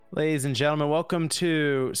Ladies and gentlemen, welcome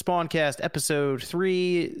to Spawncast episode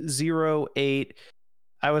 308.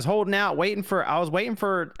 I was holding out, waiting for,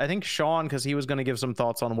 I think Sean, because he was going to give some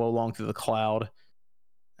thoughts on Wolong Through the Cloud.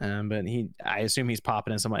 But I assume he's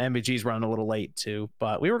popping in some. MBG's running a little late too,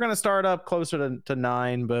 but we were going to start up closer to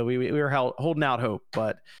 9, but we were holding out hope.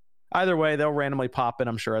 But either way, they'll randomly pop in,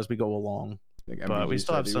 I'm sure, as we go along. But we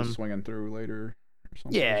still have some swinging through later.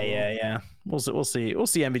 Yeah. We'll see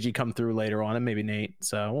MBG come through later on, and maybe Nate.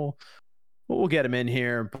 So we'll get him in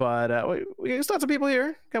here. But we still have some people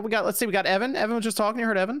here. We got Evan. Evan was just talking. You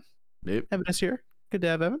heard Evan? Yep. Evan is here. Good to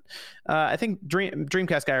have Evan. I think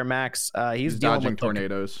Dreamcast guy or Max. He's dodging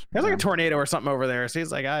tornadoes. There's like a tornado or something over there. So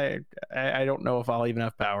he's like, I don't know if I'll even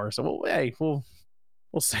have power. So we'll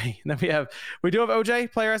see. And then we do have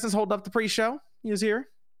OJ Player Essence holding up the pre-show. He was here.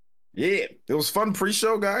 Yeah, it was fun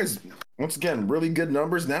pre-show, guys. Once again, really good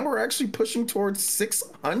numbers. Now we're actually pushing towards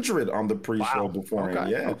 600 on the pre-show beforehand.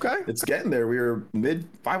 Okay. Yeah, okay. It's getting there. We were mid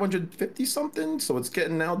 550 something, so it's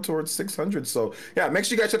getting now towards 600. So yeah, make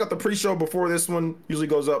sure you guys check out the pre-show before this one. Usually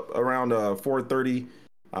goes up around 4:30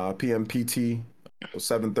 p.m. PT,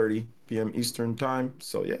 7:30 p.m. Eastern time.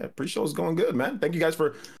 So yeah, pre-show is going good, man. Thank you guys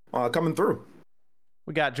for coming through.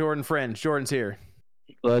 We got Jordan Fringe. Jordan's here.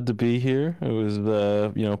 Glad to be here. It was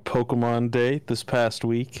the Pokemon Day this past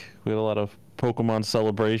week. We had a lot of Pokemon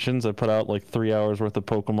celebrations. I put out like 3 hours worth of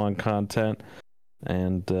Pokemon content,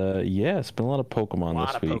 and it's been a lot of Pokemon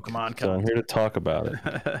this week. So I'm here to talk about it.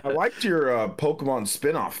 I liked your Pokemon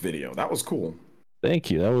spin-off video. That was cool.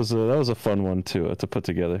 Thank you. That was a fun one too to put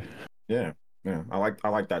together. Yeah. I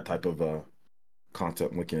like that type of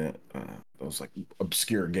content. Looking at those like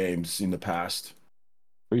obscure games in the past.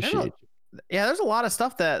 Appreciate it. Yeah, there's a lot of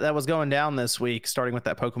stuff that was going down this week, starting with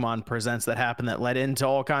that Pokemon Presents that happened that led into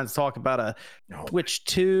all kinds of talk about Twitch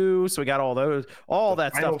 2. So we got all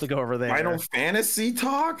that stuff to go over there. Final Fantasy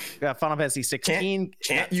talk. Got Final Fantasy 16.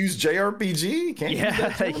 Can't use JRPG. Can't use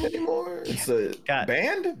that term anymore. It's a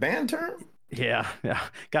banned term. Yeah.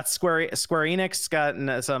 Got Square Enix.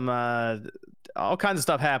 Got some all kinds of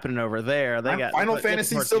stuff happening over there. They got Final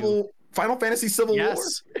Fantasy Civil War.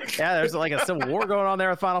 Yeah, there's like a civil war going on there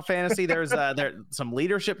with Final Fantasy. There's some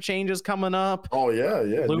leadership changes coming up. Oh yeah.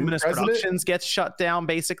 Luminous Productions gets shut down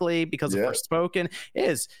basically because of Forspoken. It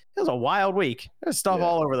was a wild week. There's stuff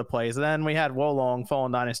all over the place. And then we had Wolong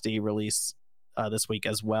Fallen Dynasty release this week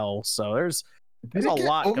as well. So there's a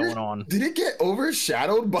lot going on. Did it get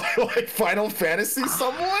overshadowed by like Final Fantasy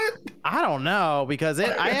somewhat? I don't know, because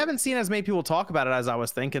I haven't seen as many people talk about it as I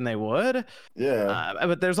was thinking they would. Yeah.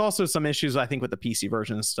 But there's also some issues, I think, with the PC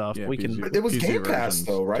version and stuff. It was Game Pass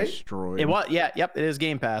though, right? Destroyed. It was. Yep. It is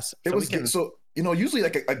Game Pass. Usually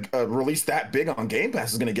like a release that big on Game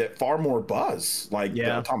Pass is going to get far more buzz, like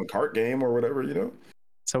the Atomic Heart game or whatever,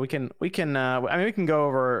 So we can go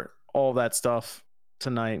over all that stuff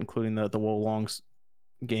tonight, including the Wolong's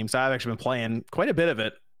games. I've actually been playing quite a bit of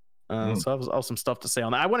it, so I have some stuff to say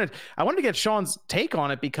on that. I wanted to get Sean's take on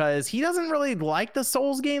it because he doesn't really like the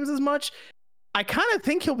Souls games as much. I kind of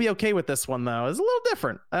think he'll be okay with this one though. It's a little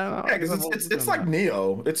different. Yeah, because it's like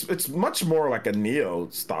Neo. It's much more like a Neo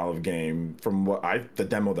style of game from the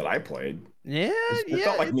demo that I played. Yeah, it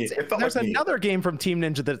felt like Neo. There's another game from Team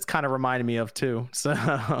Ninja that's kind of reminded me of too. So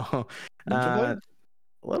a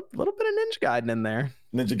little bit of Ninja Gaiden in there.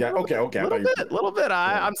 Ninja Gaiden. Okay. A little bit.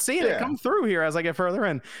 I'm seeing it come through here as I get further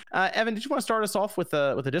in. Evan, did you want to start us off with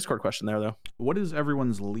a Discord question there, though? What is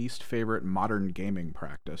everyone's least favorite modern gaming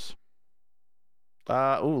practice?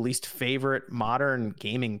 Least favorite modern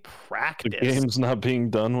gaming practice. The game's not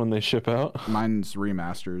being done when they ship out. Mine's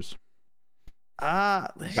remasters.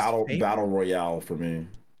 Battle Royale for me.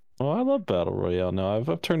 Oh, I love Battle Royale now.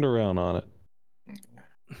 I've turned around on it.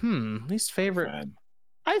 Least favorite.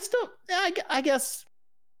 I guess.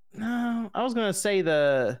 No, I was gonna say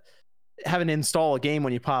having to install a game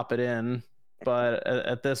when you pop it in, but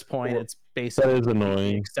at this point it's basically that is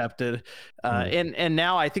annoying. Accepted. And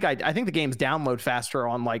now I think the games download faster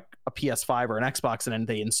on like a PS5 or an Xbox than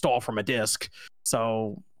they install from a disc.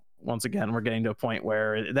 So once again, we're getting to a point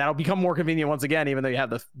where that'll become more convenient once again, even though you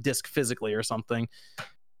have the disc physically or something.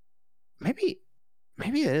 Maybe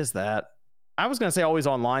it is that. I was gonna say always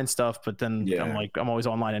online stuff, but then I'm always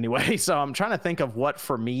online anyway. So I'm trying to think of what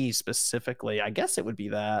for me specifically. I guess it would be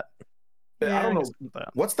that. I don't know.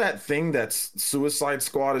 What's that thing that's Suicide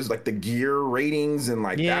Squad is like the gear ratings and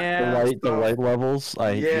like the light levels.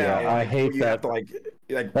 I hate that.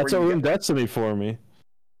 That's a room Destiny for me.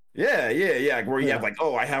 Yeah. Where you have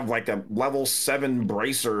I have like a level 7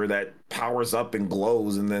 bracer that powers up and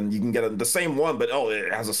glows, and then you can get the same one, but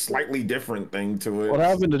it has a slightly different thing to it. What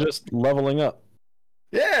happened to just leveling up?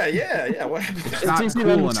 Yeah. What happened? It's not easy to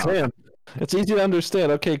cool understand. It's easy to understand.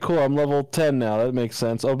 Okay, cool. I'm level 10 now. That makes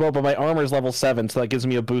sense. Oh, but my armor is level 7, so that gives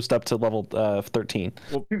me a boost up to level 13.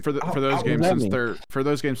 Well, for those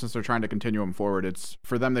games since they're trying to continue them forward, it's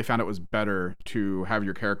for them. They found it was better to have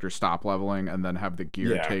your character stop leveling and then have the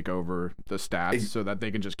gear take over the stats, so that they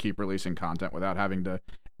can just keep releasing content without having to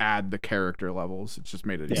add the character levels. It's just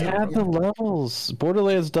made it easier. Add the levels.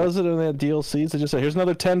 Borderlands does it in that DLCs. They just say, here's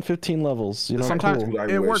another 10, 15 levels. You know, sometimes cool.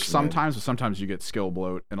 it works sometimes, but sometimes you get skill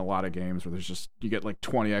bloat in a lot of games where you get like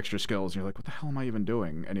 20 extra skills and you're like, what the hell am I even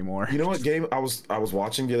doing anymore? You know what game I was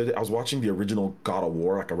watching the other day? I was watching the original God of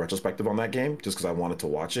War, like a retrospective on that game, just because I wanted to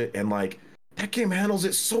watch it. And like that game handles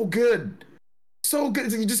it so good. So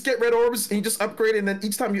good. You just get red orbs and you just upgrade, and then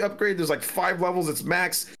each time you upgrade, there's like 5 levels, it's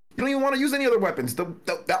max. You don't even want to use any other weapons.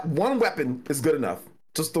 That one weapon is good enough.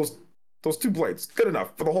 Just those 2 blades, good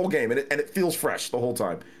enough for the whole game, and it feels fresh the whole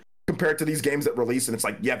time. Compared to these games that release, and it's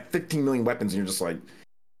like you have 15 million weapons, and you're just like,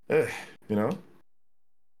 you know.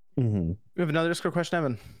 Mm-hmm. We have another Discord question,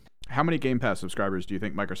 Evan. How many Game Pass subscribers do you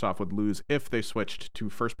think Microsoft would lose if they switched to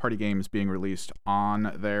first-party games being released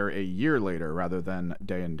on there a year later rather than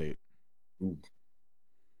day and date? Ooh.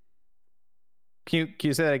 Can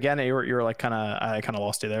you say that again? You were like I kind of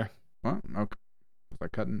lost you there. What? Okay. Was I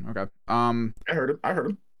cutting? Okay. I heard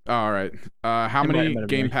him. All right. How many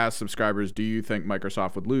Game me. Pass subscribers do you think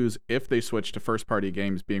Microsoft would lose if they switched to first-party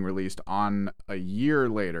games being released on a year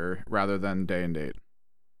later rather than day and date?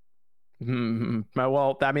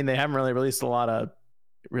 Well, I mean, they haven't really released a lot of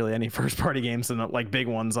any first-party games and like big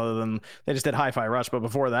ones, other than they just did Hi-Fi Rush. But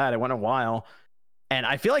before that, it went a while, and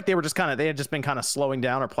I feel like they had just been kind of slowing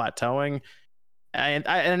down or plateauing. And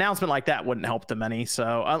an announcement like that wouldn't help them any.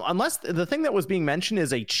 So unless the thing that was being mentioned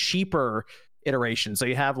is a cheaper iteration, so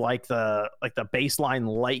you have like the baseline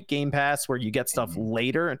light Game Pass where you get stuff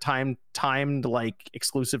later, timed like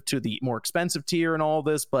exclusive to the more expensive tier and all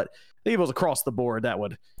this. But I think it was across the board that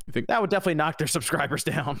would definitely knock their subscribers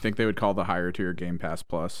down. I think they would call the higher tier Game Pass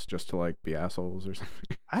Plus just to like be assholes or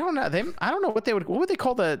something. I don't know. I don't know what would they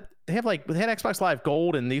call they had Xbox Live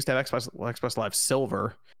Gold, and they used to have Xbox Live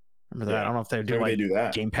Silver. Remember that? Yeah. I don't know if they do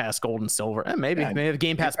that. Game Pass Gold and Silver. Maybe have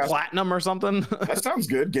Game Pass Platinum or something. That sounds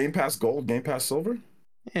good. Game Pass Gold, Game Pass Silver.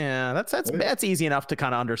 Yeah, that's easy enough to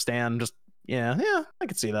kind of understand. Just yeah, I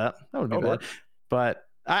could see that. That would be bad. But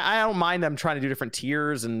I don't mind them trying to do different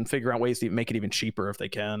tiers and figure out ways to make it even cheaper if they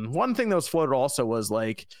can. One thing that was floated also was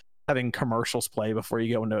like having commercials play before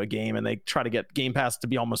you go into a game, and they try to get Game Pass to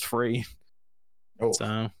be almost free. Oh,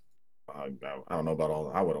 so I don't know about all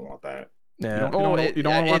that. I wouldn't want that. Yeah. You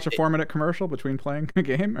don't want to watch a 4-minute commercial between playing a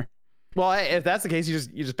game? Or? Well, if that's the case, you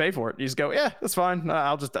just pay for it. You just go, yeah, that's fine.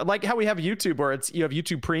 I'll just like how we have YouTube, where you have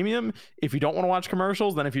YouTube Premium. If you don't want to watch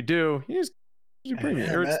commercials, then if you do, you just YouTube Premium.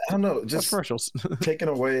 I don't know, just commercials taken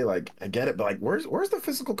away. Like I get it, but like, where's the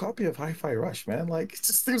physical copy of Hi-Fi Rush, man? Like it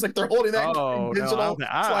just seems like they're holding that digital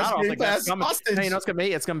I don't think that's coming. hostage. Hey,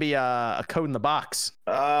 it's gonna be a code in the box.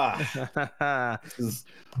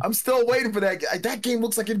 I'm still waiting for that. That game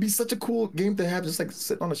looks like it'd be such a cool game to have just like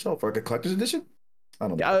sitting on the shelf, like a collector's edition. I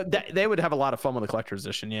don't know. They would have a lot of fun with the collector's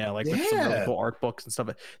edition, with some really cool art books and stuff.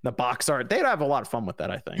 The box art, they'd have a lot of fun with that,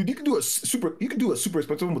 I think. Dude, you can do a super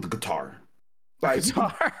expensive one with a guitar. Like,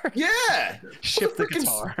 guitar? Yeah. Ship the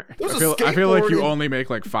guitar. I feel like you only make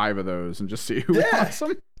like 5 of those and just see who wants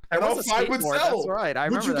them. And all 5 would sell. That's right. I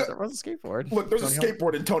remember that. There was a skateboard. Look, there's a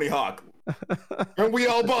skateboard in Tony Hawk. And we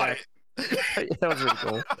all bought it. That was really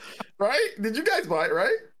cool. Right? Did you guys buy it,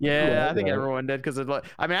 right? Yeah, I think everyone did, because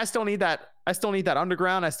I mean, I still need that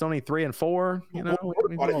Underground. I still need 3 and 4. You know,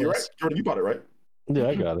 you're right. Jordan, you bought it, right? Yeah,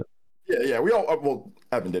 I got it. Yeah. We all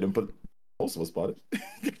Evan didn't, but most of us bought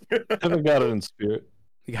it. Evan got it in spirit.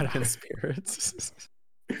 You got it in spirit.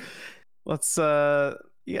 Let's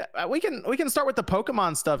we can start with the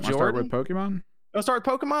Pokemon stuff, Jordan. Start with Pokemon? Let's start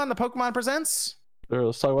with Pokemon. The Pokemon Presents. Sure,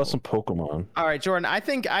 let's talk about some Pokemon. All right, Jordan. I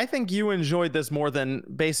think you enjoyed this more than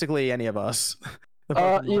basically any of us.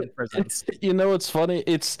 You know, it's funny.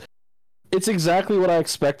 It's exactly what I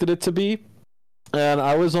expected it to be, and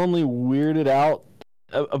I was only weirded out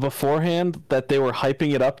beforehand that they were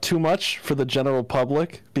hyping it up too much for the general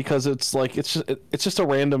public, because it's just a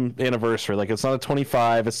random anniversary. Like, it's not a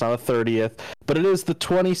 25, it's not a 30th, but it is the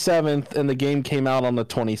 27th, and the game came out on the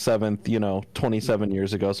 27th, 27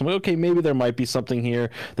 years ago. So I'm like, okay, maybe there might be something here.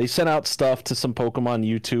 They sent out stuff to some Pokemon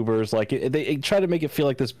YouTubers, like they try to make it feel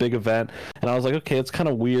like this big event, and I was like, okay, it's kind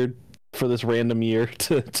of weird for this random year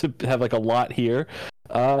to have like a lot here,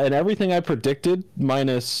 and everything I predicted,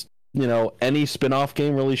 minus any spin-off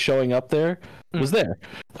game really showing up there, was there.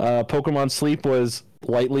 Pokemon Sleep was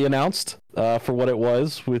lightly announced. for what it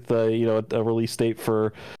was, with a release date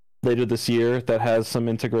for later this year that has some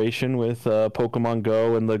integration with Pokemon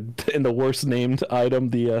Go and the worst named item,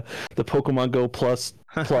 the Pokemon Go Plus,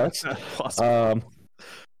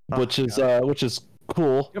 which is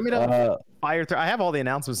cool. You want me to fire through? I have all the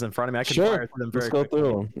announcements in front of me. I can fire through them very quickly. Let's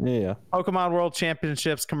go through them. Yeah. Pokemon World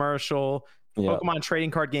Championships commercial. Yeah. Pokemon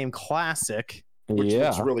Trading Card Game Classic. Which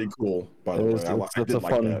looks really cool, by the way. I did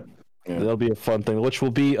like that. Yeah. That'll be a fun thing, which will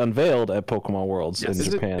be unveiled at Pokemon Worlds in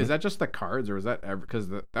Japan. Is that just the cards, or is that because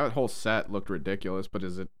that whole set looked ridiculous? But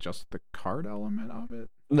is it just the card element of it?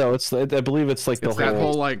 No, I believe it's like that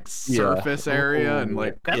whole like surface area and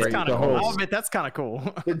like that's kind of cool. All of it, that's kind of cool.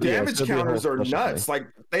 The damage counters are nuts. Like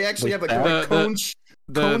they actually have like a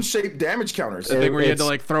cone-shaped damage counters. The thing where you had to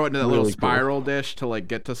like throw it into that little spiral dish to like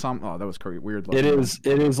get to something. Oh, that was weird. It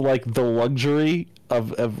is like the luxury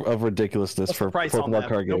of ridiculousness for Pokemon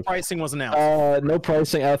card games. No pricing was announced. No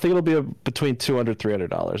pricing. I think it'll be between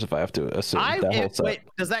 $200-$300 if I have to assume. Wait,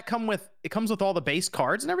 does that come with? It comes with all the base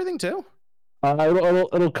cards and everything too?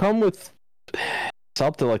 It'll come with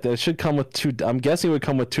something like that. It should come with two. I'm guessing it would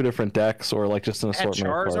come with two different decks, or like just an assortment.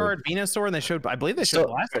 At Charizard, Venusaur, and I believe they showed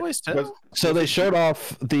Blastoise too. So they showed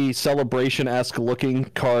off the Celebration-esque looking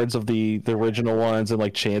cards of the original ones, and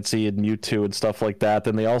like Chansey and Mewtwo and stuff like that.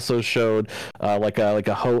 Then they also showed like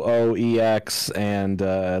a Ho-Oh EX and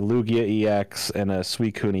Lugia EX and a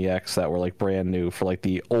Suicune EX that were like brand new for like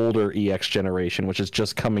the older EX generation, which is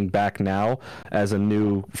just coming back now as a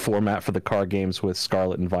new format for the card games with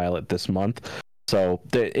Scarlet and Violet this month. So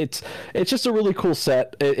it's just a really cool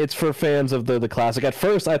set. It's for fans of the classic. At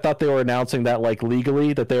first, I thought they were announcing that like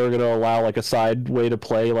legally that they were going to allow like a side way to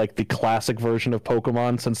play like the classic version of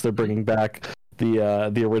Pokemon, since they're bringing back the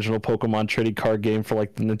original Pokemon trading card game for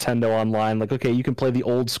like the Nintendo Online. Like, okay, you can play the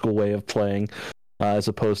old school way of playing as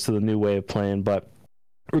opposed to the new way of playing. But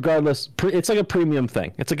regardless, it's like a premium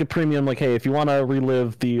thing. It's like a premium, like, hey, if you want to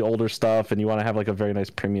relive the older stuff and you want to have like a very nice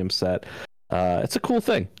premium set, it's a cool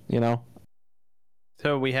thing, you know.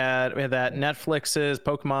 So we had that Netflix's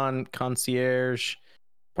Pokemon Concierge,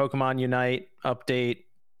 Pokemon Unite update,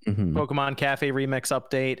 Pokemon Cafe Remix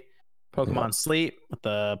update, Pokemon Sleep with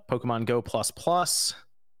the Pokemon Go Plus,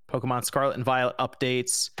 Pokemon Scarlet and Violet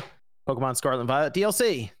updates, Pokemon Scarlet and Violet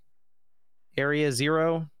DLC, Area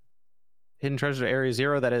Zero, Hidden Treasure Area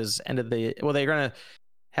Zero that is ended the. Well, they're gonna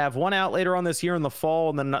have one out later on this year in the fall,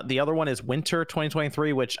 and then the other one is winter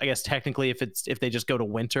 2023, which I guess technically if they just go to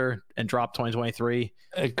winter and drop 2023,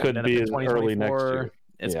 it could be early next year.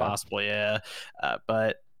 It's possible, yeah.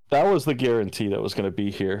 But that was the guarantee that was going to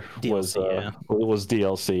be here. DLC, was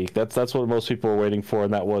DLC. That's what most people were waiting for,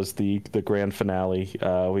 and that was the grand finale.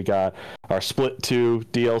 We got our Split 2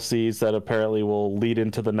 DLCs that apparently will lead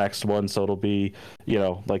into the next one, so it'll be, you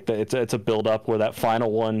know, like it's a build up where that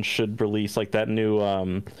final one should release like that new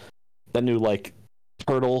like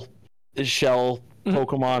turtle shell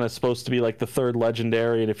Pokemon is supposed to be like the third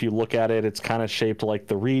legendary, and if you look at it, it's kind of shaped like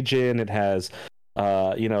the region. It has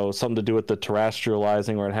something to do with the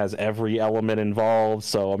terrestrializing, where it has every element involved,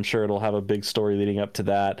 so I'm sure it'll have a big story leading up to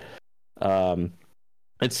that.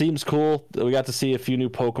 It seems cool. We got to see a few new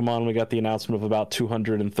Pokemon. We got the announcement of about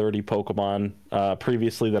 230 Pokemon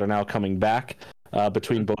previously that are now coming back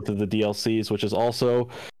between both of the DLCs, which is also,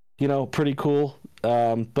 you know, pretty cool.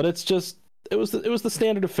 But it's just it was the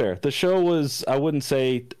standard affair. The show was, I wouldn't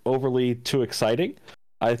say overly too exciting.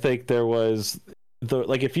 I think there was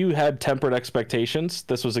if you had tempered expectations,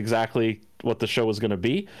 this was exactly what the show was going to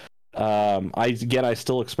be. I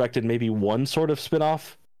still expected maybe one sort of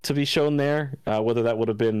spin-off to be shown there, whether that would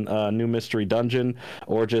have been a new mystery dungeon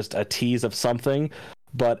or just a tease of something.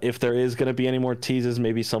 But if there is going to be any more teases,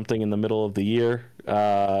 maybe something in the middle of the year,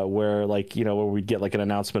 where we get like an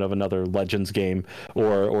announcement of another Legends game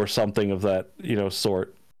or something of that, you know,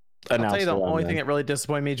 sort. I'll tell you the only thing that really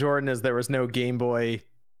disappointed me, Jordan, is there was no Game Boy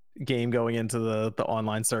game going into the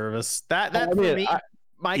online service. My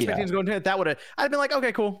expectations going into it, I'd been like,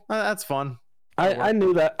 okay, cool, that's fun. I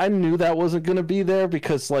knew that wasn't going to be there,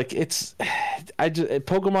 because like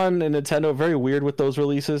Pokemon and Nintendo are very weird with those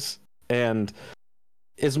releases, and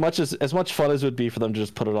as much fun as it would be for them to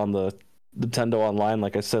just put it on the Nintendo Online,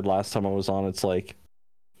 like I said last time I was on, it's like,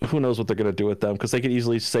 who knows what they're going to do with them, because they could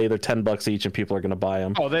easily say they're $10 each and people are going to buy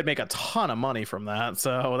them. Oh, they'd make a ton of money from that.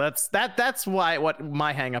 So that's why what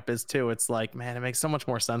my hang up is too. It's like, man, it makes so much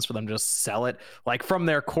more sense for them to just sell it like from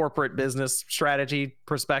their corporate business strategy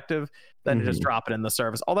perspective than to just drop it in the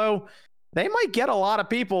service. Although they might get a lot of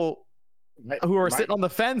people who are sitting on the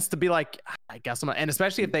fence to be like, I guess I'm not, and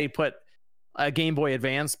especially if they put a Game Boy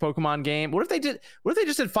Advance Pokemon game. What if they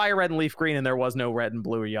just did Fire Red and Leaf Green and there was no red and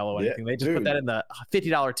blue or yellow or anything? They just put that in the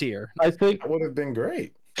 $50 tier. I think that would have been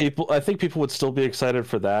great. I think people would still be excited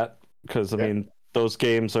for that because I mean those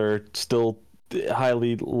games are still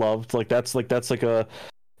highly loved. That's like a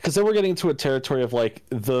because then we're getting into a territory of like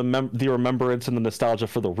the remembrance and the nostalgia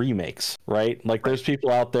for the remakes, right? Like there's people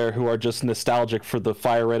out there who are just nostalgic for the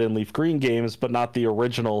Fire Red and Leaf Green games, but not the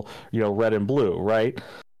original, Red and Blue, right?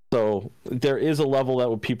 So there is a level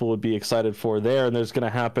that people would be excited for there, and there's going to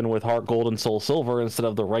happen with Heart Gold and Soul Silver instead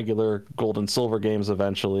of the regular Gold and Silver games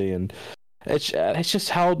eventually, and it's just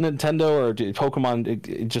how Nintendo or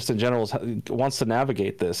Pokemon just in general wants to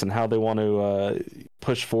navigate this and how they want to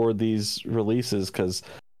push forward these releases, because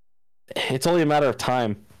it's only a matter of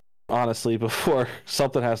time, honestly, before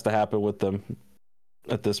something has to happen with them.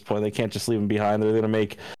 At this point, they can't just leave them behind. They're going to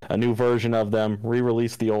make a new version of them,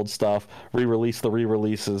 re-release the old stuff, re-release the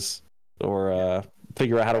re-releases, or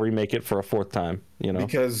figure out how to remake it for a fourth time.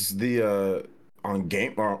 Because the on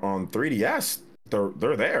 3DS,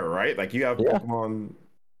 they're there, right? Like you have Pokemon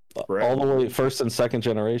all the way first and second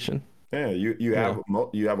generation. Yeah, you have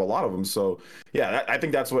a lot of them. So yeah, I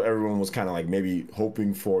think that's what everyone was kind of like maybe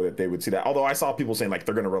hoping for, that they would see that. Although I saw people saying like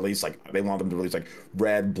they're going to release, like they want them to release like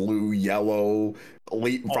red, blue, yellow,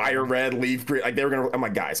 Fire Red, Leaf Green. Like they were going to. I'm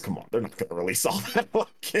like, guys, come on, they're not going to release all that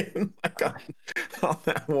fucking on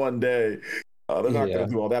that one day. They're not going to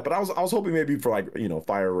do all that. But I was hoping maybe for like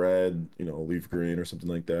Fire Red, Leaf Green or something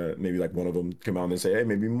like that. Maybe like one of them come out and say, hey,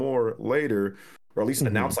 maybe more later, or at least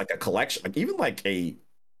announce like a collection, like even like a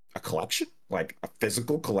collection, like a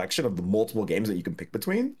physical collection of the multiple games that you can pick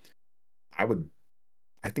between. I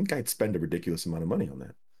think I'd spend a ridiculous amount of money on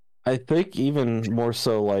that. I think even more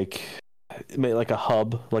so like a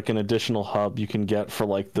hub, like an additional hub you can get for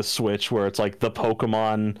like the Switch, where it's like the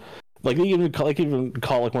Pokemon, like you even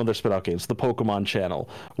call like one of their spin-out games, the Pokemon channel,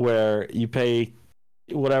 where you pay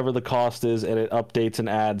whatever the cost is and it updates and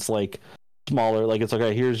adds like smaller, like it's like,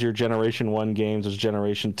 okay, here's your Generation 1 games, there's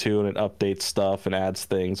Generation 2, and it updates stuff and adds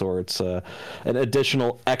things, or it's an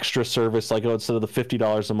additional extra service, like instead of the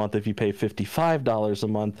 $50 a month, if you pay $55 a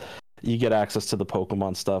month, you get access to the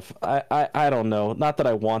Pokemon stuff. I don't know, not that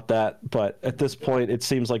I want that, but at this point it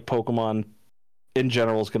seems like Pokemon in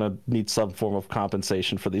general is going to need some form of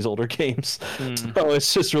compensation for these older games. So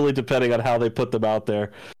it's just really depending on how they put them out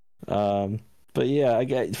there. But yeah, I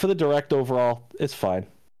get for the Direct overall, it's fine.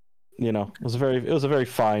 It was a very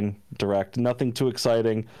fine Direct. Nothing too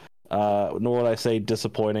exciting, nor would I say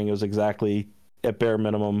disappointing. It was exactly at bare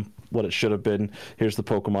minimum what it should have been. Here's the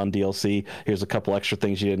Pokemon DLC. Here's a couple extra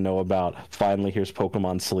things you didn't know about. Finally, here's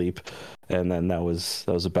Pokemon Sleep, and then that was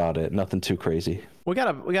about it. Nothing too crazy. We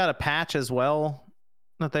got a patch as well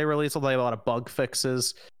that they released. They have a lot of bug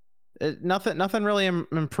fixes. Nothing really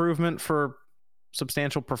improvement for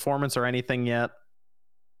substantial performance or anything yet.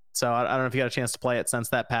 So I don't know if you got a chance to play it since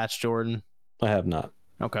that patch, Jordan. I have not.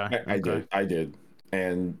 Okay. I did.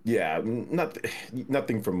 And yeah,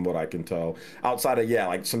 nothing from what I can tell outside of,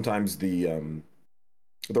 like sometimes there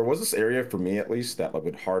was this area for me at least that like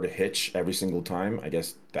would hard to hitch every single time. I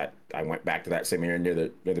guess that I went back to that same area near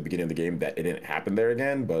the beginning of the game that it didn't happen there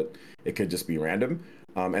again, but it could just be random.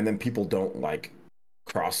 And then people don't like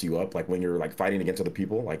cross you up, like when you're like fighting against other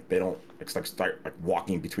people, like they don't like start like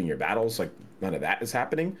walking between your battles, like none of that is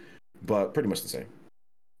happening, but pretty much the same.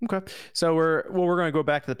 Okay, so we're going to go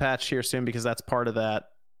back to the patch here soon, because that's part of that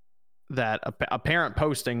apparent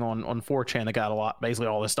posting on 4chan that got basically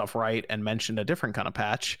all this stuff right and mentioned a different kind of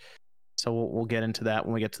patch. So we'll get into that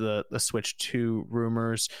when we get to the Switch 2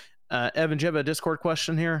 rumors. Evan, do you have a Discord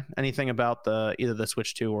question here? Anything about either the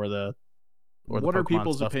Switch 2 or the what are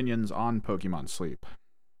people's stuff? Opinions on Pokemon Sleep?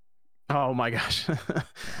 Oh my gosh.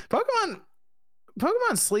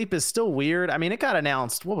 Pokemon Sleep is still weird. I mean, it got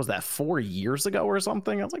announced, what was that, 4 years ago or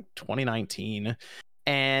something? It was like 2019.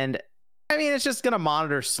 And I mean, it's just going to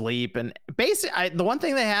monitor sleep. And basically, the one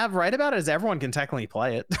thing they have right about it is everyone can technically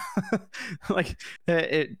play it. Like,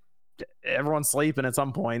 everyone's sleeping at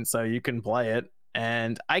some point, so you can play it.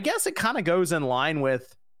 And I guess it kind of goes in line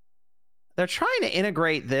with, they're trying to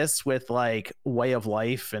integrate this with like way of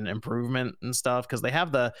life and improvement and stuff, because they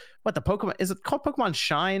have the Pokemon, is it called Pokemon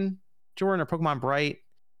Shine, Jordan, or Pokemon Bright,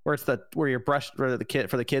 where it's where you're brushed for the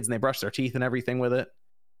kids and they brush their teeth and everything with it?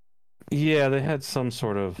 Yeah, they had some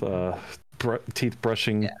sort of teeth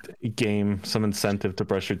brushing game, some incentive to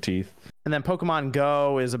brush your teeth. And then Pokemon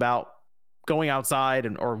Go is about going outside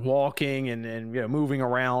or walking and moving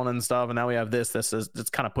around and stuff. And now we have this. It's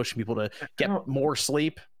kind of pushing people to get more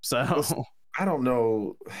sleep. So I don't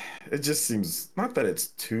know. It just seems, not that it's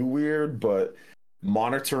too weird, but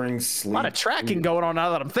monitoring sleep. A lot of tracking going on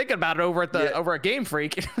now that I'm thinking about it over at Game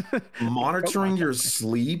Freak. Monitoring your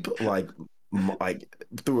sleep, like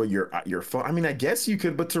through your phone. I mean, I guess you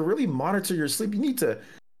could, but to really monitor your sleep, you need to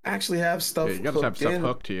actually have stuff. Yeah, you gotta have stuff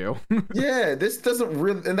hooked to you. Yeah, this doesn't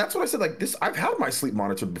really, and that's what I said. Like this, I've had my sleep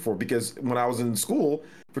monitored before because when I was in school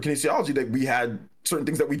for kinesiology, that we had certain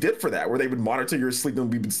things that we did for that, where they would monitor your sleep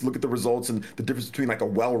and we would look at the results and the difference between like a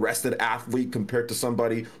well-rested athlete compared to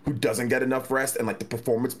somebody who doesn't get enough rest, and like the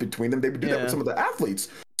performance between them. They would do that with some of the athletes.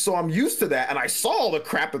 So I'm used to that, and I saw the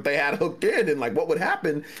crap that they had hooked in and like what would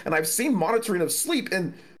happen. And I've seen monitoring of sleep,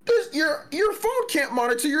 and your phone can't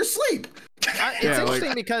monitor your sleep. It's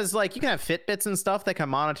interesting because like you can have Fitbits and stuff that can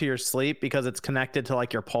monitor your sleep because it's connected to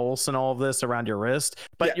like your pulse and all of this around your wrist,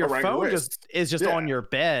 but your phone is just on your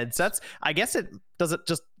bed. So that's, I guess it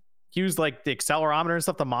just use like the accelerometer and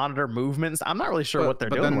stuff to monitor movements. I'm not really sure what they're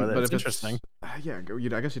doing with it. It's interesting. I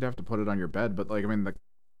guess you'd have to put it on your bed, but like I mean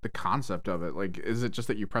the concept of it, like, is it just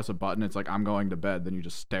that you press a button, it's like I'm going to bed, then you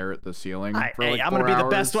just stare at the ceiling for like 4 hours? I'm gonna be the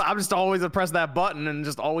best one. I'm just always gonna press that button and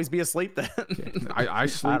just always be asleep then. I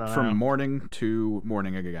sleep from morning to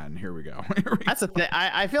morning again. Here we go. That's the thing.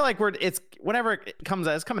 I feel like it's whenever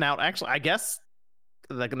it's coming out, actually, I guess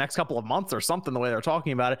like the next couple of months or something, the way they're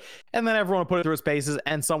talking about it, and then everyone will put it through its paces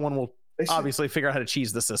and someone will obviously figure out how to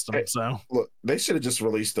cheese the system. So look, they should have just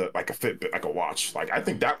released like a Fitbit, like a watch. Like I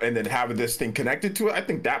think that, and then having this thing connected to it, I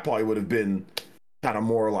think that probably would have been kind of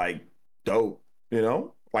more like dope, you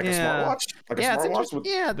know, like a smartwatch, like a smartwatch.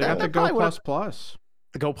 They have the Go Plus Plus.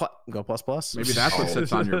 The Go Plus Plus. Maybe that's what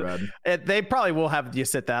sits on your bed. They probably will have you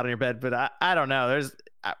sit that on your bed, but I don't know.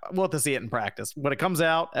 We'll have to see it in practice when it comes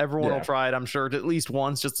out. Everyone will try it, I'm sure, at least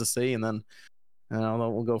once just to see, and then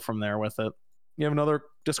we'll go from there with it. You have another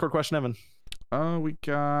Discord question, Evan? We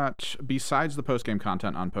got, besides the post-game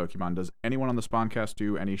content on Pokemon, does anyone on the Spawncast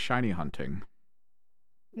do any shiny hunting?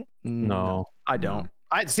 No, I don't.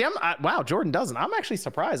 Wow, Jordan doesn't. I'm actually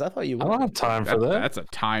surprised. I thought you would. I don't have time for that. That's a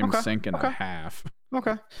time sink and a half.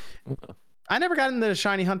 Okay. I never got into the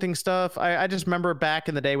shiny hunting stuff. I just remember back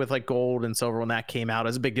in the day with like gold and silver when that came out, it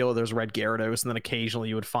was a big deal. There's red Gyarados, and then occasionally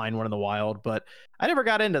you would find one in the wild. But I never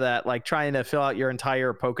got into that, like trying to fill out your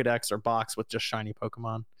entire Pokedex or box with just shiny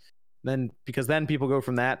Pokemon. Because then people go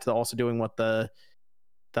from that to also doing what the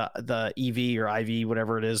EV or IV,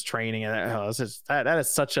 whatever it is, training. And that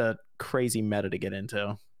is such a crazy meta to get into.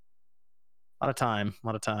 A lot of time.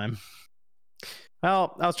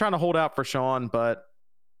 Well, I was trying to hold out for Sean, but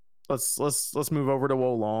let's move over to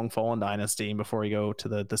Wo Long Fallen Dynasty before we go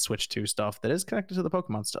to the Switch 2 stuff that is connected to the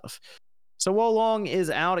Pokemon stuff. So Wo Long is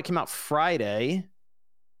out. It came out Friday.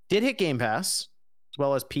 Did hit Game Pass as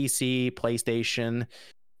well as PC, PlayStation,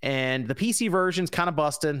 and the PC version's kind of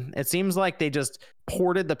busted. It seems like they just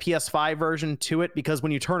ported the PS5 version to it because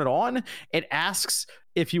when you turn it on, it asks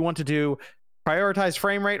if you want to do prioritize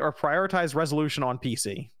frame rate or prioritize resolution on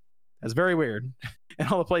PC. That's very weird. And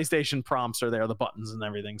all the PlayStation prompts are there, the buttons and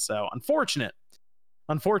everything. So unfortunate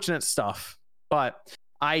stuff. But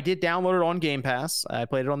I did download it on Game Pass. I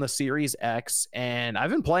played it on the Series X, and I've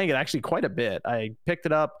been playing it actually quite a bit. I picked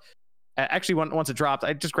it up. Actually, once it dropped,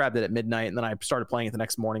 I just grabbed it at midnight, and then I started playing it the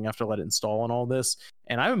next morning after I let it install and all this.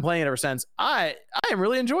 And I've been playing it ever since. I am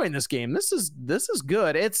really enjoying this game. This is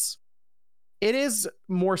good. It is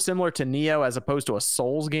more similar to Nioh as opposed to a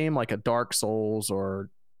Souls game like a Dark Souls, or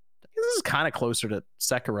this is kind of closer to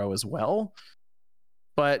Sekiro as well,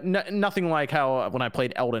 but nothing like how when I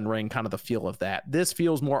played Elden Ring, kind of the feel of that. This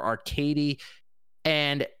feels more arcadey,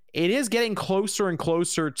 and it is getting closer and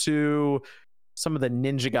closer to some of the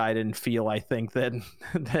Ninja Gaiden feel, I think, that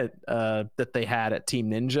they had at Team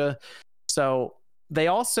Ninja. So they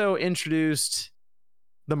also introduced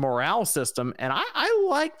the morale system, and I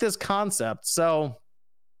like this concept. So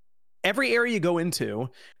every area you go into,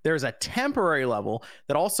 there's a temporary level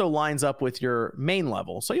that also lines up with your main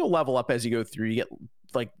level. So you'll level up as you go through. You get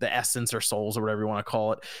like the essence or souls or whatever you want to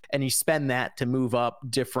call it, and you spend that to move up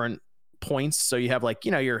different points. So you have like,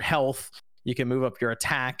 your health, you can move up your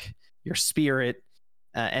attack, your spirit,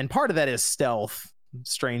 and part of that is stealth.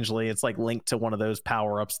 Strangely, it's like linked to one of those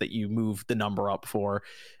power-ups that you move the number up for.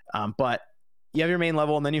 But you have your main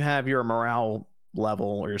level, and then you have your morale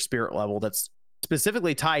level or your spirit level that's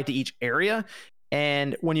specifically tied to each area.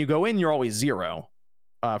 And when you go in, you're always 0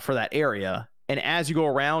 for that area. And as you go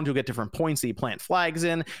around, you'll get different points that you plant flags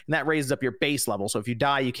in, and that raises up your base level. So if you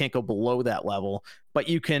die, you can't go below that level, but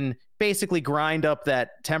you can basically grind up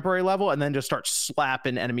that temporary level and then just start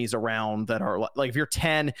slapping enemies around that are like, if you're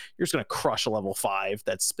 10, you're just going to crush a level 5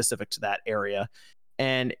 that's specific to that area.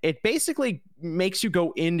 And it basically makes you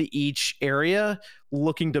go into each area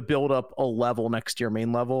looking to build up a level next to your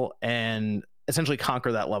main level. And essentially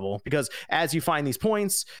conquer that level, because as you find these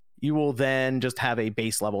points, you will then just have a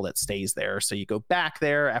base level that stays there. So you go back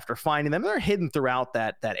there after finding them. They're hidden throughout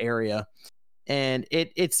that area. And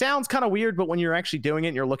it sounds kind of weird, but when you're actually doing it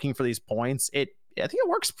and you're looking for these points, I think it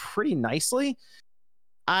works pretty nicely.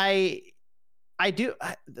 I do.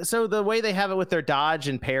 So the way they have it with their dodge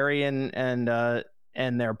and parry and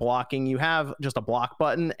their blocking, you have just a block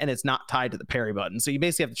button and it's not tied to the parry button. So you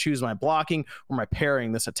basically have to choose, my blocking or my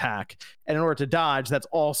parrying this attack. And in order to dodge, that's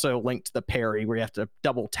also linked to the parry, where you have to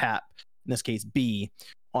double tap, in this case B,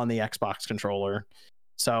 on the Xbox controller.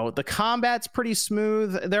 So the combat's pretty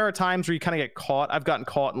smooth. There are times where you kind of get caught. I've gotten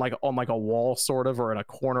caught on a wall sort of, or in a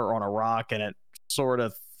corner or on a rock, and it sort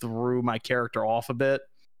of threw my character off a bit.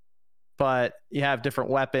 But you have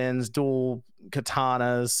different weapons, dual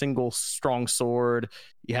katanas, single strong sword.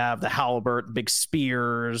 You have the halberd, big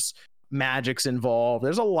spears, magic's involved.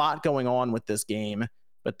 There's a lot going on with this game,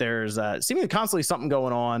 but there's seemingly constantly something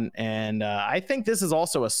going on. And I think this is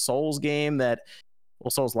also a Souls game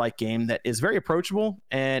Souls-like game that is very approachable,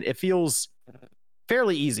 and it feels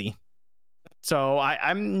fairly easy. So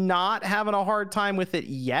I'm not having a hard time with it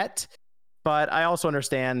yet. But I also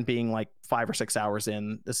understand, being like 5 or 6 hours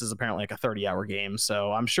in, this is apparently like a 30-hour game.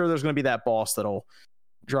 So I'm sure there's going to be that boss that'll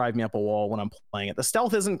drive me up a wall when I'm playing it. The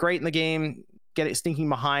stealth isn't great in the game. Get it sneaking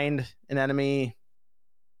behind an enemy,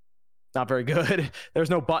 not very good. There's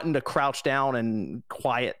no button to crouch down and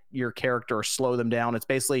quiet your character or slow them down. It's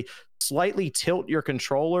basically slightly tilt your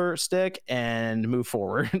controller stick and move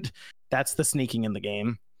forward. That's the sneaking in the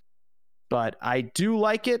game. But I do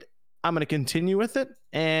like it. I'm going to continue with it,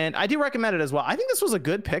 and I do recommend it as well. I think this was a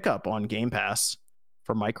good pickup on Game Pass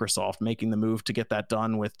for Microsoft, making the move to get that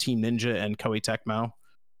done with Team Ninja and Koei Tecmo.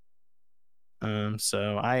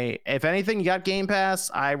 So if anything, you got Game Pass,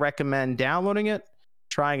 I recommend downloading it,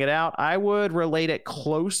 trying it out. I would relate it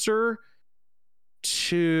closer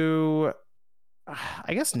to,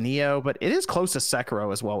 I guess, Neo, but it is close to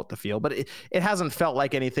Sekiro as well with the feel, but it hasn't felt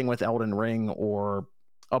like anything with Elden Ring or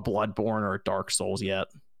a Bloodborne or a Dark Souls yet.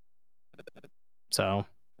 So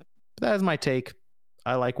that is my take.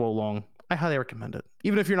 I like Wo Long. I highly recommend it,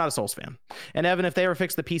 even if you're not a Souls fan. And Evan, if they ever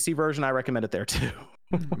fix the PC version, I recommend it there too.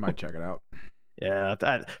 I might check it out. Yeah,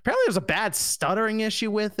 apparently there's a bad stuttering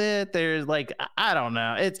issue with it. There's I don't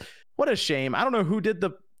know. What a shame. I don't know who did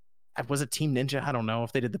was it Team Ninja? I don't know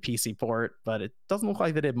if they did the PC port, but it doesn't look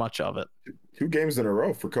like they did much of it. 2 games in a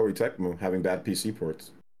row for Koei Tecmo having bad PC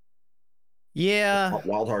ports. Yeah,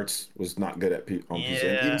 Wild Hearts was not good on PC.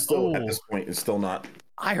 And even still, at this point, it's still not.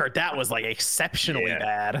 I heard that was exceptionally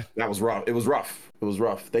bad. That was rough. It was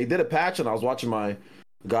rough. They did a patch, and I was watching my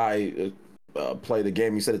guy play the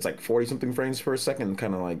game. He said it's 40 something frames per second,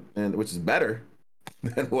 kind of which is better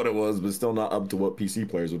than what it was, but still not up to what PC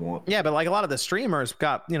players would want. Yeah, but a lot of the streamers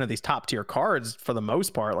got these top tier cards for the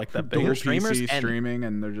most part, the bigger streamers streaming,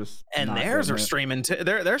 and they're just theirs are streaming too.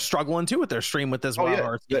 They're struggling too with their stream with this Wild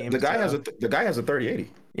Hearts game. The guy has a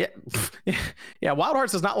 3080. Yeah. Wild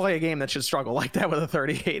Hearts does not look like a game that should struggle like that with a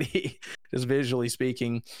 3080, just visually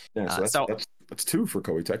speaking. Yeah, so that's 2 for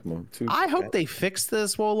Koei Tecmo. I hope they fix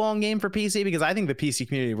this Wo Long game for PC, because I think the PC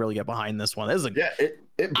community really get behind this one. This is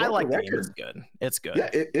I like the game. It's good. It's good. Yeah,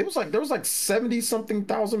 it was there was 70 something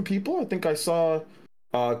thousand people. I think I saw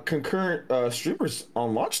concurrent streamers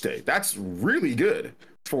on launch day. That's really good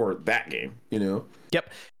for that game. Yep.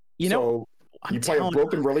 You play a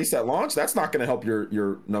broken release at launch, that's not going to help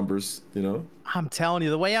your numbers. I'm telling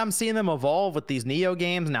you, the way I'm seeing them evolve with these Neo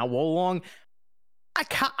games now, Wo Long, I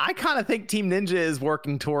kind of think Team Ninja is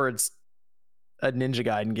working towards a Ninja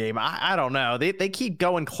Gaiden game. I don't know. They keep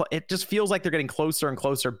going. It just feels like they're getting closer and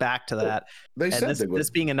closer back to that. They said this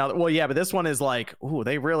being another. Well, yeah, but this one is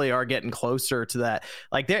they really are getting closer to that.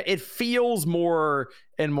 It feels more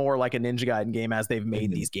and more like a Ninja Gaiden game as they've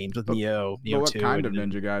made these games with Neo 2. What kind of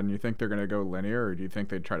Ninja Gaiden? You think they're going to go linear, or do you think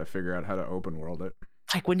they'd try to figure out how to open world it?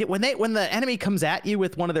 When the enemy comes at you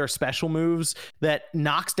with one of their special moves that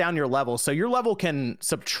knocks down your level, so your level can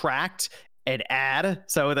subtract and add,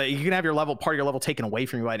 so that you can have part of your level taken away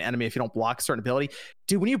from you by an enemy if you don't block a certain ability.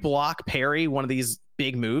 Dude, when you block parry one of these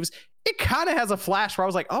big moves, it kind of has a flash where I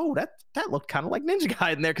was like, oh, that looked kind of like Ninja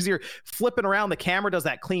Gaiden there, because you're flipping around, the camera does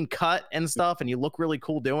that clean cut and stuff, and you look really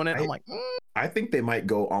cool doing it. I'm like, I think they might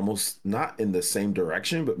go almost not in the same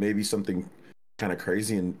direction, but maybe something kind of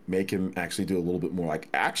crazy and make him actually do a little bit more like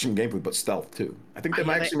action gameplay, but stealth too. I think they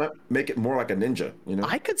might make it more like a ninja.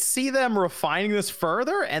 I could see them refining this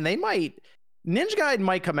further, and Ninja Gaiden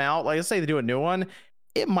might come out. Let's say they do a new one,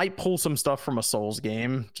 it might pull some stuff from a Souls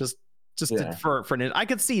game, just for Ninja. I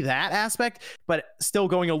could see that aspect, but still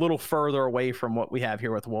going a little further away from what we have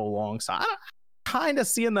here with Wo Long. So I kind of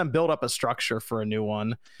seeing them build up a structure for a new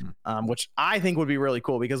one, which I think would be really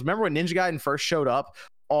cool. Because remember when Ninja Gaiden first showed up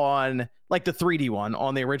on like the 3D one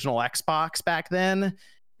on the original Xbox back then?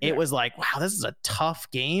 It was like, wow, this is a tough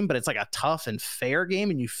game, but it's like a tough and fair game,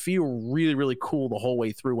 and you feel really, really cool the whole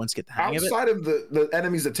way through once you get the hang of it. Outside of the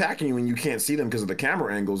enemies attacking you and you can't see them because of the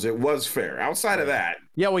camera angles, it was fair. Outside of that.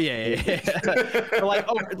 Yeah, well, yeah. like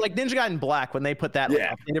Ninja Gaiden Black, when they put that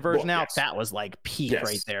updated version out, that was like peak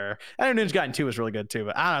right there. I know Ninja Gaiden 2 was really good too,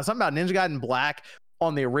 but I don't know, something about Ninja Gaiden Black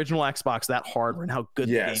on the original Xbox, that hardware and how good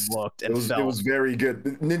the game looked and felt. It was very good.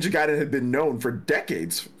 Ninja Gaiden had been known for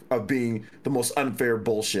decades of being the most unfair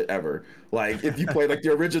bullshit ever. Like if you play like the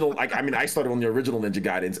original, like I mean, I started on the original Ninja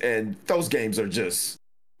Gaidens, and those games are just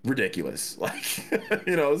ridiculous. Like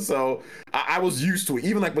so I was used to it.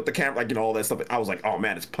 Even like with the camera, like all that stuff. I was like, oh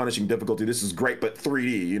man, it's punishing difficulty. This is great, but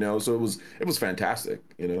 3D. So it was fantastic.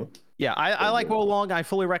 Yeah, I like Wo Long. I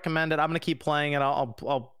fully recommend it. I'm gonna keep playing it. I'll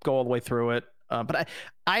go all the way through it. But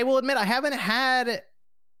I will admit I haven't had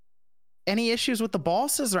any issues with the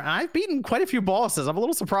bosses, or I've beaten quite a few bosses. I'm a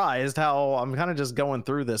little surprised how I'm kind of just going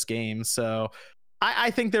through this game. So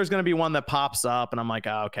I think there's going to be one that pops up and I'm like,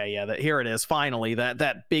 oh, okay, yeah, here it is. Finally,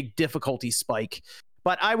 that big difficulty spike.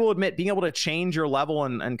 But I will admit being able to change your level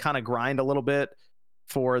and kind of grind a little bit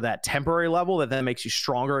for that temporary level that then makes you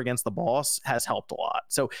stronger against the boss has helped a lot.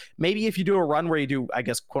 So maybe if you do a run where you do, I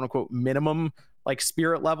guess, quote unquote, minimum like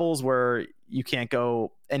spirit levels where you can't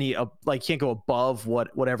go above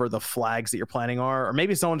whatever the flags that you're planning are, or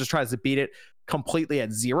maybe someone just tries to beat it completely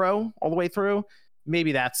at 0 all the way through.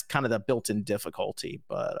 Maybe that's kind of the built-in difficulty,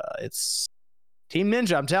 but it's Team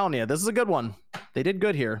Ninja. I'm telling you, this is a good one. They did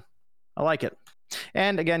good here. I like it.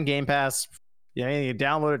 And again, Game Pass. Yeah, you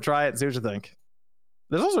download it, try it, see what you think.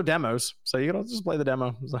 There's also demos, so you can just play the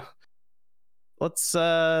demo. So let's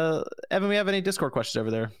Evan, we have any Discord questions over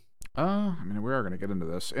there? I mean, we are going to get into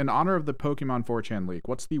this. In honor of the Pokemon 4chan leak,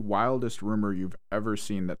 what's the wildest rumor you've ever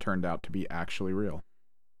seen that turned out to be actually real?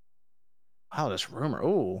 Wildest rumor?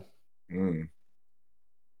 Ooh.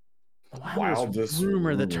 Wildest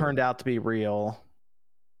rumor that turned out to be real.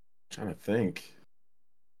 I'm trying to think.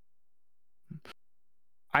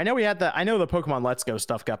 I know the Pokemon Let's Go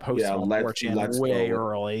stuff got posted on 4chan way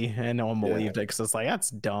early, and no one believed it because it's like, that's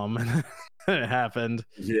dumb. It happened.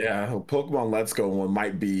 Yeah, Pokemon Let's Go one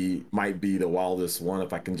might be the wildest one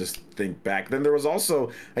if I can just think back. Then there was also,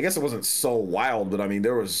 I guess it wasn't so wild, but I mean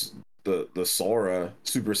there was the Sora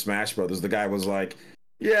Super Smash Brothers. The guy was like,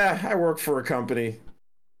 yeah, I work for a company.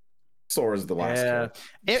 Sora's the last one.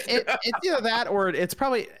 It's either that or it's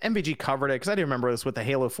probably MVG covered it, because I do remember this with the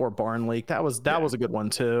Halo 4 barn leak. That was a good one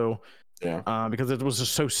too. Yeah. Because it was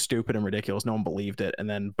just so stupid and ridiculous. No one believed it. And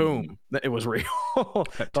then boom, it was real. The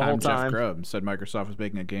whole time. Jeff Grubb said Microsoft was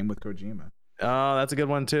making a game with Kojima. Oh, that's a good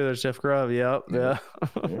one too. There's Jeff Grubb. Yep. Yeah.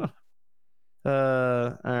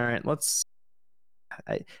 All right.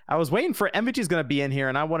 I was waiting for MVG's going to be in here,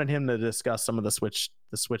 and I wanted him to discuss some of the Switch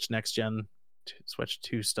next gen, Switch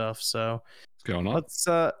 2 stuff. So what's going on? Let's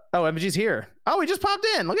MVG's here. Oh, he just popped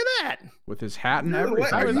in. Look at that. With his hat and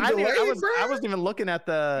everything. I wasn't even looking at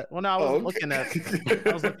the looking at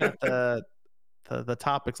the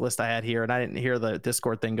topics list I had here, and I didn't hear the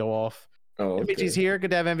Discord thing go off. Oh, okay. MVG's here.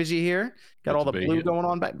 Good to have MVG here. Got all the blue going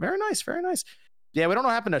on back. Very nice, very nice. Yeah, we don't know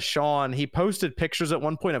what happened to Sean. He posted pictures at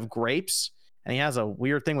one point of grapes, and he has a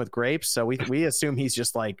weird thing with grapes. So we assume he's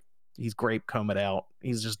just like, he's grape combing out.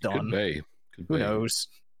 He's just done. Who knows?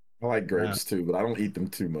 I like grapes too, but I don't eat them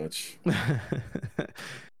too much.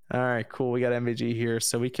 All right, cool. We got MVG here,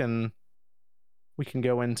 so we can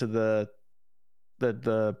go into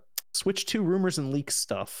the Switch 2 rumors and leaks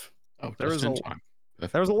stuff. Oh, there was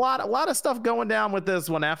a lot of stuff going down with this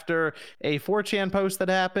one after a 4chan post that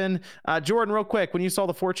happened. Jordan, real quick, when you saw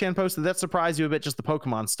the 4chan post, did that surprise you a bit? Just the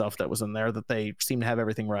Pokemon stuff that was in there, that they seem to have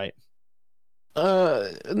everything right.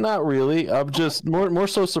 Not really. I'm just more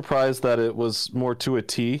so surprised that it was more to a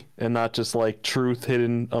T and not just like truth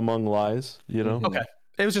hidden among lies, Okay.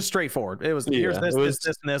 It was just straightforward. It was here's this,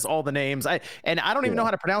 this, and this, all the names. I don't even know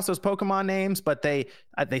how to pronounce those Pokemon names, but they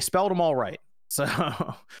spelled them all right. So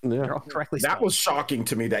they're all correctly spelled. That was shocking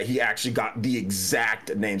to me that he actually got the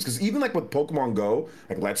exact names, because even like with Pokemon Go,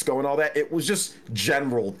 like Let's Go and all that, it was just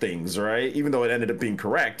general things, right? Even though it ended up being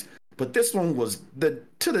correct. But this one was to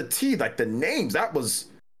the T, like the names. That was,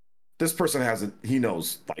 this person he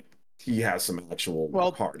knows, like he has some actual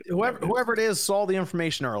part. Whoever it is saw the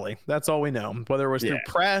information early. That's all we know. Whether it was through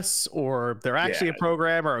press or they're actually a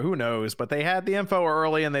programmer, or who knows. But they had the info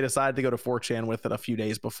early, and they decided to go to 4chan with it a few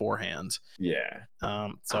days beforehand. Yeah.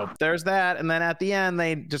 So there's that. And then at the end,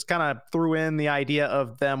 they just kind of threw in the idea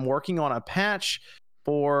of them working on a patch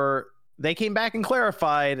for they came back and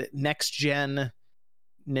clarified next gen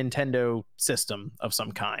Nintendo system of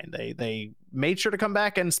some kind. They made sure to come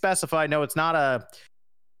back and specify, no, it's not a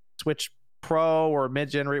Switch Pro or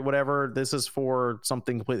mid-gen or whatever. This is for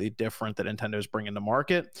something completely different that Nintendo's bringing to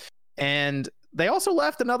market. And they also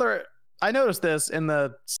left another, I noticed this in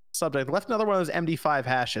the subject, left another one of those MD5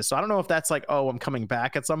 hashes. So I don't know if that's like, oh, I'm coming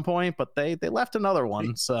back at some point, but they left another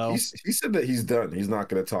one. So he said that he's done. He's not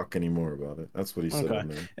going to talk anymore about it. That's what he said.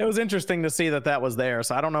 Okay. It was interesting to see that was there.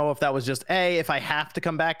 So I don't know if that was just if I have to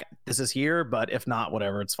come back, this is here, but if not,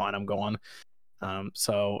 whatever, it's fine. I'm going.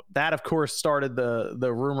 So that of course started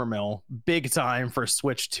the rumor mill big time for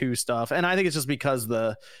Switch 2 stuff. And I think it's just because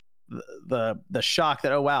the shock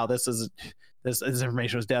that, oh wow, this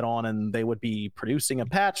information was dead on, and they would be producing a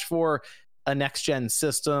patch for a next gen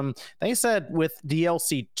system. They said with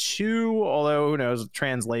DLC 2, although who knows,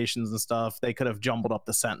 translations and stuff, they could have jumbled up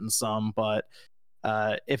the sentence some, but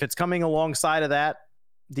if it's coming alongside of that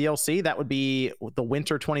DLC, that would be the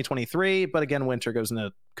winter 2023, but again, winter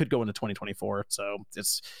could go into 2024, so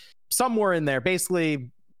it's somewhere in there.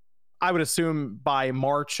 Basically, I would assume by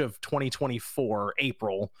March of 2024,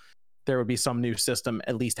 April, there would be some new system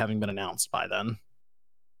at least having been announced by then.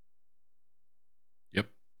 Yep.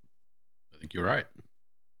 I think you're right.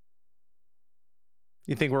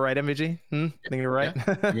 You think we're right, MVG? Think you're right?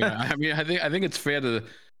 Yeah. I think it's fair to,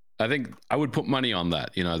 I think I would put money on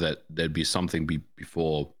that, that there'd be something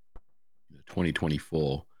before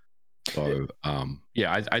 2024. So,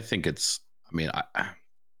 I think it's,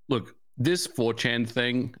 look, this 4chan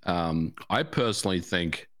thing, I personally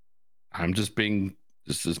think,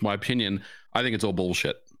 this is my opinion, I think it's all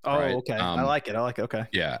bullshit. Oh, right? Okay. I like it. Okay.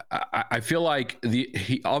 Yeah. I feel like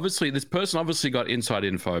this person obviously got inside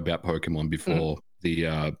info about Pokemon before the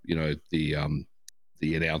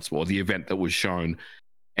announcement or the event that was shown.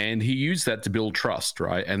 And he used that to build trust,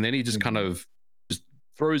 right? And then he just kind of just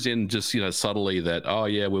throws in subtly that, oh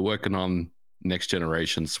yeah, we're working on next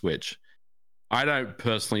generation Switch. I don't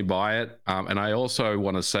personally buy it. And I also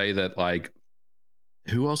want to say that, like,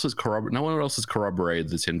 who else has corroborated? No one else has corroborated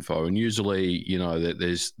this info. And usually,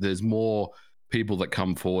 that there's more people that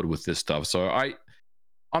come forward with this stuff. So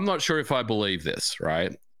I'm not sure if I believe this,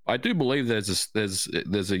 right? I do believe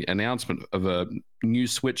there's an announcement of a new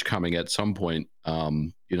Switch coming at some point,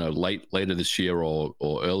 later this year or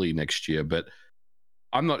early next year. But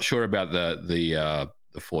I'm not sure about the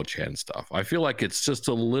 4chan stuff. I feel like it's just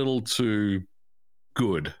a little too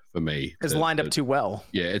good for me. It's lined up too well.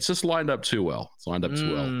 Yeah, it's just lined up too well. It's lined up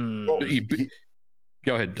too well.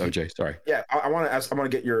 Go ahead, OJ. Sorry. Yeah, I want to ask. I want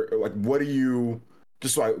to get your what do you?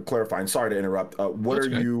 Just so I clarify. And sorry to interrupt. What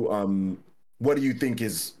do you think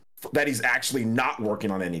is that he's actually not working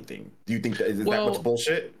on anything? Do you think that that what's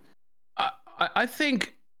bullshit? I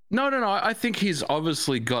think no. I think he's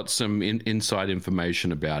obviously got some inside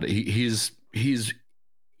information about it. He's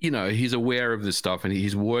aware of this stuff, and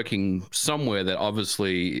he's working somewhere that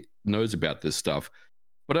obviously knows about this stuff.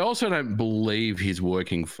 But I also don't believe he's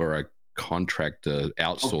working for a contractor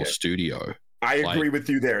outsourced studio. I agree with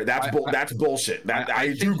you there. That's bullshit.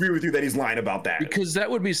 I do agree with you that he's lying about that. Because that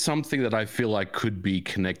would be something that I feel like could be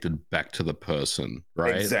connected back to the person,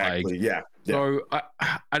 right? Exactly. Yeah. So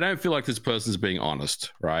I don't feel like this person's being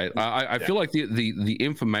honest, right? I feel like the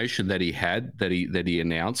information that he had that he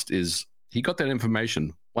announced is he got that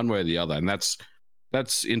information one way or the other, and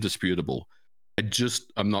that's indisputable.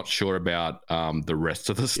 I'm not sure about the rest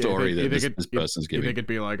of the story that this person's giving. You think it'd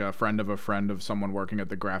be like a friend of someone working at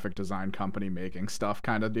the graphic design company making stuff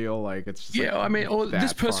kind of deal? Like it's just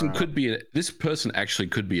this person actually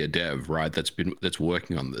could be a dev, right? That's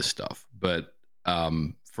working on this stuff. But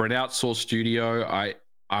for an outsourced studio,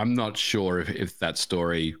 I'm not sure if that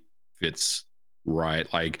story fits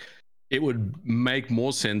right. Like, it would make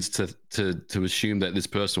more sense to assume that this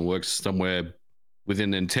person works somewhere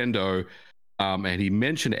within Nintendo. And he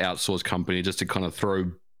mentioned outsourced company just to kind of throw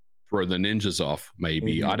the ninjas off,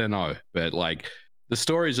 maybe. Mm-hmm. I don't know. But like, the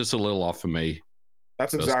story is just a little off for me.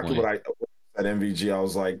 That's exactly what I said at MVG. I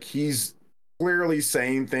was like, he's clearly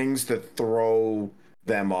saying things to throw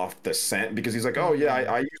them off the scent, because he's like, oh yeah,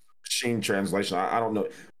 I use machine translation. I don't know.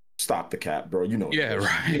 Stop the cap, bro. Yeah, English.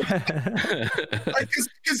 Right.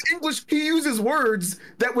 Because English, he uses words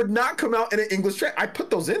that would not come out in an English track. I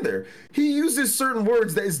put those in there. He uses certain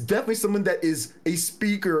words that is definitely someone that is a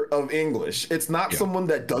speaker of English. It's not someone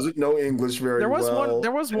that doesn't know English very well.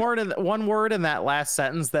 There was one word in that last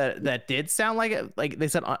sentence that did sound like it. Like they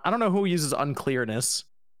said, I don't know who uses unclearness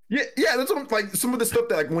Yeah, that's what I'm like. Some of the stuff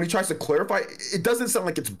that like when he tries to clarify, it doesn't sound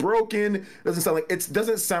like it's broken. It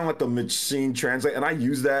doesn't sound like a machine translate. And I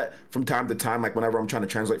use that from time to time, like whenever I'm trying to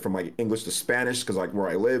translate from like English to Spanish, because like where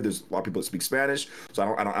I live, there's a lot of people that speak Spanish, so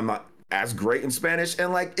I'm not as great in Spanish,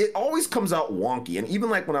 and like it always comes out wonky. And even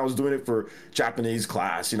like when I was doing it for Japanese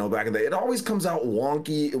class, back in the day, it always comes out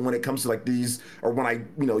wonky. And when it comes to like these, or when I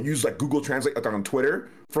use like Google Translate like on Twitter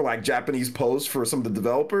for like Japanese posts for some of the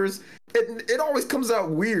developers, it always comes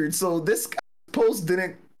out weird. So this post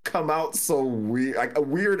didn't come out so weird, like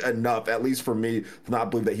weird enough, at least for me, to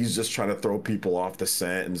not believe that he's just trying to throw people off the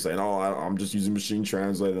scent and saying, "Oh, I'm just using machine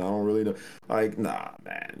translate and I don't really know." Like, nah,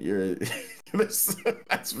 man, you're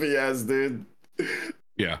that's BS, dude.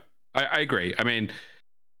 Yeah, I agree. I mean,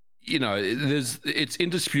 it's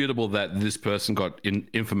indisputable that this person got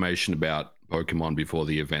information about Pokemon before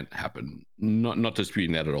the event happened. Not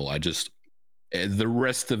disputing that at all. I just the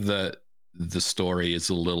rest of the story is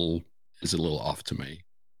a little off to me.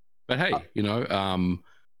 But hey,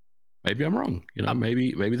 maybe I'm wrong.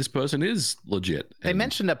 Maybe this person is legit. They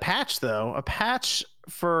mentioned a patch though, a patch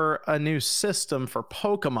for a new system for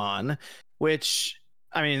Pokemon, which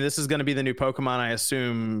I mean, this is going to be the new Pokemon, I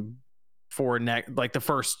assume, for like the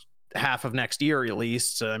first half of next year at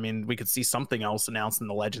least. I mean, we could see something else announced in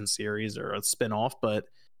the Legend series or a spin-off, but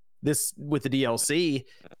this with the DLC,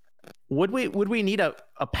 would we need a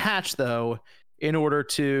patch though in order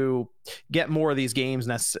to get more of these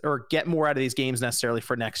games or get more out of these games necessarily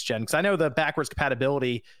for next gen? Because I know the backwards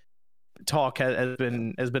compatibility talk has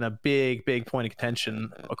been a big point of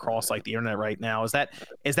contention across like the internet right now. Is that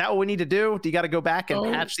what we need to do? Do you got to go back and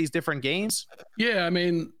patch these different games? Yeah, I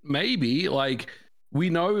mean, maybe. Like we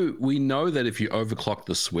know that if you overclock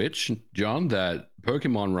the Switch, John, that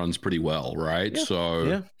Pokemon runs pretty well, right? Yeah.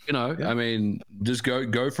 So I mean, just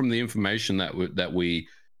go from the information that we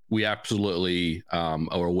absolutely are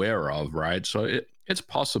aware of, right? So it's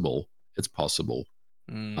possible. It's possible.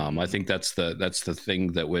 I think that's the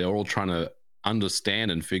thing that we're all trying to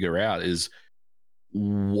understand and figure out is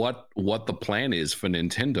what the plan is for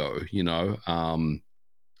Nintendo.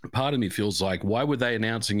 Part of me feels like, why would they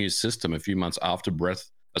announce a new system a few months after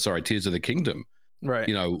Tears of the Kingdom? Right.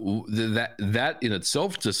 That in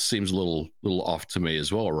itself just seems a little off to me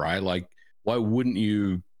as well, right? Like, why wouldn't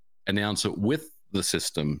you announce it with the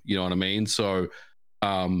system? You know what I mean? So,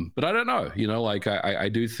 but I don't know. Like I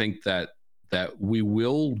do think that we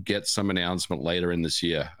will get some announcement later in this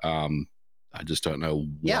year. I just don't know.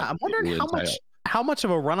 I'm wondering how much of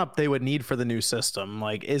a run up they would need for the new system.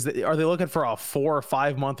 Like, are they looking for a 4 or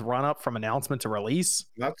 5 month run up from announcement to release?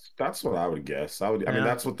 That's what I would guess. I mean,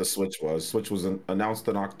 that's what the Switch was. Switch was announced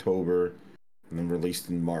in October and then released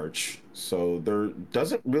in March. So there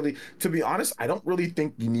doesn't really, to be honest, I don't really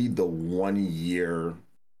think you need the 1 year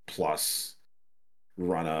plus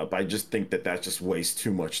run up. I just think that just wastes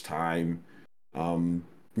too much time.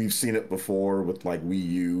 We've seen it before with like Wii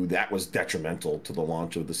U. That was detrimental to the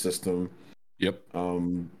launch of the system. Yep.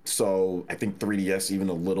 So I think 3DS even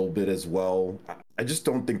a little bit as well. I just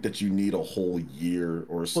don't think that you need a whole year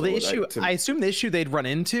or so. Well, the issue, I assume the issue they'd run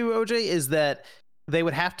into, OJ, is that they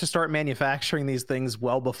would have to start manufacturing these things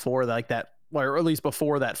well before like that, or at least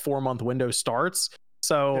before that 4 month window starts.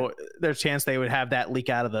 So there's a chance they would have that leak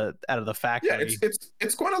out of the factory. Yeah,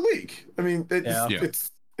 it's going to leak. I mean,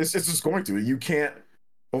 it's just going to. You can't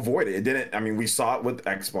avoid it. It didn't. I mean, we saw it with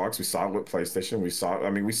Xbox. We saw it with PlayStation. We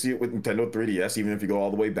see it with Nintendo 3DS. Even if you go all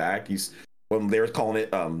the way back, when they were calling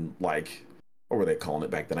it like, what were they calling it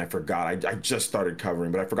back then? I forgot. I just started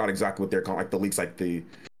covering, but I forgot exactly what they're calling, like the leaks, like the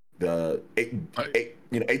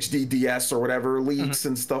HDDS or whatever leaks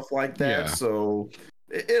and stuff like that. Yeah. So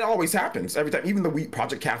it always happens every time. Even the Wii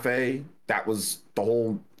Project Cafe, that was the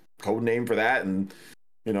whole code name for that, and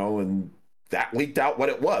that leaked out what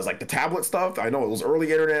it was, like the tablet stuff. I know it was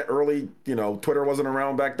early internet, Twitter wasn't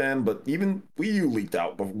around back then, but even Wii U leaked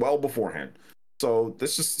out well beforehand. So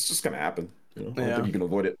it's just gonna happen. I don't think you can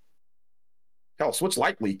avoid it. Hell, Switch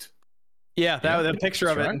Lite leaked. Yeah, that was a picture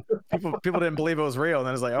of it. People didn't believe it was real, and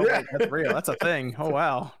then it's like, oh, wait, that's real. That's a thing. Oh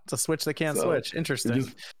wow, it's a Switch that can't switch.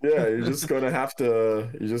 Interesting. You're just gonna have to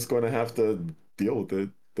deal with it.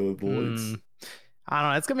 The leaks. I don't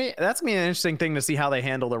know. That's gonna be an interesting thing to see how they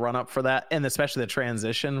handle the run up for that, and especially the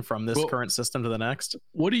transition from this current system to the next.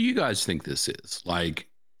 What do you guys think this is? Like,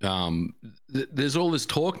 there's all this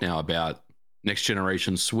talk now about next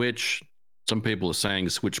generation Switch. Some people are saying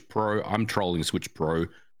Switch Pro. I'm trolling Switch Pro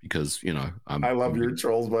because I love your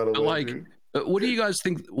trolls, by the way. Like, what do you guys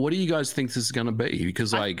think? What do you guys think this is going to be?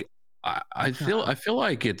 Because like, I feel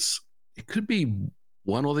like it could be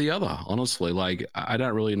one or the other. Honestly, like I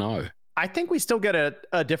don't really know. I think we still get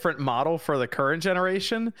a different model for the current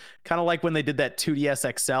generation, kind of like when they did that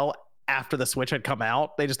 2DS XL after the Switch had come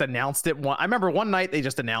out. They just announced it. I remember one night they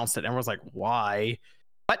just announced it, and everyone was like, "Why?"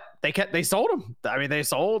 But they sold them. I mean, they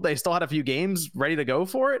still had a few games ready to go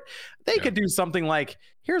for it. They could do something like,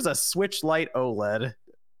 here's a Switch Lite OLED.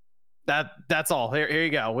 That's all. Here you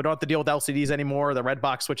go. We don't have to deal with LCDs anymore. The red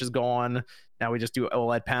box switch is gone. Now we just do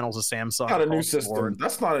OLED panels of Samsung. Not a new system.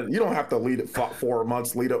 That's not you don't have to lead it 4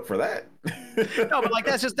 months lead up for that. No, but like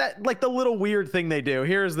that's just that like the little weird thing they do.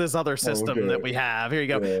 Here's this other system that we have. Here you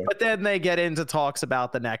go. Yeah. But then they get into talks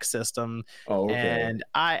about the next system. And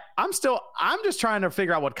I'm just trying to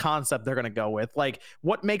figure out what concept they're gonna go with. Like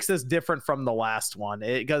what makes this different from the last one?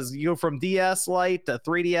 Because you go from DS Lite to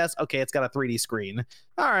 3DS. Okay, it's got a 3D screen.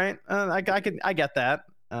 All right, I get that.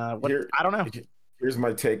 I don't know. Here's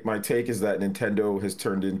my take. My take is that Nintendo has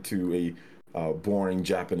turned into a boring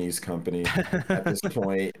Japanese company at this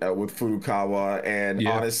point with Furukawa. And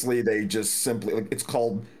honestly, they just simply, it's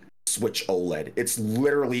called Switch OLED. It's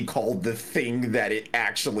literally called the thing that it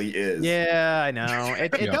actually is. Yeah, I know.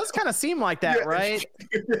 It does kind of seem like that, right?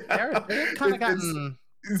 They're kind of gotten...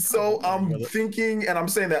 So I'm thinking, and I'm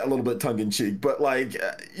saying that a little bit tongue in cheek, but like,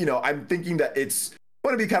 I'm thinking that it's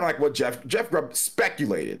going to be kind of like what Jeff Grubb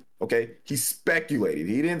speculated. Okay, he speculated.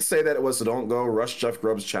 He didn't say that it was, so don't go rush Jeff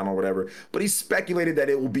Grubb's channel or whatever, but he speculated that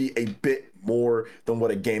it will be a bit more than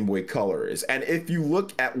what a Game Boy Color is. And if you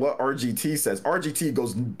look at what RGT says, RGT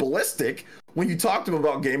goes ballistic when you talk to him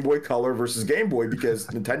about Game Boy Color versus Game Boy, because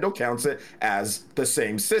Nintendo counts it as the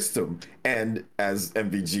same system. And as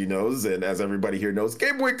MVG knows, and as everybody here knows,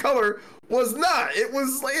 Game Boy Color was not. It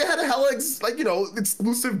was like, it had a hell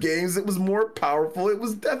exclusive games. It was more powerful. It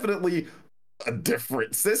was definitely a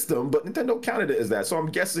different system, but Nintendo counted it as that. So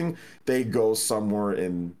I'm guessing they go somewhere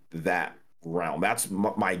in that realm. That's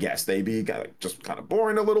my guess. They be just kind of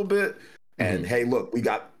boring a little bit. And hey, look,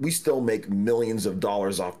 we still make millions of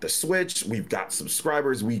dollars off the Switch. We've got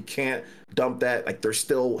subscribers. We can't dump that. Like there's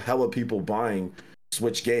still hella people buying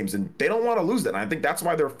Switch games, and they don't want to lose that. And I think that's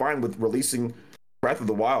why they're fine with releasing Breath of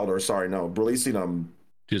the Wild, releasing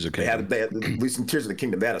Tears of the Kingdom. They had releasing Tears of the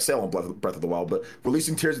Kingdom. They had a sale on Breath of the Wild, but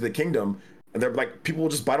releasing Tears of the Kingdom, and they're like, people will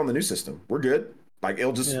just buy it on the new system. We're good. Like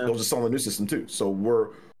they'll just sell on the new system too. So we're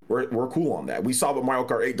cool on that. We saw what Mario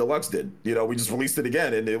Kart 8 Deluxe did. We just released it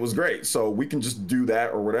again and it was great. So we can just do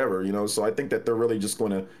that or whatever. So I think that they're really just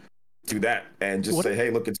going to do that and just say,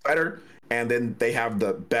 hey, look, it's better. And then they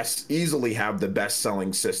easily have the best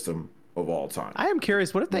selling system of all time. I am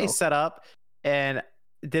curious, what if they set up and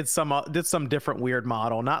did some different weird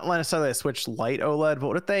model, not necessarily a Switch Lite OLED, but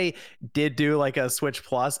what if they did do like a Switch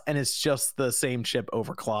Plus and it's just the same chip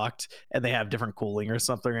overclocked and they have different cooling or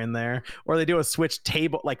something in there, or they do a Switch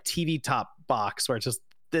table like TV top box where it's just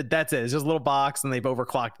that's it, it's just a little box and they've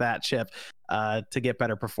overclocked that chip to get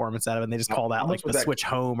better performance out of it, and they just call that like the Switch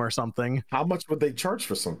Home or something. How much would they charge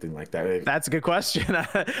for something like that? That's a good question.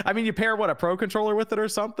 I mean, you pair a Pro Controller with it or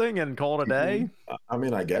something and call it a day. I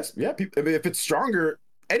mean, I guess if it's stronger,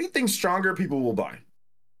 anything stronger, people will buy.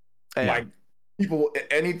 Like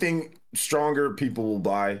anything stronger, people will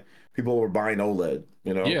buy. People were buying OLED.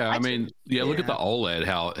 Yeah, I mean, look at the OLED.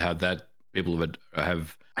 How that people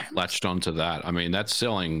have latched onto that. I mean, that's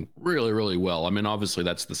selling really, really well. I mean, obviously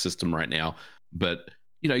that's the system right now, but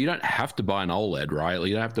you don't have to buy an OLED, right?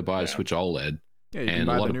 You don't have to buy a Switch OLED. Yeah, you can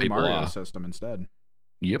buy the new Mario system instead.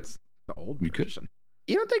 Yep, it's the old version.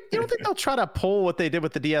 You don't think they'll try to pull what they did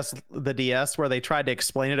with the DS, where they tried to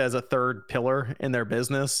explain it as a third pillar in their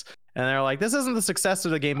business, and they're like, this isn't the successor to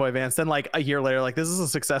the Game Boy Advance. Then like a year later, like this is a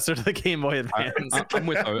successor to the Game Boy Advance. I'm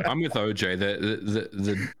with OJ.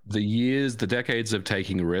 The decades of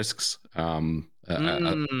taking risks are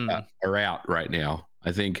out right now.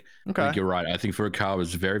 I think you're right. I think Furukawa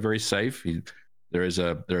is very, very safe. There is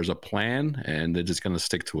a plan, and they're just going to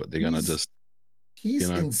stick to it. They're going to just. He's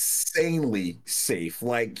insanely safe.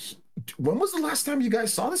 Like, when was the last time you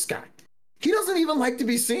guys saw this guy? He doesn't even like to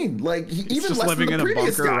be seen. Like, he's even just living in a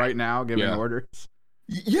bunker right now, giving orders.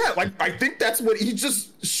 Yeah, like I think that's what he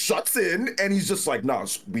just shuts in, and he's just like, no,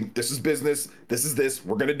 this is business. This is this.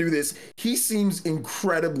 We're gonna do this. He seems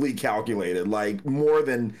incredibly calculated, like more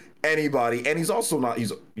than anybody. And he's also not.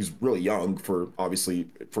 He's really young for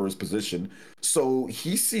his position. So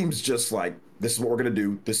he seems just like, this is what we're gonna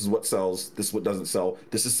do. This is what sells. This is what doesn't sell.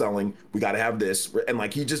 This is selling. We got to have this. And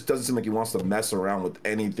like, he just doesn't seem like he wants to mess around with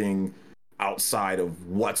anything outside of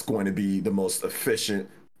what's going to be the most efficient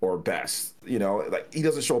or best. Like, he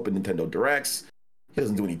doesn't show up in Nintendo Directs. He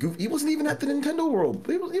doesn't do any goof. He wasn't even at the Nintendo World.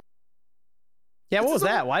 Yeah, what was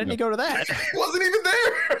that? Why didn't he go to that? He wasn't even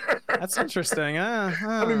there. That's interesting.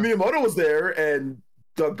 I mean, Miyamoto was there, and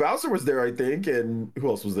Doug Bowser was there, I think, and who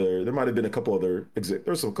else was there? There might have been a couple other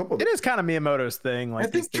There's a couple. It is kind of Miyamoto's thing,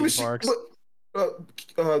 like these theme parks.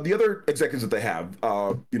 The other executives that they have,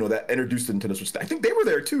 that introduced the Nintendo Switch, I think they were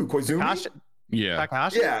there too. Koizumi,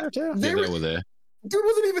 Takahashi yeah, was there too? They were there. Dude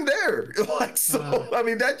wasn't even there. I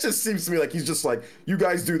mean, that just seems to me like he's just like, you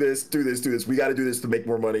guys do this. We got to do this to make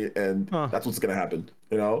more money, and that's what's gonna happen.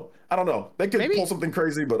 I don't know. They could pull something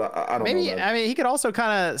crazy, but I don't know. I mean, he could also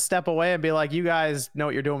kind of step away and be like, you guys know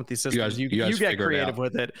what you're doing with these systems. You get creative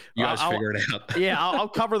with it. You guys figure it out. I'll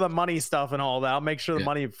cover the money stuff and all that. I'll make sure the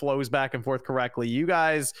money flows back and forth correctly. You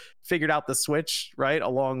guys figured out the Switch, right,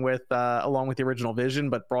 along with the original vision,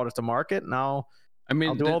 but brought it to market. Now,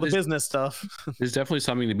 I'll do all the business stuff. There's definitely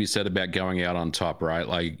something to be said about going out on top, right?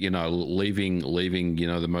 Like, leaving,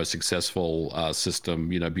 the most successful system,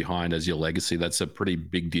 behind as your legacy. That's a pretty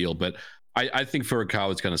big deal. But I think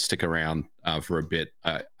Furukawa is going to stick around for a bit.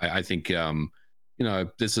 I think,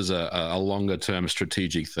 this is a longer term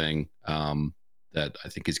strategic thing that I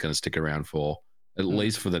think he's going to stick around for, at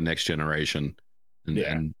least for the next generation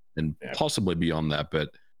and possibly beyond that.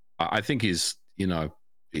 But I think he's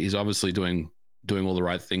obviously doing all the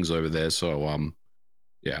right things over there. So,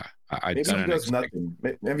 maybe he does nothing.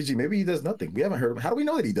 MVG, maybe he does nothing. We haven't heard of him. How do we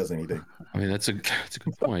know that he does anything? I mean, that's a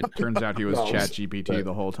good point. Turns out he was ChatGPT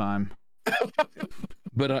the whole time.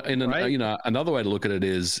 But another way to look at it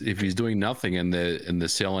is if he's doing nothing and they're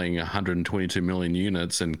selling 122 million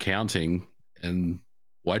units and counting, and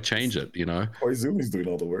why change it? Koizumi's doing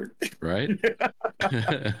all the work, right?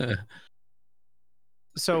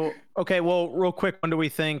 So, okay, well, real quick, when do we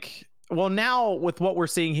think? Well, now with what we're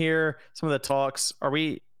seeing here, some of the talks,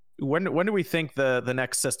 when do we think the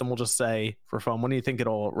next system, we'll just say for fun, when do you think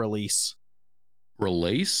it'll release?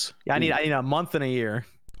 Release? Yeah, I need a month and a year.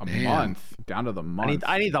 Month, down to the month.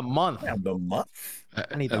 I need the month. Yeah, the month.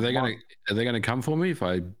 Are they gonna come for me if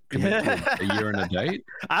I commit to a year and a date?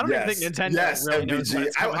 I don't even think Nintendo really knows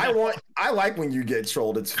what's I like when you get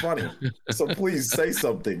trolled. It's funny. So please say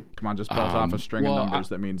something. Come on, just belt off a string of numbers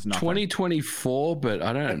that means nothing. 2024, but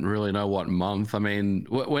I don't really know what month. I mean,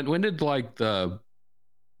 when did like the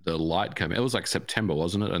light come? It was like September,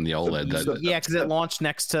 wasn't it? And the OLED. Yeah, because it launched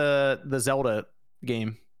next to the Zelda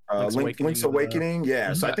game. Link's Awakening.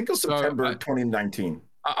 Yeah, so I think it was September 2019.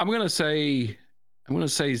 I'm gonna say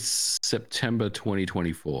September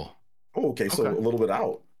 2024. Oh, okay, so a little bit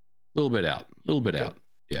out. A little bit out.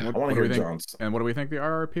 Yeah. I want to hear John's. And what do we think the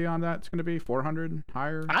RRP on that's going to be? 400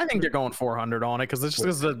 higher? I think they're going 400 on it because it's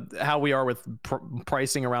just how we are with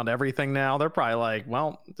pricing around everything now. They're probably like,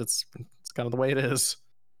 well, it's kind of the way it is.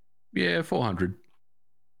 Yeah, 400.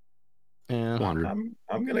 Yeah, 400. I'm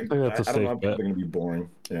gonna. I don't know. I think they're gonna be boring.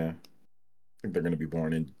 Yeah, I think they're gonna be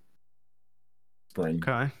boring in spring.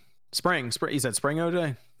 Okay, spring. You said spring,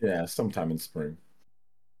 OJ? Yeah, sometime in spring.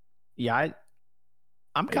 Yeah,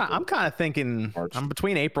 I'm kind of thinking March. I'm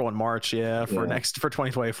between April and March. Yeah, for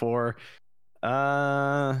 2024.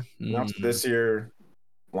 Launch this year,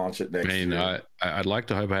 launch it next year. I'd like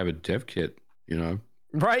to hope I have a dev kit.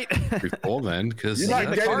 Right before then, because you're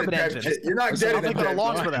not getting a dev kit. You're not getting a dev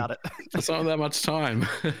launch without it. It's not that much time.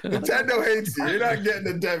 Nintendo hates you. You're not getting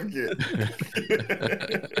a dev kit.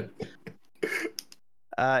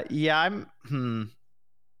 I'm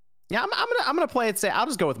gonna play it safe. I'll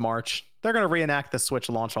just go with March. They're gonna reenact the Switch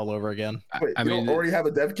launch all over again. Wait, I mean, already have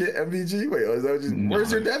a dev kit, MVG? Wait, is that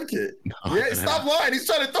where's your dev kit? No, stop lying. He's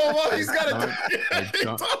trying to throw him out. He's got a dev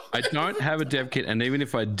kit. I don't have a dev kit, and even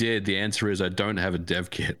if I did, the answer is I don't have a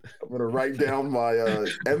dev kit. I'm gonna write down my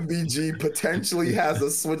MVG potentially has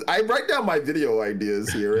a Switch. I write down my video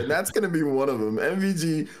ideas here, and that's gonna be one of them.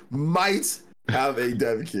 MVG might have a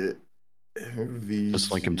dev kit. MVG.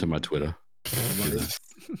 Just link him to my Twitter.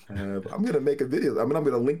 I'm gonna make a video. I'm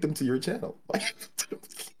gonna link them to your channel.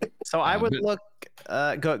 So I would look. Go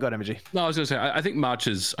ahead, MG. No, I was gonna say. I think March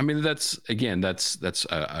is. I mean, that's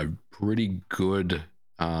a pretty good,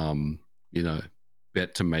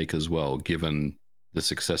 bet to make as well, given the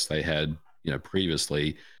success they had,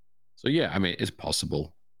 previously. So yeah, I mean, it's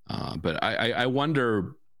possible. But I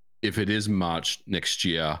wonder if it is March next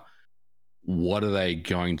year. What are they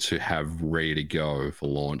going to have ready to go for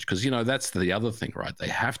launch? Because that's the other thing, right? They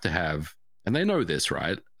have to have, and they know this,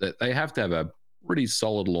 right? That they have to have a pretty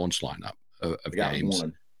solid launch lineup of games.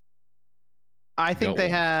 I think they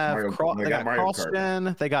have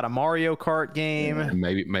cross-gen. They got a Mario Kart game. Yeah. And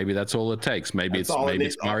maybe that's all it takes. Maybe it's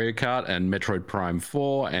Mario Kart and Metroid Prime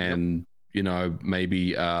 4, and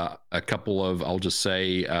maybe a couple of, I'll just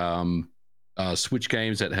say, Switch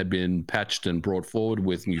games that had been patched and brought forward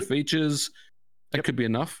with new features. That could be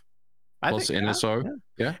enough. plus NSO.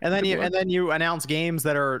 Yeah. And then you announce games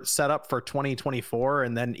that are set up for 2024,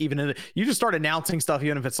 and then you just start announcing stuff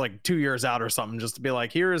even if it's like 2 years out or something, just to be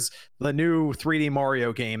like, here's the new 3D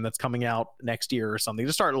Mario game that's coming out next year or something.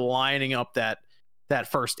 Just start lining up that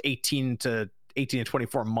first 18 to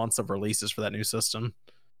 24 months of releases for that new system.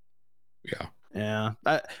 Yeah.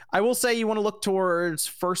 I will say you want to look towards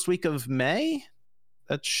first week of May.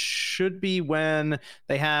 That should be when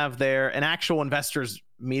they have an actual investors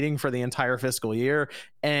meeting for the entire fiscal year.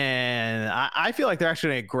 And I feel like they're actually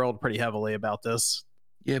going to get grilled pretty heavily about this.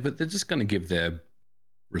 Yeah, but they're just going to give their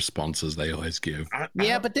responses they always give.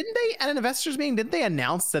 Yeah, but didn't they, at an investors meeting, didn't they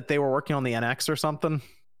announce that they were working on the NX or something?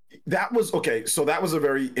 That was okay. So that was a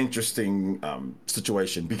very interesting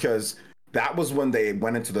situation, because that was when they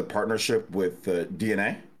went into the partnership with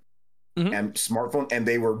DNA. And smartphone, and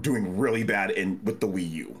they were doing really bad with the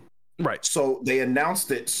Wii U. Right. So they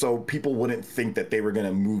announced it so people wouldn't think that they were going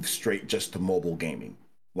to move straight just to mobile gaming,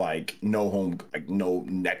 like no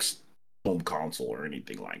next home console or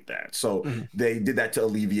anything like that. So they did that to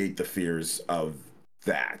alleviate the fears of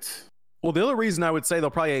that. Well, the other reason I would say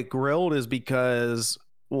they'll probably get grilled is because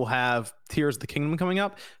we'll have Tears of the Kingdom coming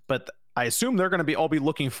up, but I assume they're going to all be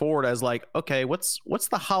looking forward as like, okay, what's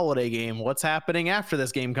the holiday game? What's happening after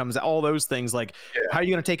this game comes out? All those things, like, how are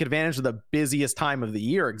you going to take advantage of the busiest time of the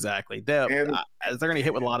year exactly? They're going to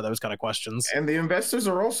hit with a lot of those kind of questions. And the investors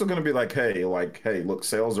are also going to be like, hey, look,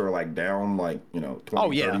 sales are like down,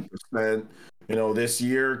 20-30%. This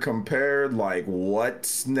year compared, like,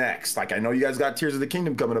 what's next? Like, I know you guys got Tears of the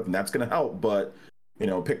Kingdom coming up, and that's going to help, but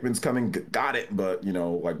Pikmin's coming, got it, but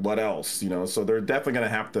like, what else? So they're definitely going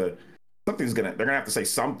to have to. They're gonna have to say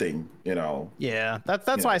something, Yeah,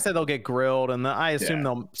 that's why I said they'll get grilled, and I assume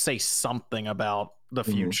they'll say something about the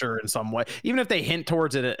future in some way. Even if they hint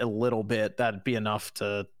towards it a little bit, that'd be enough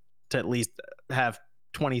to at least have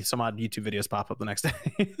 20 some odd YouTube videos pop up the next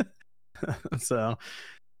day. So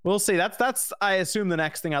we'll see. That's I assume the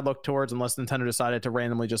next thing I'd look towards, unless Nintendo decided to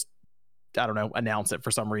randomly just, I don't know, announce it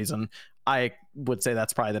for some reason. I would say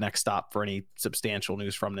that's probably the next stop for any substantial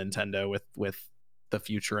news from Nintendo with the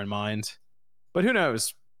future in mind. But who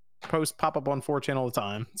knows? Posts pop up on 4chan all the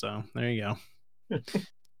time, so there you go.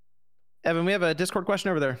 Evan, we have a Discord question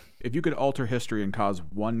over there. If you could alter history and cause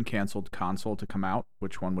one canceled console to come out,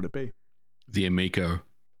 which one would it be? The Amico.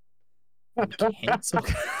 Canceled?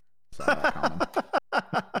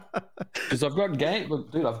 Because I've got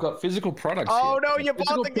dude, I've got physical products. Oh here. No, you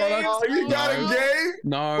bought the game. Oh, you got a game?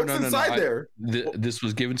 No, What's inside there? This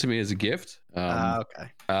was given to me as a gift. Okay.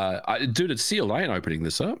 Dude, it's Sea Lane opening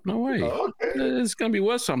this up. No way. Oh, okay. It's gonna be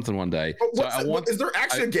worth something one day. Is there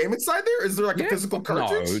actually a game inside there? Is there like a physical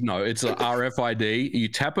cartridge? No, it's an RFID. You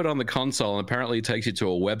tap it on the console, and apparently it takes you to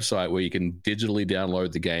a website where you can digitally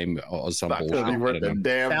download the game or something.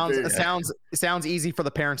 Sounds easy for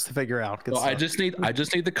the parents to figure out. Well, I just need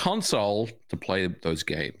the console to play those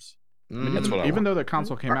games. That's what I Even want. though the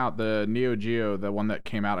console came out, the Neo Geo, the one that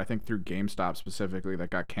came out, I think through GameStop specifically, that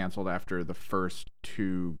got canceled after the first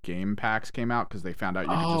 2 game packs came out because they found out you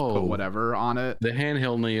could just put whatever on it. The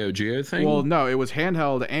handheld Neo Geo thing? Well, no, it was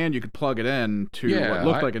handheld and you could plug it in to what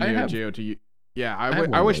looked like a Neo Geo to you. Yeah,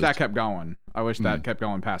 I wish that kept going. I wish that kept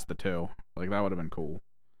going past the 2. Like, that would have been cool.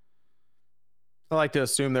 I like to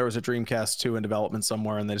assume there was a Dreamcast 2 in development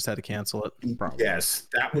somewhere and they just had to cancel it. Probably. Yes,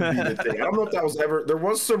 that would be the thing. I don't know if that was ever. There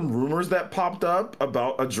was some rumors that popped up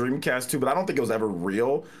about a Dreamcast 2, but I don't think it was ever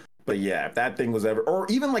real. But yeah, if that thing was ever, or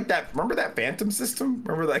even like that, remember that Phantom system?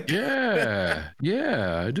 Remember that?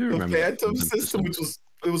 Yeah, I do remember. The Phantom system, which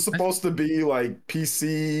was supposed to be like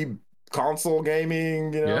PC console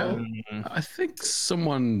gaming, I think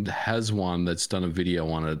someone has one that's done a video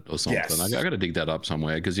on it or something. Yes. I gotta dig that up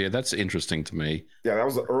somewhere because that's interesting to me. Yeah, that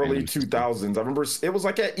was the early 2000s. I remember it was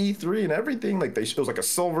like at E3 and everything. Like it was like a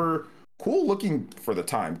silver, cool looking for the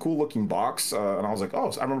time, cool looking box. And I was like,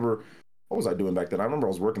 oh, so I remember, what was I doing back then? I remember I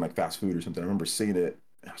was working like fast food or something. I remember seeing it.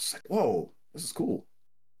 And I was like, whoa, this is cool.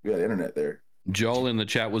 We had internet there. Joel in the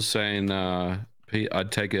chat was saying,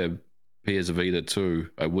 I'd take a PS Vita 2.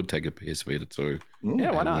 I would take a PS Vita 2.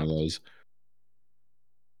 Yeah, why not? One of those.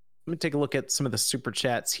 Let me take a look at some of the super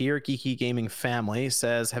chats here. Geeky Gaming Family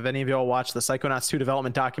says, have any of y'all watched the Psychonauts 2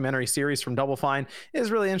 development documentary series from Double Fine? It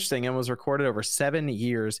is really interesting and was recorded over 7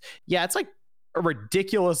 years. Yeah, it's like a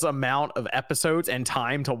ridiculous amount of episodes and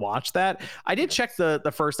time to watch that. I did check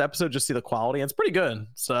the first episode just to see the quality, and it's pretty good.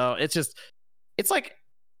 So it's like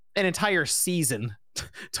an entire season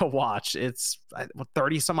to watch. It's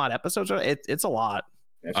 30 some odd episodes. It's a lot.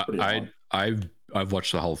 I've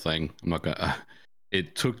watched the whole thing. I'm not gonna.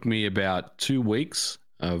 It took me about 2 weeks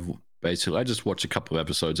of basically. I just watched a couple of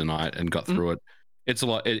episodes a night and got through it. It's a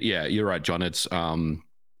lot. Yeah, you're right, John. It's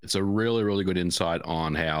a really, really good insight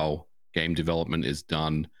on how game development is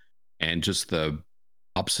done, and just the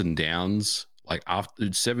ups and downs. Like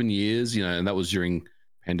after 7 years, and that was during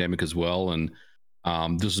pandemic as well. And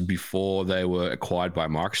this was before they were acquired by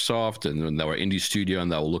Microsoft, and they were indie studio,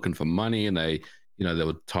 and they were looking for money, and they, there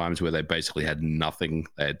were times where they basically had nothing.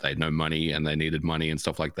 They had no money, and they needed money and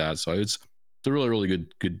stuff like that. So it's a really, really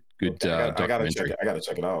good documentary. I gotta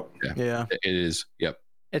check it out. Yeah, it is. Yep.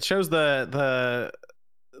 It shows the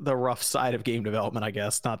rough side of game development, I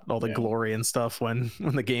guess, not all the glory and stuff when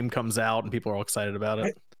the game comes out and people are all excited about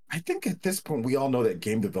it. I think at this point we all know that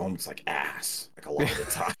game development's like ass, like a lot of the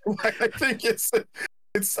time. I think it's.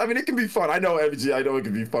 I mean, it can be fun. I know MG. I know it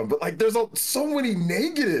can be fun, but like, there's so many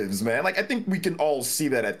negatives, man. Like, I think we can all see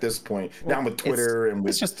that at this point. Now with Twitter and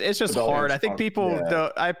with it's just hard. I think people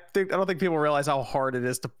don't. I don't think people realize how hard it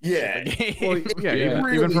is to play the game. Well,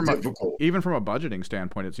 really even from a budgeting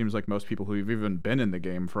standpoint, it seems like most people who've even been in the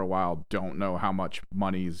game for a while don't know how much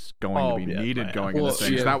money's going to be needed going into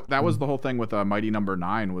things. That was the whole thing with Mighty Number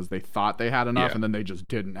 9 was they thought they had enough and then they just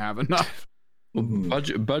didn't have enough. Well,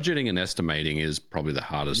 budgeting and estimating is probably the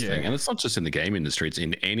hardest thing, and it's not just in the game industry; it's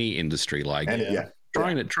in any industry. Like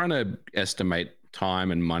trying to estimate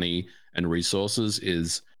time and money and resources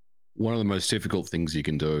is one of the most difficult things you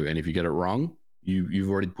can do. And if you get it wrong, you've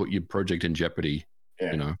already put your project in jeopardy.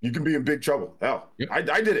 Yeah. You can be in big trouble. Hell, I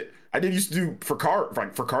did it. I used to do for car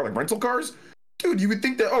like rental cars. Dude, you would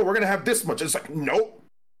think that we're gonna have this much. It's like nope.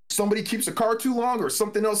 Somebody keeps a car too long, or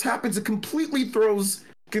something else happens. It completely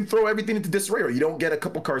can throw everything into disarray, or you don't get a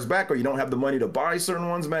couple cars back, or you don't have the money to buy certain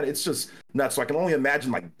ones, man. It's just nuts. So I can only imagine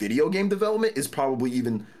like video game development is probably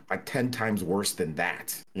even like 10 times worse than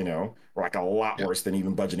that, or like a lot worse than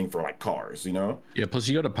even budgeting for like cars, Yeah. Plus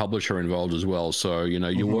you got a publisher involved as well. So,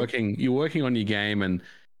 you're working on your game, and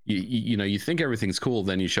you think everything's cool.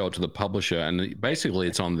 Then you show it to the publisher, and basically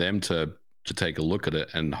it's on them to take a look at it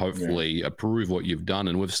and hopefully approve what you've done.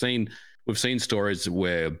 And we've seen stories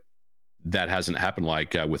where that hasn't happened,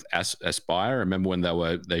 like with Aspyr. Remember when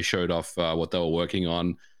they showed off what they were working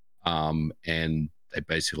on, and they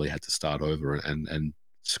basically had to start over and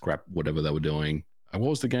scrap whatever they were doing. What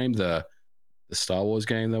was the game? The Star Wars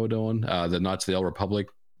game they were doing, the Knights of the Old Republic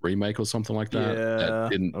remake or something like that. That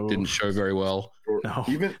didn't show very well. No,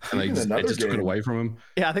 even they just took it away from them.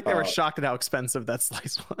 Yeah, I think they were shocked at how expensive that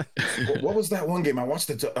slice was. What was that one game I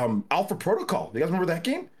watched? It Alpha Protocol. You guys remember that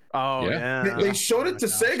game? Oh yeah. They showed it to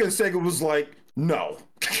Sega, and Sega was like, "No,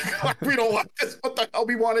 we don't like this. What the hell?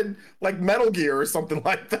 We wanted like Metal Gear or something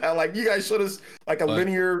like that. Like you guys showed us like a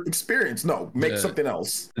linear experience. No, make something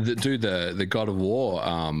else." The God of War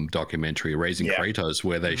documentary, Raising Kratos,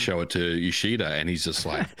 where they show it to Yoshida, and he's just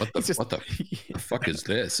like, "What the fuck is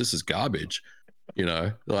this? This is garbage."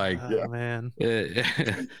 Man.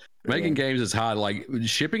 Making games is hard. Like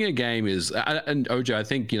shipping a game is, and OJ, I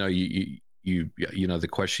think you know the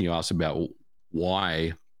question you asked about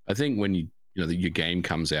why. I think when your game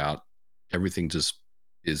comes out, everything just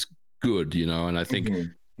is good, and I think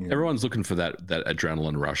everyone's looking for that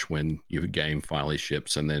adrenaline rush when your game finally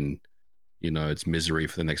ships, and then it's misery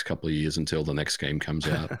for the next couple of years until the next game comes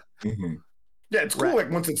out. Yeah, it's cool.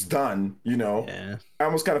 Like once it's done, I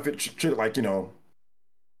almost kind of treat it like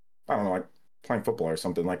I don't know, like playing football or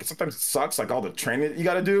something. Like sometimes it sucks, like all the training that you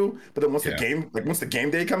got to do, but then once the game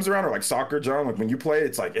day comes around, or like soccer, John, like when you play,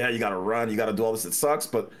 it's like you got to run, you got to do all this. It sucks,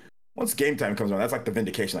 but once game time comes around, that's like the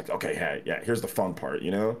vindication. Like okay, here's the fun part,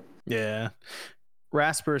 Yeah.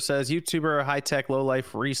 Rasper says YouTuber High Tech Low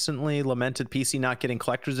Life recently lamented PC not getting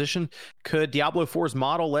collector's edition. Could Diablo 4's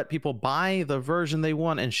model let people buy the version they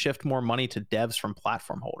want and shift more money to devs from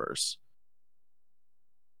platform holders?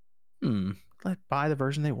 Buy the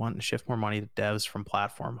version they want and shift more money to devs from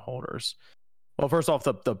platform holders. Well, first off,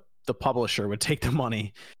 the publisher would take the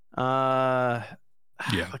money.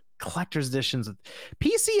 Collector's editions.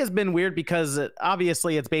 PC has been weird because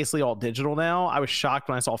obviously it's basically all digital now. I was shocked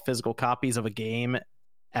when I saw physical copies of a game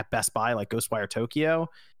at Best Buy, like Ghostwire Tokyo.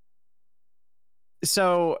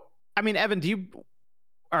 So, I mean, Evan,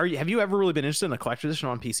 have you ever really been interested in a collector's edition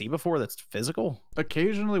on PC before that's physical?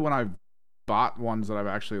 Occasionally when I've bought ones that I've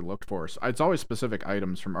actually looked for. It's always specific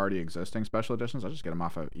items from already existing special editions. I just get them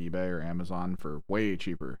off of eBay or Amazon for way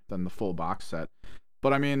cheaper than the full box set.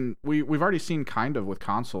 But I mean, we've already seen kind of with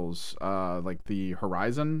consoles, like the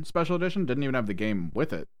Horizon special edition didn't even have the game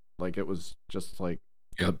with it. Like it was just like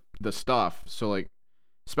the stuff. So like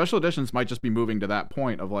special editions might just be moving to that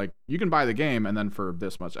point of like you can buy the game and then for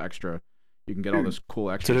this much extra, you can get all this cool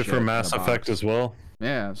extra. Did it for Mass Effect as well?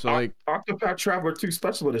 Yeah. So like Octopath Traveler 2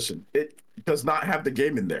 special edition, it does not have the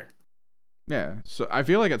game in there. Yeah, so I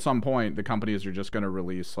feel like at some point the companies are just going to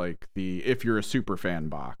release like the if you're a super fan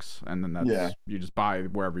box, and then that's you just buy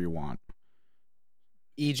wherever you want.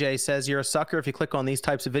 EJ says you're a sucker if you click on these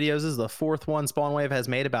types of videos. This is the fourth one Spawnwave has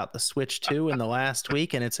made about the Switch 2 in the last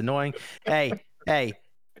week, and it's annoying. Hey,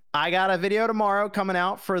 I got a video tomorrow coming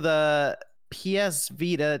out for the PS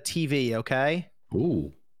Vita TV. Okay.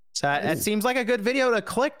 Ooh. So it seems like a good video to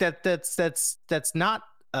click. That's not.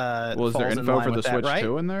 Well, is there info for the Switch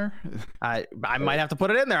 2 in there? I might have to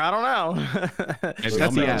put it in there. I don't know. Just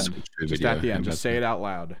at the end. Just at the end. Just say it out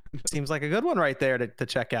loud. Seems like a good one right there to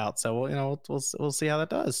check out. So we'll see how that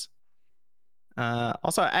does.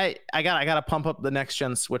 Also, I gotta pump up the next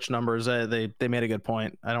gen Switch numbers. They made a good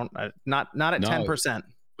point. Not at 10%.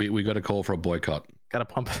 We got a call for a boycott. Gotta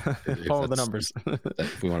pump the numbers.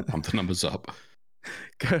 If we want to pump the numbers up.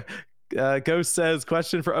 Ghost says,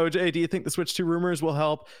 question for OJ, do you think the Switch 2 rumors will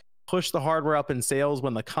help push the hardware up in sales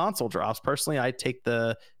when the console drops? Personally, I'd take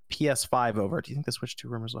the PS5 over. Do you think the Switch 2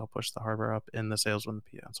 rumors will help push the hardware up in the sales when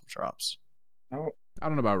the console drops? I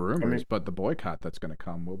don't know about rumors, but the boycott that's going to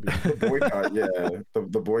come will be the boycott.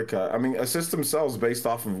 The boycott. I mean, a system sells based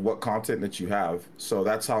off of what content that you have, so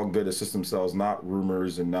that's how good a system sells, not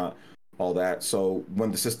rumors and not all that. So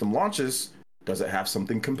when the system launches, does it have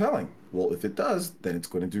something compelling? Well, if it does, then it's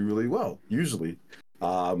going to do really well, usually.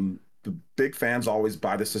 The big fans always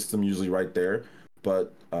buy the system usually right there.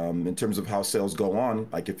 But in terms of how sales go on,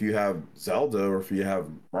 like if you have Zelda or if you have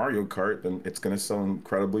Mario Kart, then it's going to sell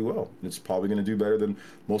incredibly well. It's probably going to do better than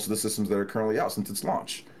most of the systems that are currently out since its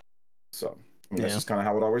launch. So that's just kind of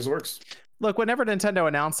how it always works. Look, whenever Nintendo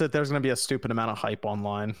announced it, there's going to be a stupid amount of hype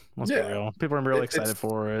online. Let's be real. People are really excited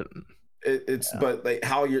for it. But like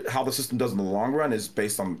how the system does in the long run is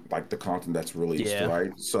based on like the content that's released,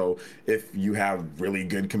 right? So if you have really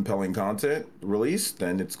good compelling content released,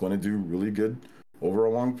 then it's going to do really good over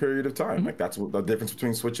a long period of time. Like that's what the difference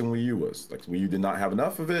between Switch and Wii U was. Like Wii U did not have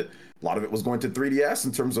enough of it. A lot of it was going to 3DS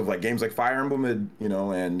in terms of like games like Fire Emblem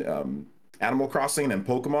and Animal Crossing and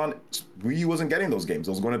Pokemon. Wii U wasn't getting those games.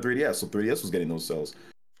 It was going to 3DS, so 3DS was getting those sales.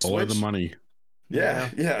 All the money.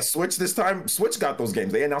 Yeah. Switch this time. Switch got those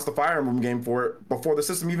games. They announced the Fire Emblem game for it before the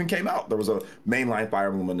system even came out. There was a mainline Fire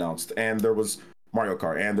Emblem announced, and there was Mario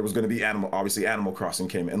Kart, and there was going to be Animal Crossing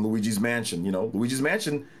came, and Luigi's Mansion. Luigi's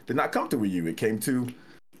Mansion did not come to Wii U. It came to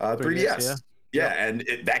 3DS. And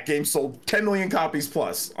that game sold 10 million copies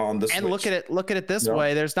plus on the Switch. And look at it this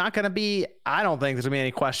way. There's not going to be, I don't think there's going to be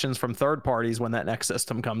any questions from third parties when that next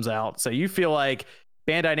system comes out. So you feel like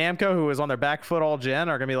Bandai Namco, who was on their back foot all gen,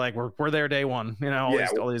 are going to be like, we're there day one. All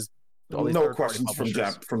these no questions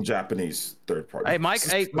from Japanese third parties.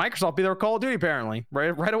 Hey, Microsoft be there with Call of Duty apparently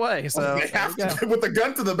right away. So they have to with a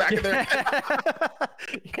gun to the back of their head.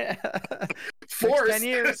 Force 10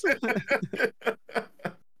 years.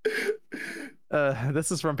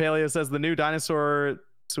 This is from Paleo. Says the new dinosaur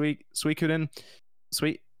Suicune.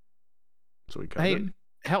 Hey,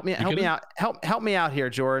 help me out. Help me out here,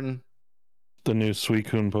 Jordan. The new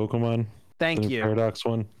Suicune Pokemon. Thank you. Paradox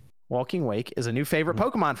one. Walking Wake is a new favorite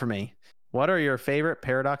Pokemon for me. What are your favorite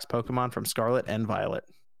Paradox Pokemon from Scarlet and Violet?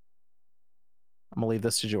 I'm gonna leave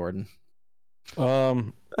this to Jordan.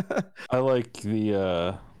 I like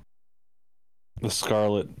the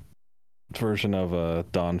Scarlet version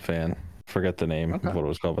of Dawn Fan. Forget the name of what it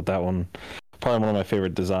was called, but that one probably one of my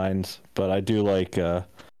favorite designs. But I do like the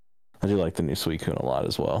new Suicune a lot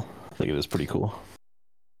as well. I think it is pretty cool.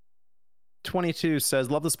 22 says,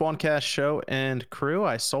 love the Spawncast show and crew.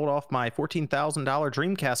 I sold off my $14,000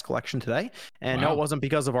 Dreamcast collection today. And no, it wasn't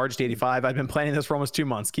because of RG85. I've been planning this for almost 2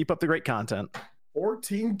 months. Keep up the great content.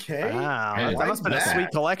 $14K? Wow. That must have been a sweet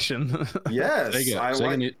collection. Yes.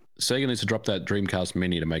 Sega needs to drop that Dreamcast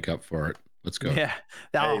Mini to make up for it. Let's go. Yeah.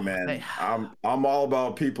 Hey, man. I'm all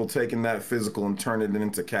about people taking that physical and turning it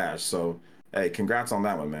into cash. So, hey, congrats on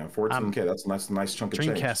that one, man. 14K. That's a nice chunk of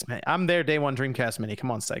change. Dreamcast Mini. I'm there day one Dreamcast Mini. Come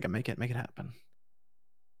on, Sega. Make it happen.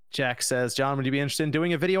 Jack says, John, would you be interested in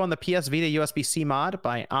doing a video on the PS Vita USB-C mod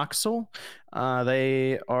by Oxel?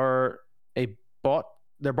 They're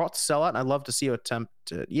bought to sell out, and I'd love to see you attempt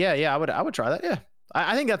it. Yeah, I would try that. Yeah.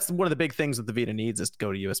 I think that's one of the big things that the Vita needs is to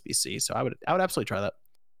go to USB-C. So I would absolutely try that.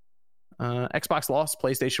 Xbox lost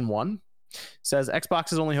PlayStation 1. Says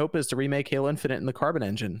Xbox's only hope is to remake Halo Infinite in the Carbon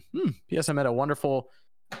engine. PSM met a wonderful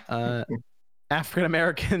African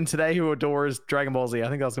American today who adores Dragon Ball Z. I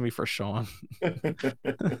think that was gonna be for Sean.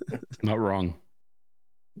 Not wrong.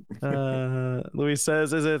 Louis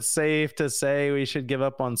says, is it safe to say we should give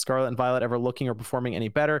up on Scarlet and Violet ever looking or performing any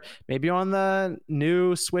better? Maybe on the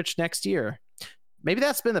new Switch next year. Maybe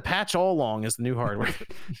that's been the patch all along, is the new hardware.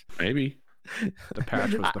 Maybe. The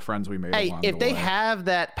patch was the friends we made. Hey, if they have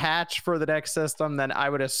that patch for the next system, then I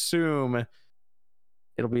would assume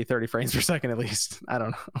it'll be 30 frames per second at least. I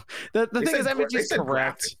don't know. The thing is, MVG is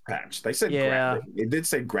correct. Patch. They said graphic. It did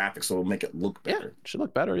say graphics, so it'll make it look better. Yeah, it should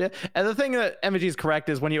look better. Yeah. And the thing that MVG is correct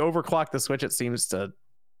is when you overclock the Switch, it seems to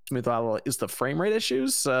smooth out is the frame rate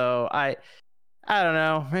issues. So I don't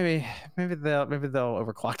know. Maybe they'll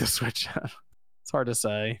overclock the Switch. It's hard to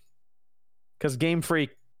say because Game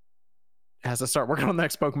Freak has to start working on the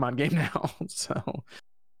next Pokemon game now. So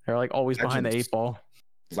they're like always behind the 8 ball.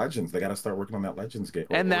 Legends, they got to start working on that Legends game.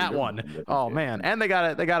 And that one. Oh man. And they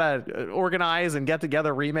gotta organize and get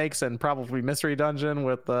together remakes and probably Mystery Dungeon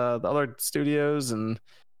with the other studios, and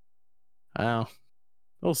I don't know.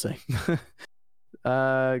 We'll see.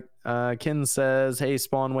 Kin says, hey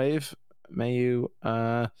Spawn Wave, may you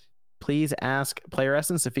please ask Player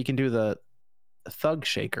Essence if he can do the Thug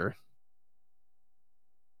Shaker.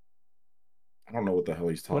 I don't know what the hell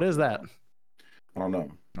he's talking about. What is that? I don't know.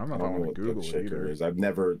 I don't know what Google Shaker is. I've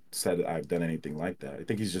never said I've done anything like that. I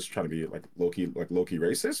think he's just trying to be like low-key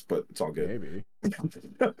racist, but it's all good. Maybe.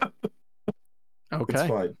 Okay. It's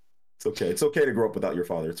fine. It's okay. It's okay to grow up without your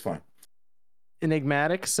father. It's fine.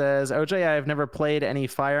 Enigmatic says, OJ, I've never played any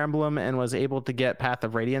Fire Emblem and was able to get Path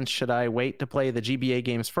of Radiance. Should I wait to play the GBA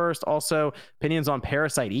games first? Also, opinions on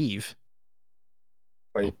Parasite Eve.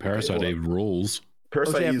 Parasite Eve rules.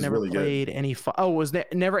 Parasite Eve is never really played good. any. Was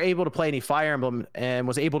never able to play any Fire Emblem and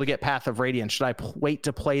was able to get Path of Radiance. Should I wait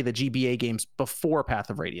to play the GBA games before Path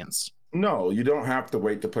of Radiance? No, you don't have to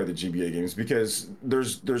wait to play the GBA games because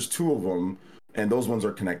there's 2 of them, and those ones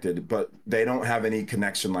are connected, but they don't have any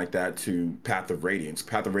connection like that to Path of Radiance.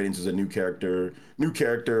 Path of Radiance is a new character, new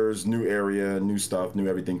characters, new area, new stuff, new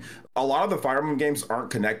everything. A lot of the Fire Emblem games aren't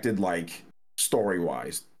connected like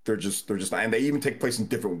story-wise. They're just, and they even take place in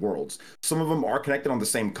different worlds. Some of them are connected on the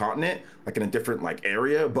same continent, like in a different like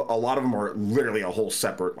area, but a lot of them are literally a whole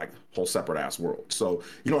separate ass world. So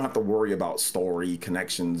you don't have to worry about story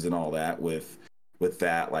connections and all that with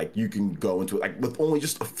that. Like you can go into it like with only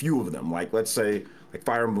just a few of them. Like let's say like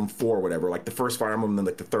Fire Emblem 4 or whatever, like the first Fire Emblem and then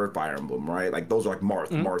like the third Fire Emblem, right? Like those are like Marth.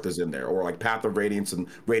 Mm-hmm. Marth is in there, or like Path of Radiance and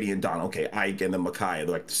Radiant Dawn. Okay, Ike and then Micaiah,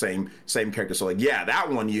 they're like the same character. So like yeah, that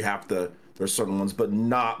one you have to. There's certain ones, but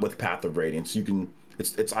not with Path of Radiance. You can.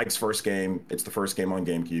 It's Ike's first game. It's the first game on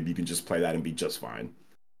GameCube. You can just play that and be just fine.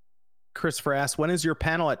 Christopher asks, when is your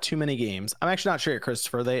panel at Too Many Games? I'm actually not sure yet,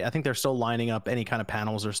 Christopher. I think they're still lining up any kind of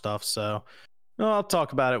panels or stuff. So I'll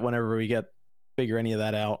talk about it whenever we figure any of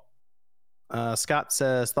that out. Scott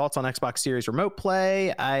says, thoughts on Xbox Series Remote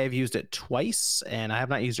Play? I've used it twice, and I have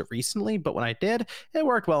not used it recently, but when I did, it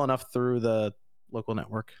worked well enough through the local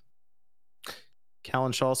network.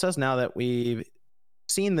 Callan Shaw says, now that we've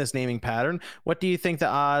seen this naming pattern, what do you think the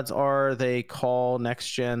odds are they call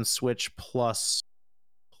next gen Switch Plus?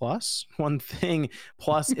 One thing,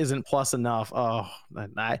 Plus isn't plus enough. Oh,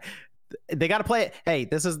 they got to play it. Hey,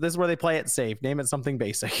 this is where they play it safe. Name it something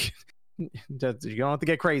basic. You don't have to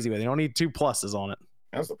get crazy with it. You don't need 2 pluses on it.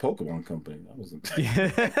 That's the Pokemon company. That wasn't.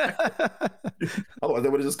 Otherwise, they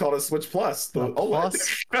would have just called it Switch Plus. The OLED.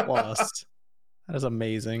 Plus. That is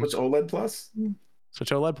amazing. Switch OLED Plus.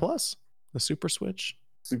 Switch OLED Plus, the Super Switch.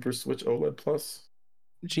 Super Switch OLED Plus.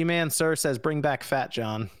 G-Man Sir says, bring back Fat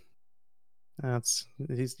John.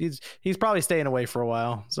 He's probably staying away for a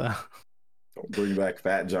while. So don't bring back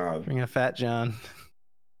Fat John. Bring a Fat John.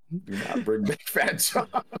 Do not bring back Fat John.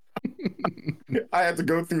 I have to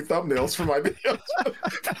go through thumbnails for my videos.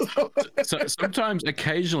 So sometimes,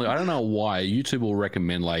 occasionally, I don't know why, YouTube will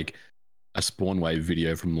recommend like a Spawn Wave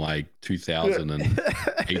video from like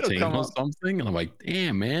 2018 or something, and I'm like,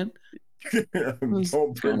 damn, man.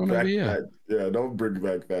 Don't bring back Fat. Yeah, don't bring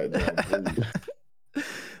back Fat John.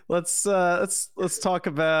 Let's talk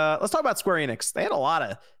about Square Enix. They had a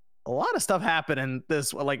lot of stuff happening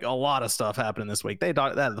this week. They had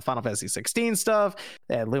the Final Fantasy 16 stuff.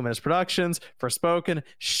 They had Luminous Productions, Forspoken,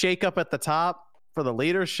 shake up at the top for the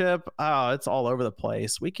leadership. Oh, it's all over the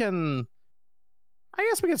place. I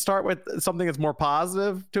guess we can start with something that's more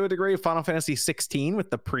positive to a degree. Final Fantasy 16 with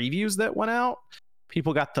the previews that went out.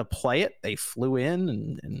 People got to play it. They flew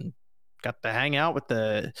in and got to hang out with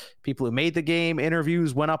the people who made the game.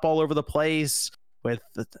 Interviews went up all over the place with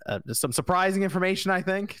some surprising information, I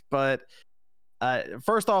think. But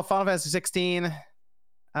first off, Final Fantasy 16.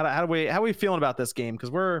 How are we feeling about this game?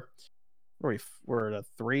 Because we're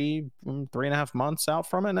 3.5 months out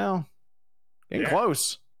from it now. Getting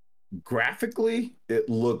close. Graphically, it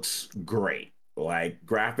looks great. Like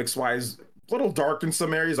graphics wise, a little dark in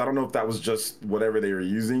some areas. I don't know if that was just whatever they were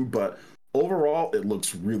using, but overall, it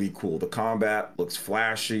looks really cool. The combat looks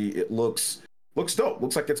flashy. It looks looks dope.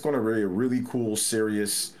 Looks like it's going to be a really cool,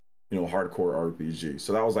 serious, hardcore RPG.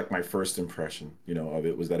 So that was like my first impression, of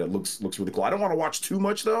it, was that it looks really cool. I don't want to watch too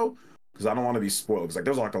much though, because I don't want to be spoiled. Because like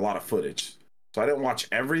there's like a lot of footage, so I didn't watch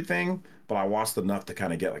everything, but I watched enough to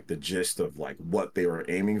kind of get like the gist of like what they were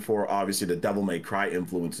aiming for. Obviously, the Devil May Cry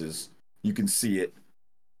influences, you can see it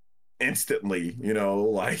instantly,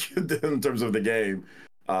 like in terms of the game.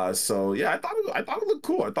 So yeah, I thought it looked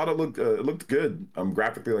cool. I thought it looked good.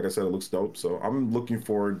 Graphically, like I said, it looks dope. So I'm looking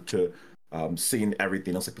forward to seeing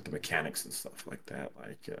everything else, like with the mechanics and stuff like that.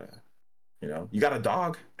 Like you got a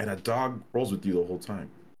dog, and a dog rolls with you the whole time.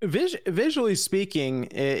 Visually speaking,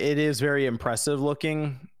 it is very impressive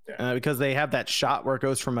looking, because they have that shot where it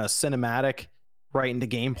goes from a cinematic right into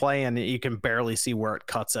gameplay, and you can barely see where it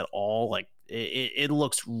cuts at all. Like it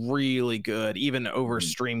looks really good, even over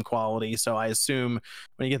stream quality. So I assume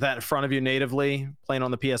when you get that in front of you natively, playing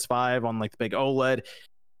on the PS5 on like the big OLED,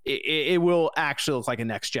 it will actually look like a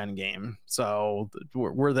next gen game. So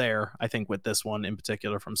we're there, I think, with this one in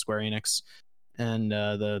particular from Square Enix and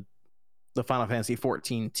the Final Fantasy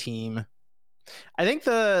 14 team. I think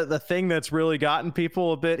the thing that's really gotten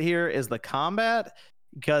people a bit here is the combat,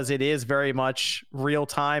 because it is very much real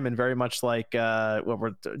time and very much like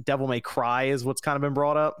Devil May Cry is what's kind of been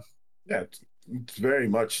brought up. Yeah, it's very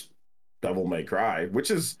much Devil May Cry,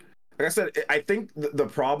 which is, like I said, I think the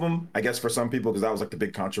problem, I guess, for some people, because that was like the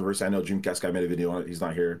big controversy. I know Dreamcast guy made a video on it. He's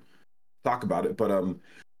not here to talk about it, but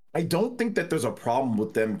I don't think that there's a problem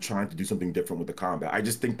with them trying to do something different with the combat. I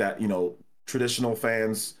just think that, traditional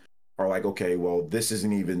fans are like, okay, well, this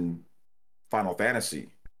isn't even Final Fantasy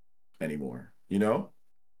anymore,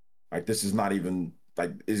 Like, this is not even,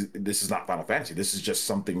 like, this is not Final Fantasy. This is just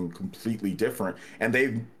something completely different. And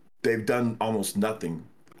they've done almost nothing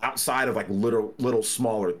outside of like little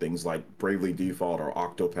smaller things like Bravely Default or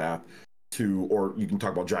Octopath 2, or you can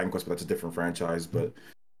talk about Dragon Quest, but that's a different franchise. But,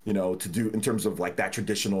 to do in terms of like that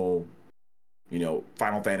traditional,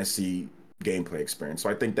 Final Fantasy gameplay experience. So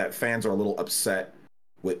I think that fans are a little upset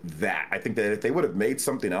with that. I think that if they would have made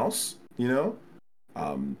something else,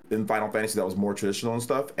 in Final Fantasy that was more traditional and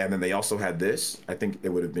stuff, and then they also had this, I think it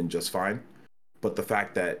would have been just fine. But the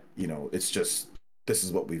fact that, it's just, this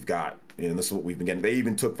is what we've got, and this is what we've been getting. They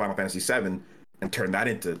even took Final Fantasy VII and turned that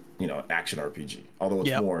into, action RPG, although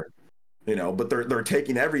it's more, but they're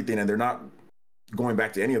taking everything and they're not going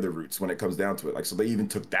back to any of the roots when it comes down to it. Like, so they even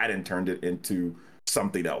took that and turned it into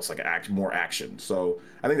something else, like more action. So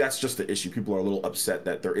I think that's just the issue. People are a little upset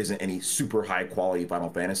that there isn't any super high quality Final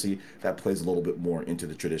Fantasy that plays a little bit more into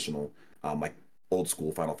the traditional, like old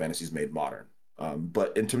school Final Fantasies made modern.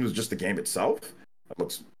 But in terms of just the game itself, it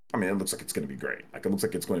looks like it's going to be great. Like, it looks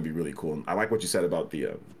like it's going to be really cool. And I like what you said about the,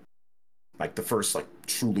 like the first, like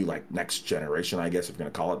truly like next generation, I guess if you're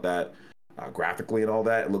going to call it that, graphically and all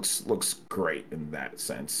that. It looks great in that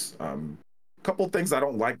sense. Couple of things I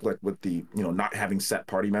don't like with the not having set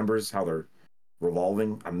party members, how they're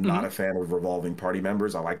revolving. I'm not a fan of revolving party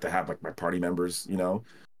members. I like to have like my party members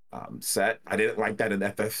set. I didn't like that in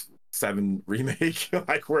FF7 remake,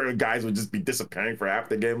 like where guys would just be disappearing for half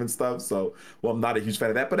the game and stuff. So, well, I'm not a huge fan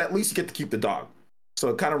of that, but at least you get to keep the dog. So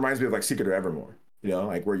it kind of reminds me of like Secret of Evermore,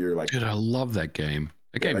 like where you're like, dude, I love that game.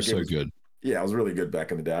 That game is so good. Yeah, it was really good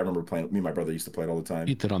back in the day. I remember playing. Me and my brother used to play it all the time.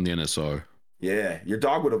 Beat that on the NSO. Yeah, your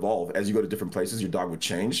dog would evolve as you go to different places. Your dog would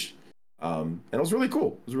change, and it was really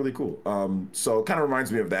cool. So it kind of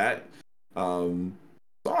reminds me of that. So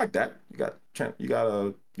I like that. You got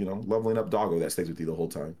a leveling up doggo that stays with you the whole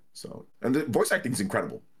time. So, and the voice acting is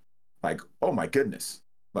incredible. Like, oh my goodness,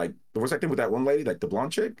 like the voice acting with that one lady, like the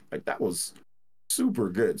blonde chick, like that was super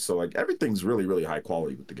good. So like everything's really, really high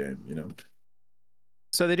quality with the game.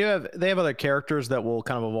 So they have other characters that will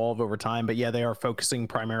kind of evolve over time, but yeah, they are focusing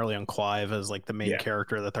primarily on Clive as like the main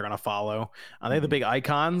character that they're going to follow. They have the big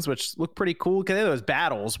icons, which look pretty cool, because they have those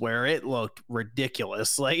battles where it looked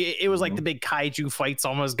ridiculous. Like it was like the big kaiju fights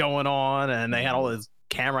almost going on, and they had all this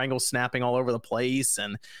camera angles snapping all over the place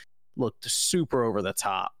and looked super over the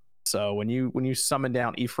top. So when you summon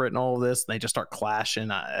down Ifrit and all of this, and they just start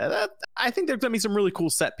clashing. I think there's going to be some really cool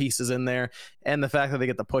set pieces in there, and the fact that they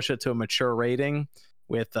get to push it to a mature rating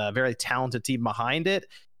with a very talented team behind it.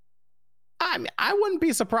 I wouldn't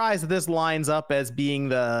be surprised if this lines up as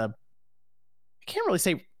being I can't really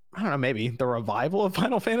say, I don't know, maybe the revival of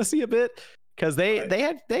Final Fantasy a bit, because they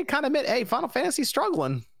kind of admit, hey, Final Fantasy's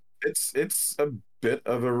struggling. It's a bit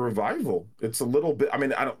of a revival. It's a little bit, I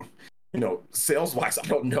mean, I don't, sales wise, I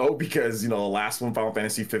don't know, because, the last one, Final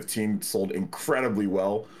Fantasy 15, sold incredibly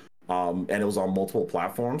well. And it was on multiple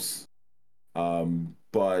platforms.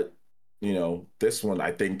 But this one,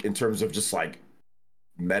 I think in terms of just like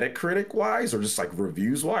Metacritic wise or just like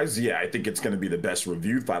reviews wise, yeah, I think it's going to be the best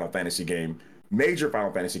reviewed Final Fantasy game, major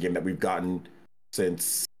Final Fantasy game that we've gotten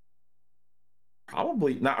since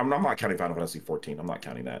probably not. I'm not counting Final Fantasy 14. I'm not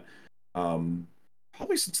counting that.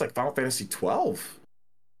 Probably since like Final Fantasy 12.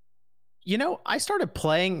 You know, I started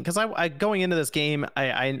playing because I going into this game,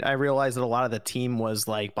 I realized that a lot of the team was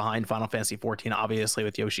like behind Final Fantasy 14, obviously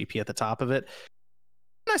with Yoshi P at the top of it.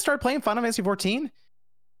 When I started playing Final Fantasy 14,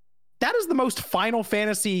 that is the most Final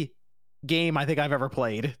Fantasy game I think I've ever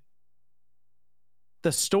played.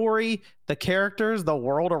 The story, the characters, the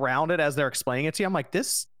world around it as they're explaining it to you, I'm like,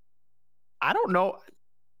 this, I don't know.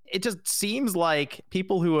 It just seems like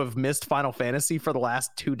people who have missed Final Fantasy for the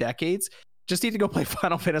last 2 decades just need to go play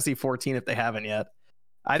Final Fantasy 14 if they haven't yet.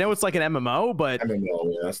 I know it's like an MMO, but MMO,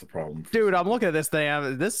 yeah, that's the problem. Dude, I'm looking at this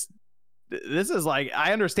thing. This is like,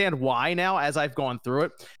 I understand why now as I've gone through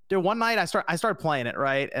it. Dude, one night I started playing it,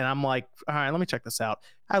 right? And I'm like, all right, let me check this out.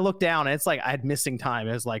 I look down and it's like I had missing time.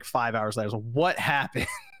 It was like 5 hours later. So what happened?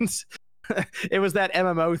 It was that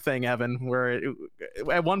MMO thing, Evan, where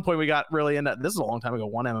at one point we got really into, this is a long time ago,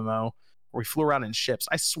 one MMO where we flew around in ships.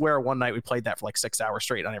 I swear one night we played that for like 6 hours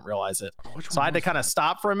straight and I didn't realize it. So I had to kind of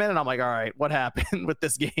stop for a minute. I'm like, all right, what happened with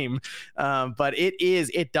this game? But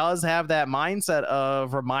it does have that mindset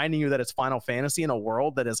of reminding you that it's Final Fantasy in a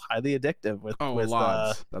world that is highly addictive with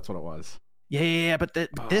that's what it was. Yeah, but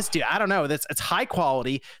this dude, I don't know. It's high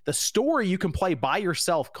quality. The story you can play by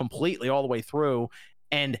yourself completely all the way through,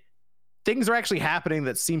 and things are actually happening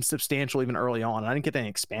that seem substantial even early on. I didn't get any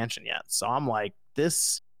expansion yet, so I'm like,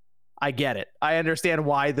 this. I get it. I understand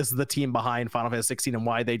why this is the team behind Final Fantasy 16 and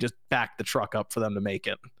why they just backed the truck up for them to make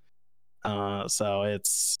it. So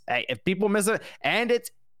it's, hey, if people miss it, and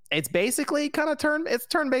it's basically kind of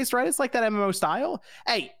turn-based, right? It's like that MMO style.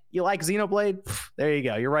 Hey, you like Xenoblade? There you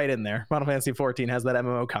go. You're right in there. Final Fantasy 14 has that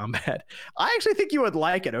MMO combat. I actually think you would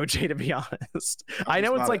like it, OJ, to be honest. I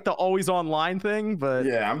know it's like the always online thing, but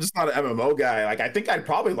yeah, I'm just not an MMO guy. Like, I think I'd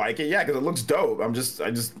probably like it, yeah, because it looks dope. I'm just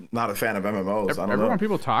not a fan of MMOs. I don't know. When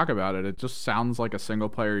people talk about it, it just sounds like a single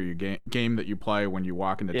player game that you play when you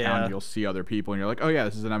walk into town. And you'll see other people, and you're like, oh yeah,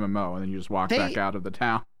 this is an MMO, and then you just walk back out of the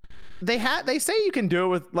town. They say you can do it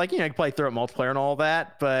with, like, you know, you can play through it multiplayer and all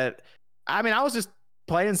that, but I mean, I was just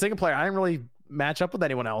playing single player. I didn't really match up with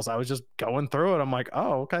anyone else. I was just going through it. I'm like,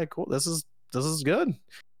 oh, okay, cool. This is good.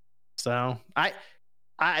 So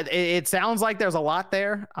it sounds like there's a lot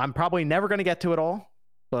there. I'm probably never going to get to it all,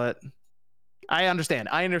 but I understand.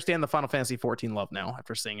 I understand the Final Fantasy 14 love now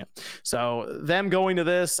after seeing it. So them going to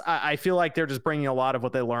this, I feel like they're just bringing a lot of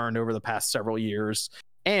what they learned over the past several years.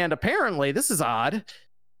 And apparently, this is odd,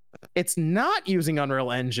 it's not using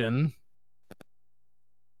Unreal Engine.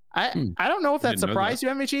 I don't know if that surprised you,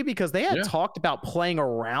 MHE, because they had talked about playing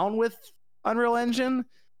around with Unreal Engine,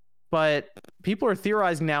 but people are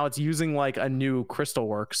theorizing now it's using like a new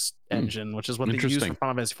Crystalworks engine, which is what they use for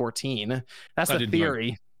Final Fantasy 14. That's the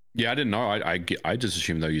theory. Yeah, I didn't know. I just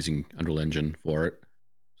assumed they're using Unreal Engine for it.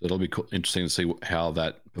 So it'll be interesting to see how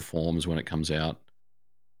that performs when it comes out.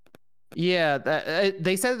 Yeah,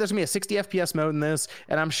 they said that there's gonna be a 60 FPS mode in this,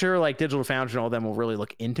 and I'm sure like Digital Foundry and all of them will really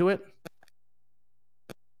look into it.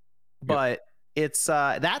 But it's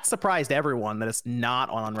that surprised everyone that it's not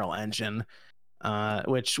on Unreal Engine,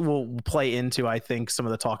 which will play into, I think, some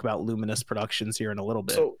of the talk about Luminous Productions here in a little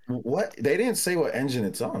bit. So what? They didn't say what engine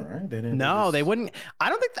it's on, right? They wouldn't. I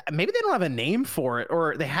don't think maybe they don't have a name for it,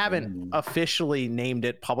 or they haven't officially named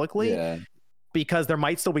it publicly. Yeah. Because there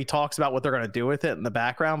might still be talks about what they're going to do with it in the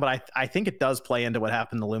background, but I think it does play into what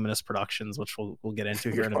happened to Luminous Productions, which we'll get into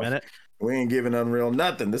here in a minute. We ain't giving Unreal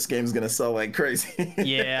nothing. This game's going to sell like crazy.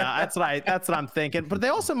 Yeah, that's what I'm thinking. But they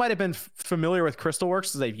also might have been familiar with Crystalworks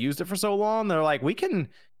because they've used it for so long. They're like, we can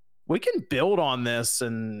build on this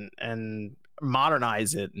and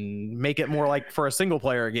modernize it and make it more like for a single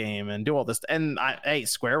player game and do all this. And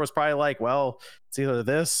Square was probably like, well, it's either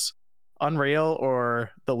this, Unreal,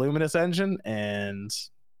 or the Luminous engine, and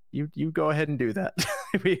you go ahead and do that.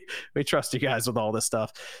 we trust you guys with all this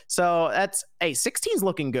stuff. So that's 16's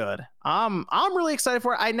looking good. I'm really excited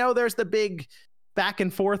for it. I know there's the big back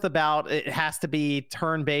and forth about it has to be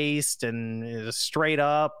turn-based and straight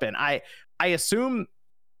up, and I assume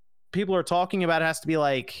people are talking about it has to be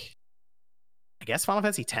like, I guess, Final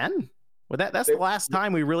Fantasy X. Well, that's the last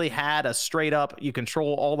time we really had a straight up, you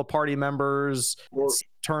control all the party members,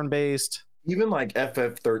 turn-based. Even like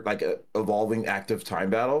FF13, like a evolving active time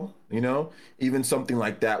battle, you know, even something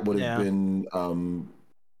like that would have been.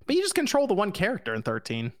 But you just control the one character in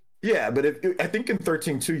 13. Yeah, but I think in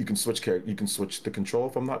 13 too, you can switch the control,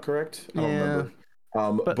 if I'm not correct. I don't remember.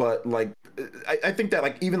 But like I think that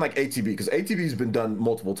like even like ATB, because ATB has been done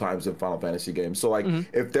multiple times in Final Fantasy games. So like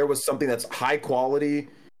if there was something that's high quality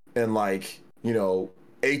and like, you know,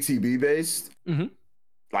 ATB based,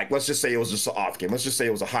 like let's just say it was just an off game. Let's just say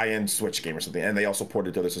it was a high-end Switch game or something, and they also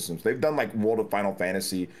ported to other systems. They've done like World of Final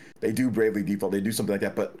Fantasy. They do Bravely Default. They do something like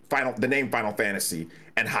that. But the name Final Fantasy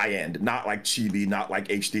and high-end, not like Chibi, not like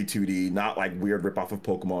HD 2D, not like weird ripoff of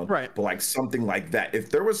Pokemon, right? But like something like that. If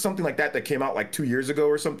there was something like that came out like 2 years ago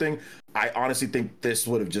or something, I honestly think this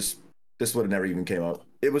would have never even came out.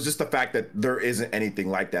 It was just the fact that there isn't anything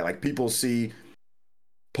like that. Like people see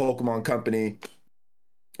Pokemon Company,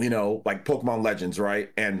 you know, like Pokemon Legends, right?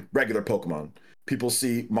 And regular Pokemon. People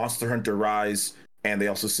see Monster Hunter Rise, and they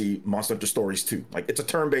also see Monster Hunter Stories 2. Like, it's a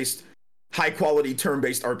turn-based, high-quality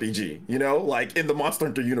turn-based RPG, you know? Like, in the Monster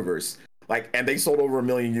Hunter universe. Like, and they sold over 1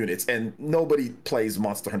 million units, and nobody plays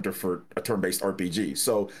Monster Hunter for a turn-based RPG.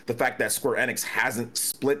 So the fact that Square Enix hasn't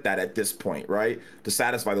split that at this point, right? To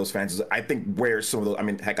satisfy those fans is, I think, where some of those, I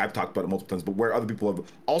mean, heck, I've talked about it multiple times, but where other people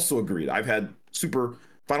have also agreed. I've had super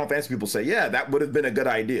Final Fantasy people say, yeah, that would have been a good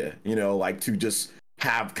idea, you know, like to just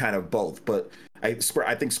have kind of both. But I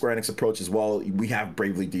think Square Enix approach as well. We have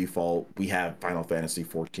Bravely Default, we have Final Fantasy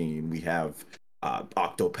 14, we have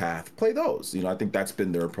Octopath. Play those, you know. I think that's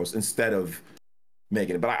been their approach instead of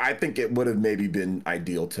making it. But I think it would have maybe been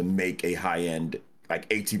ideal to make a high end like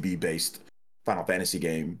ATB based Final Fantasy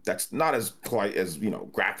game that's not as quite as, you know,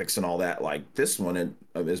 graphics and all that like this one, and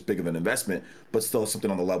as big of an investment, but still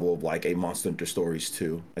something on the level of like a Monster Hunter Stories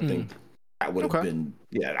 2. I think that would have been,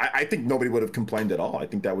 I think nobody would have complained at all. I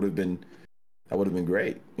think that would have been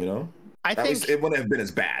great, you know. I think least it wouldn't have been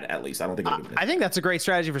as bad. At least I don't think it would have been. I think that's a great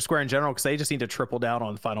strategy for Square in general, because they just need to triple down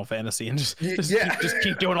on Final Fantasy and just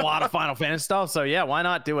keep doing a lot of Final Fantasy stuff. So yeah, why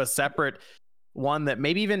not do a separate one that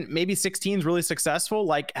maybe 16 is really successful,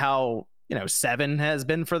 like how, you know, 7 has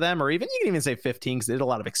been for them, or even you can even say 15, because they did a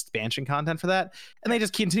lot of expansion content for that, and they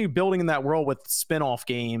just continue building in that world with spin-off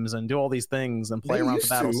games and do all these things and play around with the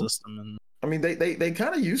battle system. And I mean, they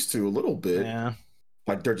kind of used to a little bit, yeah.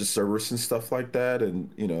 Like they're just Cerberus and stuff like that, and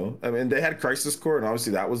you know, I mean, they had Crisis Core, and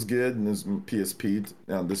obviously that was good, and there's PSP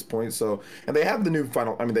at this point. So, and they have the new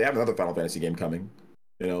they have another Final Fantasy game coming,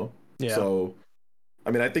 you know. Yeah. So, I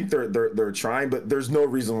mean, I think they're trying, but there's no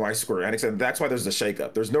reason why Square Enix, and that's why there's a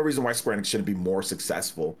shakeup. There's no reason why Square Enix shouldn't be more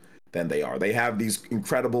successful than they are. They have these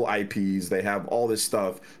incredible IPs. They have all this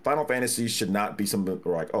stuff. Final Fantasy should not be something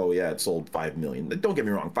where like, oh yeah, it sold 5 million. Don't get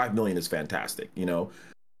me wrong, 5 million is fantastic, you know,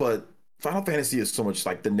 but Final Fantasy is so much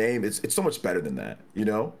like the name. It's so much better than that, you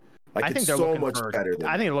know. Like I think it's so much better.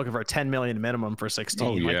 I think they're looking for a 10 million minimum for 16.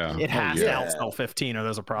 Oh, yeah. Like, it has to outsell 15, or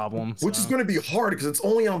there's a problem. Which is going to be hard because it's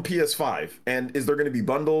only on PS5. And is there going to be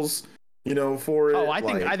bundles, you know, for it? Oh, I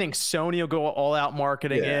think Sony will go all out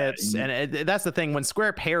marketing it, and that's the thing. When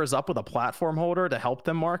Square pairs up with a platform holder to help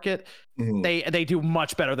them market, they do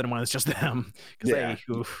much better than when it's just them. Because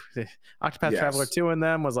Octopath Traveler 2 in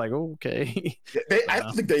them was like, okay. I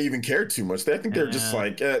don't think they even cared too much. I think they're just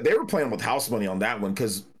like they were playing with house money on that one,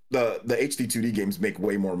 because the HD 2D games make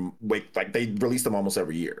way more like they release them almost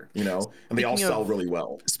every year, you know, and they all sell really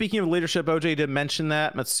well. Speaking of leadership, OJ did mention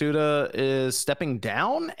that Matsuda is stepping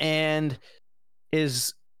down, and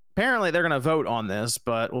is apparently they're going to vote on this,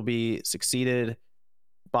 but will be succeeded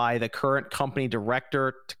by the current company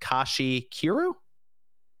director Takashi Kiryu,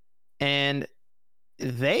 and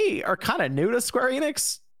they are kind of new to Square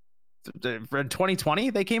Enix. In 2020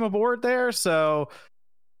 they came aboard there, so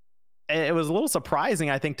it was a little surprising,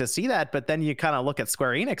 I think, to see that. But then you kind of look at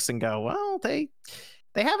Square Enix and go, well, they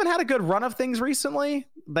haven't had a good run of things recently.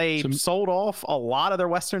 They sold off a lot of their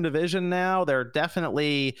Western division now. They're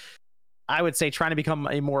definitely, I would say, trying to become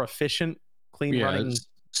a more efficient, clean running.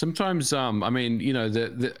 Sometimes, I mean, you know,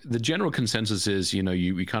 the general consensus is, you know,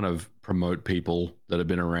 we kind of promote people that have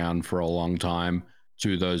been around for a long time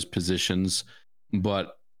to those positions.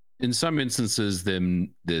 But in some instances,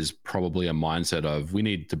 then there's probably a mindset of we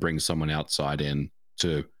need to bring someone outside in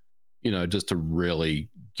to, you know, just to really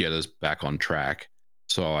get us back on track.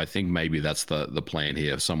 So I think maybe that's the plan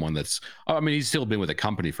here. Someone that's, I mean, he's still been with the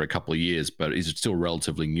company for a couple of years, but he's still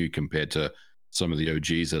relatively new compared to some of the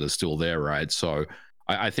OGs that are still there, right? So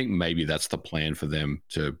I think maybe that's the plan for them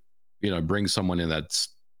to, you know, bring someone in that's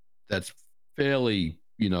fairly,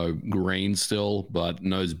 you know, green still, but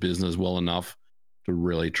knows business well enough to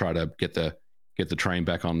really try to get the train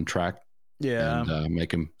back on track, and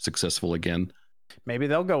make him successful again. Maybe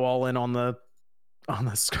they'll go all in on the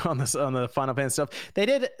Final Fantasy stuff.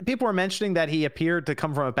 People were mentioning that he appeared to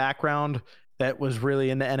come from a background that was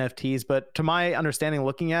really into NFTs, but to my understanding,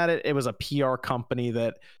 looking at it, it was a PR company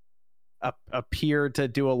that appeared to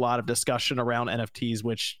do a lot of discussion around NFTs,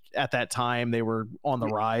 which at that time they were on the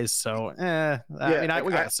rise. So, we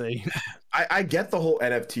gotta see. I get the whole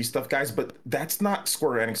NFT stuff, guys, but that's not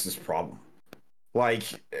Square Enix's problem. Like,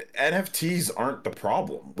 NFTs aren't the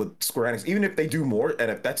problem with Square Enix. Even if they do more,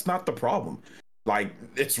 that's not the problem. Like,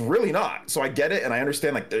 it's really not. So I get it, and I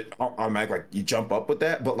understand, like, automatic, like, you jump up with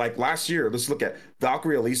that. But, like, last year, let's look at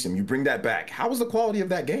Valkyrie Elysium. You bring that back. How was the quality of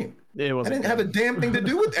that game? It didn't have a damn thing to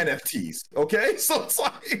do with NFTs, okay? So it's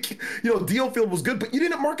like, DioField was good, but you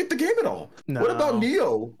didn't market the game at all. No. What about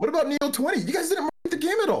Neo? What about Neo 20? You guys didn't market the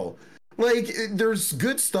game at all. Like, there's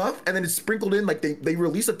good stuff, and then it's sprinkled in. Like, they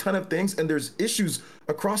release a ton of things, and there's issues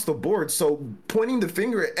across the board. So pointing the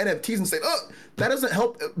finger at NFTs and saying, oh, that doesn't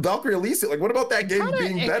help Valkyrie Elysium. Like, what about that game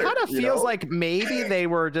being better? It kind of feels like maybe they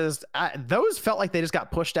were just those felt like they just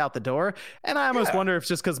got pushed out the door. And I almost wonder if it's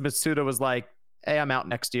just because Mitsuda was like, hey, I'm out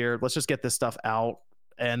next year. Let's just get this stuff out.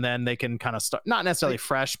 And then they can kind of start, not necessarily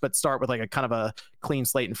fresh, but start with like a kind of a clean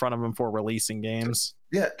slate in front of them for releasing games.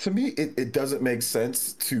 Yeah, to me, it doesn't make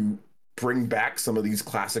sense to bring back some of these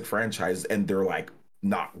classic franchises and they're like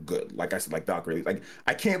not good. Like I said, like Valkyrie, like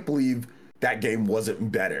I can't believe that game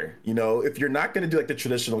wasn't better. If you're not going to do like the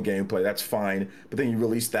traditional gameplay, that's fine. But then you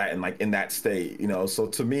release that in that state, So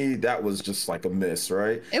to me, that was just like a miss,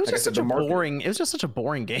 right? It was just such a boring. It was just such a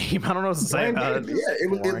boring game. I don't know what to say about it. Yeah,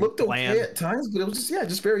 it looked okay at times, but it was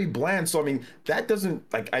just very bland. So I mean, that doesn't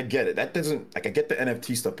I get it. That doesn't I get the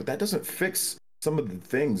NFT stuff, but that doesn't fix some of the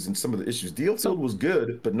things and some of the issues. DioField was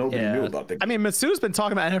good, but nobody knew about that. I mean, Mitsuda's been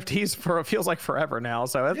talking about NFTs for it feels like forever now.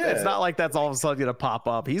 So it's not like that's all of a sudden going to pop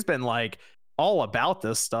up. He's been like all about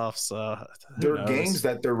this stuff. So there are games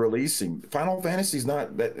that they're releasing. Final Fantasy's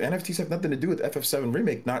not that NFTs have nothing to do with FF7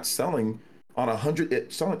 Remake not selling on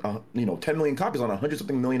 10 million copies on 100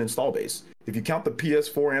 something million install base. If you count the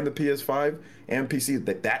PS4 and the PS5 and PC,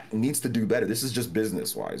 that needs to do better. This is just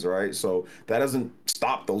business wise, right? So that doesn't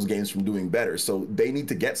stop those games from doing better. So they need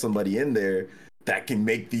to get somebody in there that can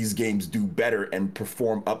make these games do better and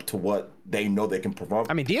perform up to what they know they can perform.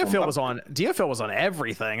 I mean, DioField was on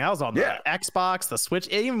everything. I was on the Xbox, the Switch.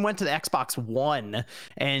 It even went to the Xbox One,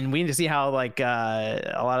 and we need to see how like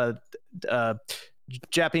a lot of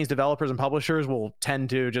Japanese developers and publishers will tend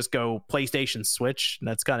to just go PlayStation, Switch, and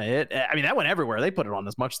that's kind of it. I mean, that went everywhere. They put it on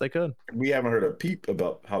as much as they could. We haven't heard a peep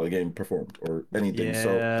about how the game performed or anything. Yeah.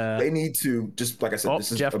 So they need to, just like I said,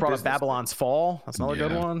 this is Jeff brought up Babylon's Fall. That's another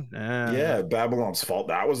good one. Yeah, Babylon's Fall.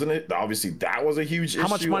 That wasn't it. Obviously, that was a huge issue. How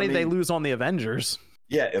much money did they lose on the Avengers?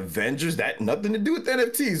 Yeah, Avengers, that nothing to do with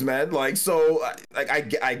NFTs, man. Like, so I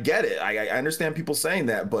get it. I understand people saying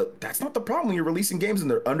that, but that's not the problem when you're releasing games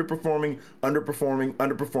and they're underperforming,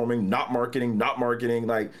 not marketing.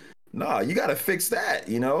 Like, nah, you got to fix that,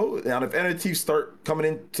 Now, if NFTs start coming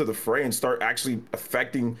into the fray and start actually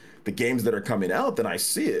affecting the games that are coming out, then I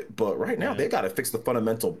see it. But right now, they got to fix the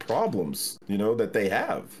fundamental problems, that they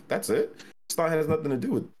have. That's it. It has nothing to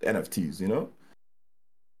do with NFTs,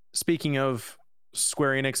 Speaking of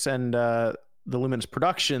Square Enix and the Luminous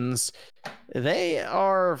Productions, they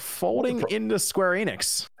are folding into Square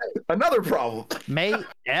Enix. Another problem. May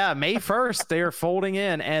 1st, they are folding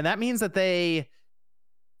in, and that means that they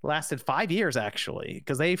lasted 5 years actually,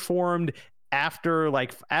 because they formed after,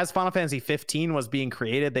 like, as Final Fantasy 15 was being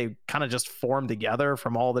created, they kind of just formed together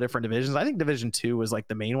from all the different divisions. I think Division 2 was like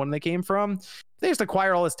the main one they came from. They just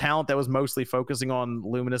acquired all this talent that was mostly focusing on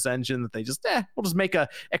Luminous Engine, that they just we'll just make a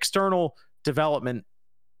external development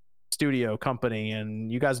studio company,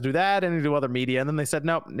 and you guys do that and you do other media. And then they said,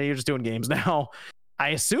 nope, you're just doing games now. I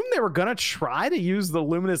assume they were gonna try to use the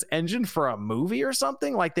Luminous Engine for a movie or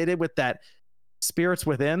something, like they did with that Spirits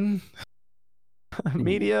Within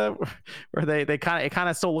media, where they kind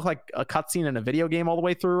of still look like a cutscene in a video game all the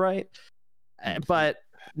way through, right? But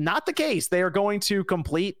not the case. They are going to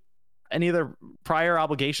complete any of their prior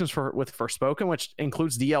obligations with Forspoken, which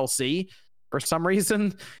includes DLC for some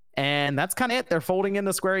reason. And that's kind of it. They're folding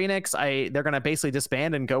into Square Enix. They're going to basically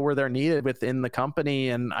disband and go where they're needed within the company,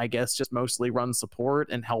 and I guess just mostly run support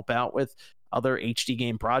and help out with other HD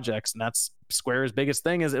game projects. And that's Square's biggest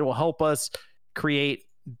thing, is it will help us create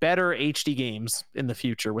better HD games in the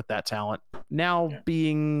future with that talent now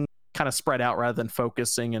being kind of spread out rather than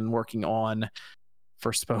focusing and working on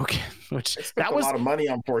Forspoken, which that was a lot of money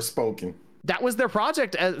on Forspoken. That was their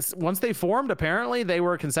project. As once they formed, apparently they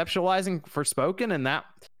were conceptualizing Forspoken, and that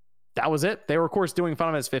was it. They were, of course, doing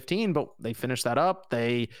Final Fantasy 15, but they finished that up.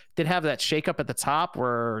 They did have that shakeup at the top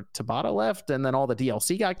where Tabata left, and then all the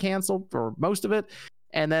DLC got canceled, or most of it.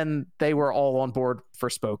 And then they were all on board for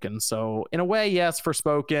Forspoken. So in a way, yes,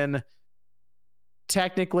 Forspoken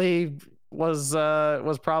technically was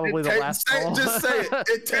probably the last. Just say it.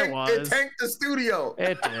 It tanked the studio.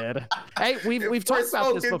 It did. Hey, we've talked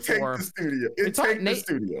about this before. It tanked the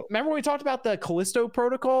studio. Remember when we talked about the Callisto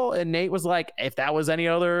Protocol, and Nate was like, if that was any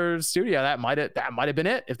other studio, that might have been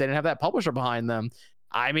it. If they didn't have that publisher behind them.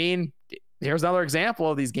 I mean, here's another example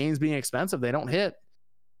of these games being expensive. They don't hit.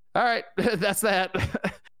 All right, that's that.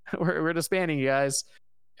 We're disbanding, you guys.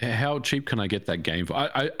 How cheap can I get that game for?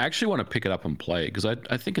 I actually want to pick it up and play it because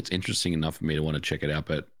I think it's interesting enough for me to want to check it out.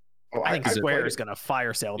 But I think Square is going to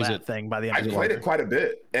fire sale that thing by the end of the year. I played it quite a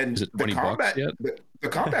bit, and the combat, the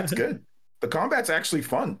combat's good. The combat's actually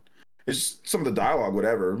fun. It's some of the dialogue,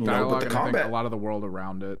 whatever. But the combat, a lot of the world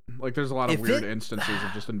around it. Like there's a lot of weird instances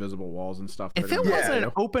of just invisible walls and stuff. If it wasn't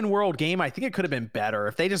an open world game, I think it could have been better.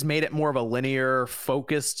 If they just made it more of a linear,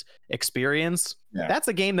 focused experience, that's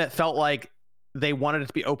a game that felt like they wanted it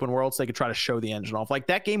to be open world so they could try to show the engine off. Like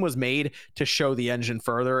that game was made to show the engine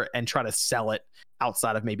further and try to sell it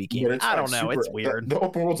outside of maybe gaming. I don't know. It's weird. The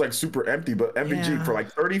open world's like super empty, but MVG for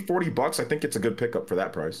like $30-$40, I think it's a good pickup for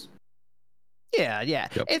that price. Yeah.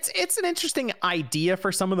 Yep. It's an interesting idea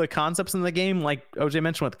for some of the concepts in the game, like OJ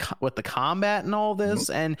mentioned with the combat and all this,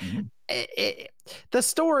 and the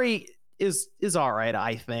story is all right,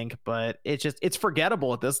 I think, but it's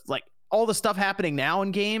forgettable at this. Like all the stuff happening now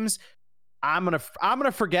in games, I'm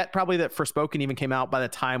gonna forget probably that Forspoken even came out by the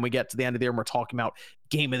time we get to the end of the year and we're talking about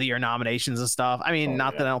Game of the Year nominations and stuff. I mean,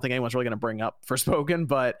 that I don't think anyone's really gonna bring up Forspoken,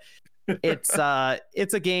 but it's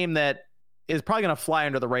a game that is probably going to fly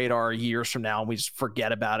under the radar years from now, and we just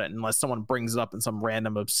forget about it unless someone brings it up in some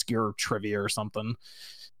random obscure trivia or something.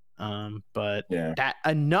 But that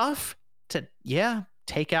enough to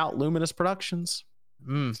take out Luminous Productions.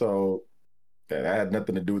 So that had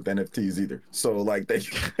nothing to do with NFTs either. So like they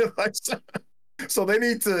so they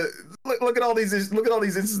need to look at all these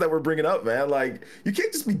instances that we're bringing up, man. Like you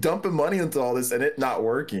can't just be dumping money into all this and it not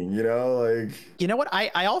working. Like what?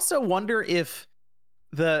 I also wonder if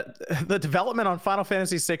the development on Final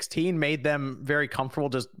Fantasy 16 made them very comfortable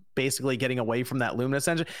just basically getting away from that Luminous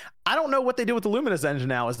engine. I don't know what they do with the Luminous engine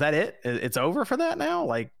now. Is that it? It's over for that now?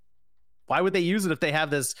 Like, why would they use it if they have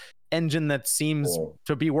this engine that seems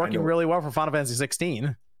to be working really well for Final Fantasy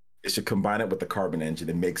 16? They should combine it with the Carbon engine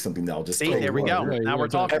and make something that'll just there we go. Now we're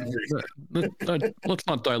talking. Let's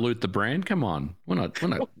not dilute the brand. Come on, we're not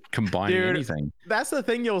combining anything. That's the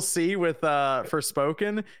thing you'll see with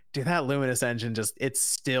Forspoken. Dude, that Luminous engine it's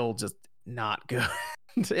still just not good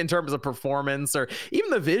in terms of performance or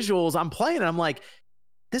even the visuals. I'm playing and I'm like,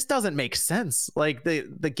 this doesn't make sense. Like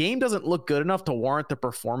the game doesn't look good enough to warrant the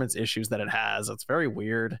performance issues that it has. It's very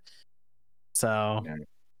weird. So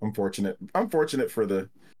unfortunate for the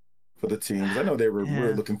teams. I know they were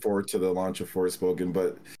really looking forward to the launch of Forspoken,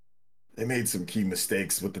 but they made some key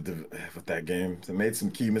mistakes with that game. They made some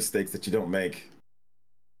key mistakes that you don't make.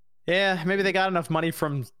 Yeah, maybe they got enough money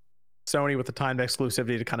from Sony with the timed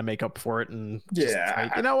exclusivity to kind of make up for it. And you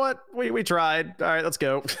know what? We tried. All right, let's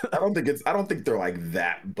go. I don't think they're like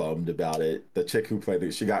that bummed about it. The chick who played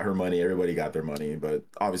it, she got her money. Everybody got their money, but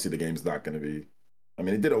obviously the game's not going to be. I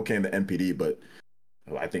mean, it did okay in the NPD, but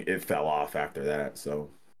I think it fell off after that. So.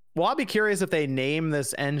 Well, I'll be curious if they name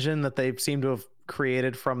this engine that they seem to have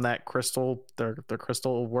created from that Crystal, their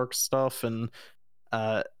Crystal Works stuff and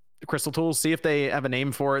Crystal Tools. See if they have a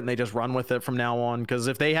name for it and they just run with it from now on. Because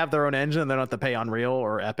if they have their own engine, they don't have to pay Unreal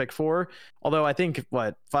or Epic for. Although I think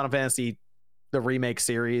Final Fantasy, the remake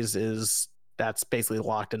series that's basically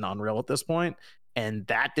locked in Unreal at this point, and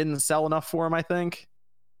that didn't sell enough for them. I think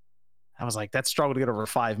I was like, that struggled to get over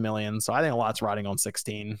 5 million. So I think a lot's riding on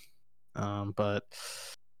 16, but.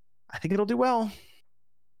 I think it'll do well.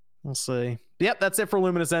 We'll see. Yep, that's it for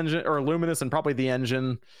Luminous engine or Luminous and probably the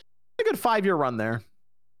engine. A good 5-year run there,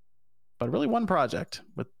 but really one project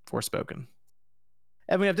with Forspoken.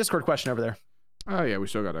 And we have Discord question over there. Oh yeah, we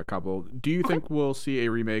still got a couple. Do you think we'll see a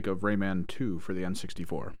remake of Rayman 2 for the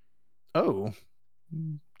N64? Oh,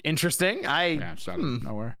 interesting. Just out of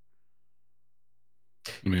nowhere.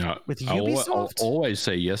 I mean, with Ubisoft, I'll always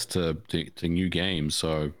say yes to new games.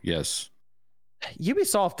 So yes.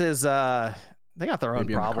 Ubisoft is they got their own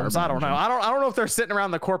problems. I don't know. I don't know if they're sitting around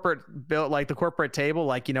the corporate table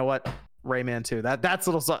like, you know what, Rayman 2. That's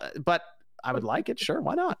a little, but I would like it. Sure,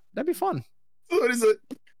 why not? That'd be fun. What is it?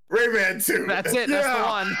 Rayman 2. That's it.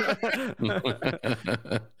 That's the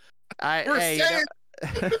one.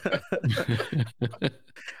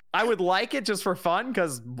 I would like it just for fun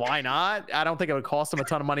because why not? I don't think it would cost them a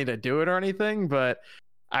ton of money to do it or anything, but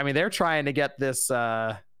I mean, they're trying to get this.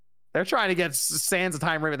 They're trying to get Sands of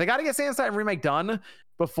Time remake. They got to get Sands of Time remake done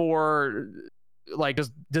before like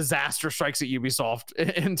just disaster strikes at Ubisoft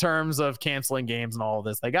in terms of canceling games and all of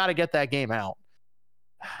this. They got to get that game out.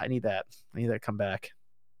 I need that to come back.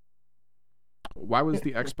 Why was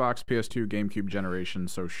the Xbox, PS2, GameCube generation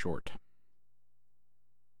so short?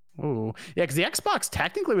 Ooh, yeah, because the Xbox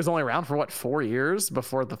technically was only around for 4 years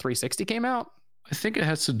before the 360 came out. I think it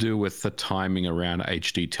has to do with the timing around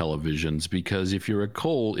HD televisions, because if you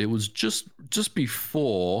recall, it was just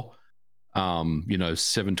before,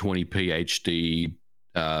 720p HD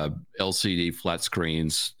LCD flat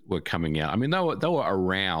screens were coming out. I mean, they were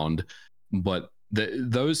around, but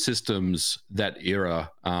those systems that era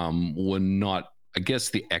were not. I guess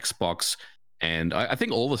the Xbox, and I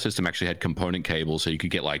think all the system actually had component cables, so you could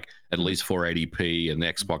get like at least 480p, and the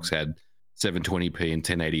Xbox had 720p and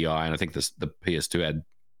 1080i, and I think the PS2 had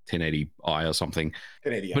 1080i or something.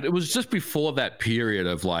 1080i. But it was just before that period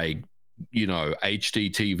of like,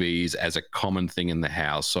 HD TVs as a common thing in the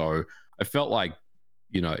house. So I felt like,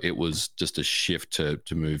 it was just a shift to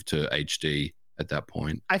move to HD at that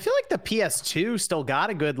point. I feel like the PS2 still got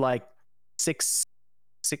a good like six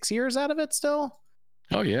years out of it still.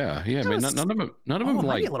 Oh yeah. I mean, none of them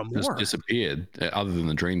like just disappeared, other than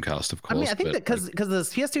the Dreamcast, of course. I mean, I think that because the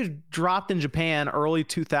PS2 dropped in Japan early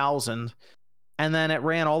 2000, and then it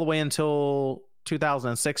ran all the way until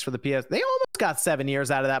 2006 for the PS. They almost got 7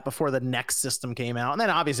 years out of that before the next system came out, and then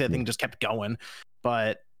obviously the thing just kept going.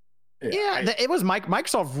 But it was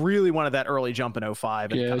Microsoft really wanted that early jump in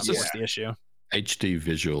 05, and kind of forced the issue. HD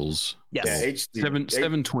visuals. Yes. Yeah,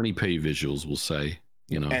 720p visuals, we'll say.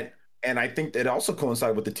 And I think it also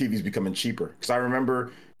coincided with the TVs becoming cheaper, because I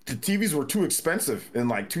remember the TVs were too expensive in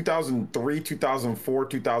like 2003, 2004,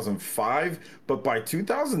 2005. But by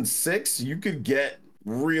 2006, you could get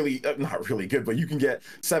really, not really good, but you can get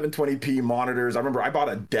 720p monitors. I remember I bought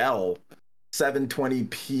a Dell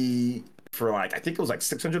 720p for like, I think it was like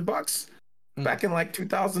 $600 back in like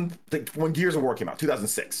 2000, when Gears of War came out,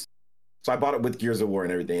 2006. So I bought it with Gears of War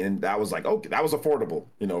and everything. And that was like, okay, that was affordable,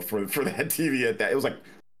 for that TV at that. It was like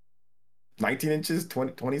 19 inches,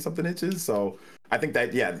 20 something inches. So I think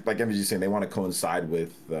that, like MVG's saying, they want to coincide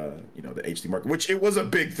with, the HD market, which it was a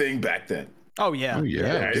big thing back then. Oh yeah.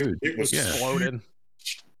 Dude. It was exploded.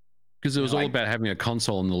 Because it was all about having a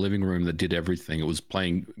console in the living room that did everything. It was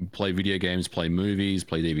play video games, play movies,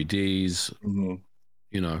 play DVDs. Mm-hmm.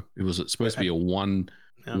 It was supposed to be a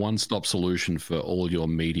one-stop solution for all your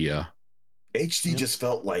media. HD just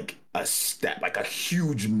felt like a step, like a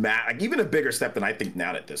huge like even a bigger step than I think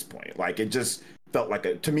now at this point. Like it just felt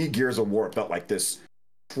like to me, Gears of War felt like this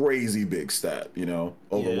crazy big step,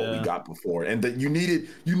 over what we got before. And that you needed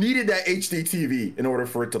that HD TV in order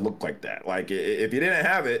for it to look like that. Like if you didn't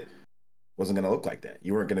have it, wasn't going to look like that.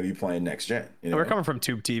 You weren't going to be playing next gen. We're coming from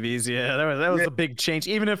tube TVs. Yeah, that was a big change.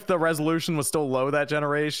 Even if the resolution was still low that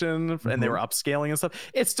generation and they were upscaling and stuff,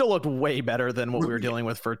 it still looked way better than what we were dealing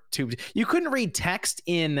with for tube. You couldn't read text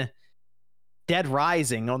in Dead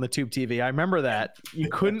Rising on the tube TV. I remember that. You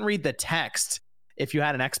couldn't read the text if you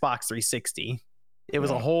had an Xbox 360. It was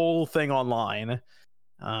a whole thing online.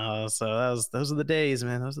 So those are the days,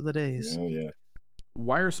 man. Those are the days. Oh yeah.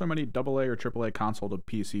 Why are so many AA or AAA console to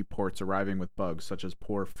PC ports arriving with bugs such as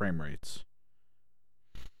poor frame rates?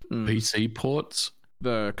 PC ports?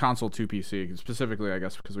 The console to PC, specifically, I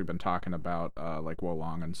guess, because we've been talking about like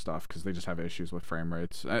Wolong and stuff, because they just have issues with frame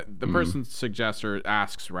rates. The person suggests, or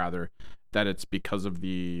asks rather, that it's because of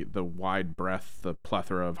the wide breadth, the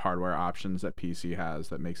plethora of hardware options that PC has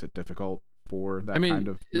that makes it difficult for that kind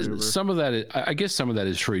of maneuver. Some of that, I guess some of that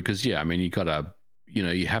is true, because, I mean,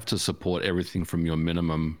 you have to support everything from your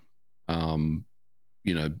minimum,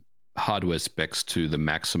 hardware specs to the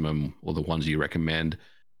maximum or the ones you recommend.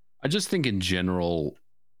 I just think in general,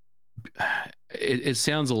 it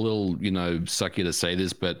sounds a little, sucky to say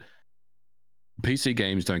this, but PC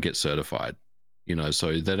games don't get certified, so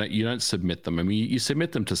you don't submit them. I mean, you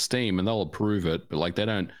submit them to Steam and they'll approve it, but like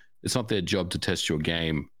it's not their job to test your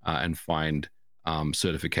game and find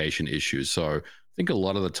certification issues. So I think a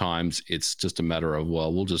lot of the times it's just a matter of,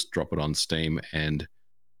 well, we'll just drop it on Steam and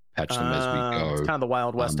patch them as we go. It's kind of the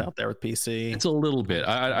Wild West out there with PC. It's a little bit.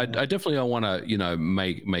 I definitely don't want to,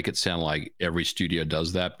 make it sound like every studio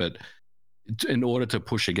does that, but in order to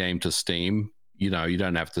push a game to Steam, you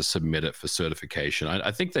don't have to submit it for certification.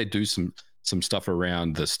 I think they do some stuff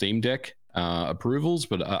around the Steam Deck approvals,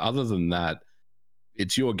 but other than that,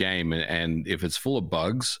 it's your game, and if it's full of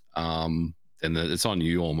bugs, then it's on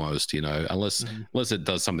you almost, unless it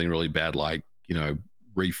does something really bad, like,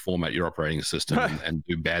 reformat your operating system and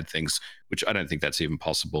do bad things, which I don't think that's even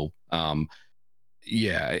possible.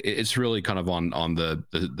 It's really kind of on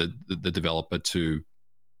the developer to,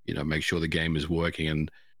 make sure the game is working.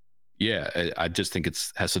 And yeah, I just think it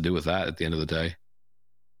has to do with that at the end of the day.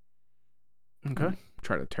 Okay.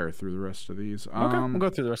 Try to tear through the rest of these. Okay, we'll go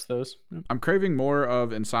through the rest of those. Yeah. I'm craving more of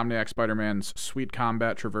Insomniac Spider-Man's sweet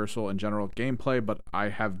combat, traversal, and general gameplay, but I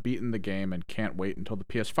have beaten the game and can't wait until the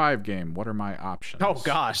PS5 game. What are my options? Oh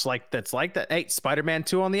gosh, that's like that. Hey, Spider-Man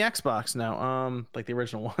 2 on the Xbox now. Like the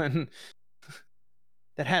original one.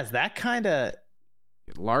 That has that kind of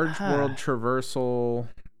large world traversal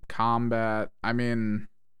combat. I mean,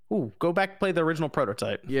 ooh, go back and play the original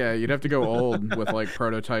Prototype. Yeah, you'd have to go old with like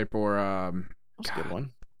Prototype or that's a good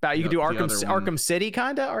one. You could do Arkham City,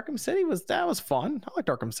 kind of. Arkham City was fun. I liked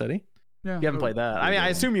Arkham City. Yeah, you haven't played that. I mean, I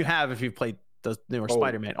assume you have if you've played the newer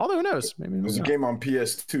Spider-Man. Although who knows? Maybe there's a game on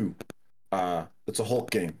PS2. It's a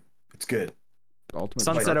Hulk game. It's good.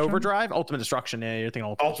 Sunset Overdrive, Ultimate Destruction. Yeah, you're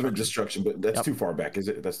thinking Ultimate Destruction, but that's too far back. Is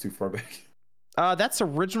it? That's too far back. That's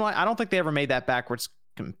original. I don't think they ever made that backwards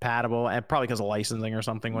compatible, and probably because of licensing or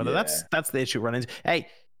something with it. That's the issue run into. Hey,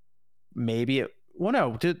 maybe it. Well,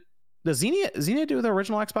 no. Does Xenia do the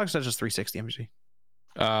original Xbox? Or is that just 360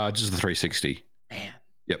 MG? Just the 360. Man.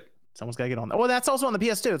 Yep. Someone's got to get on that. Well, that's also on the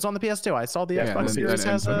PS2. It's on the PS2. I saw the Xbox Series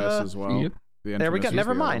has as well. Yep. There we go.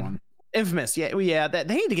 Never mind. Infamous. Yeah. That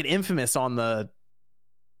they need to get Infamous on the.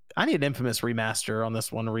 I need an Infamous remaster on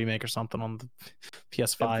this one, a remake or something on the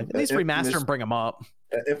PS5. At least remaster and bring them up.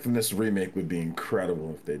 An Infamous remake would be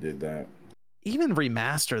incredible if they did that. Even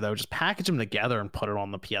remaster though, just package them together and put it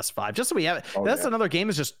on the PS5, just so we have it. That's another game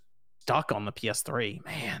that's just stuck on the PS3.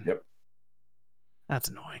 Man. Yep. That's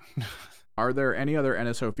annoying. Are there any other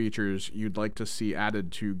NSO features you'd like to see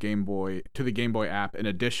added to the Game Boy app in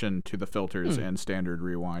addition to the filters and standard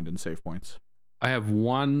rewind and save points? I have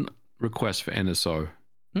one request for NSO.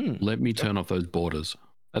 Let me turn off those borders.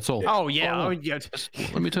 That's all. Oh yeah.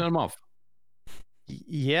 Let me turn them off.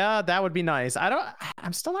 Yeah, that would be nice.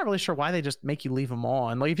 I'm still not really sure why they just make you leave them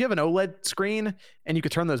on. Like if you have an OLED screen and you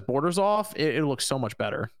could turn those borders off, it looks so much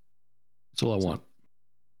better. That's all I want.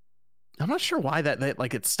 I'm not sure why that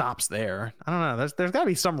like it stops there. I don't know. There's got to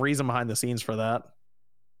be some reason behind the scenes for that.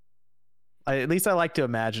 At least I like to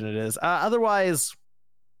imagine it is. Otherwise,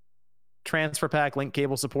 transfer pack, link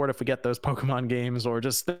cable support if we get those Pokemon games, or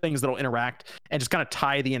just things that'll interact and just kind of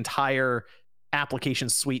tie the entire application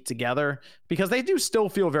suite together, because they do still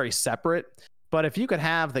feel very separate. But if you could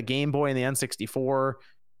have the Game Boy and the N64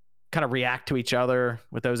 kind of react to each other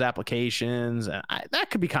with those applications, that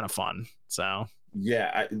could be kind of fun. So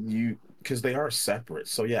yeah, because they are separate.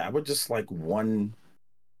 So yeah, I would just like one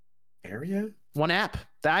area, one app.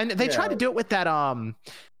 They tried to do it with that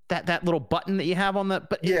that little button that you have on the,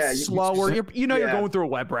 but it's slower. You're going through a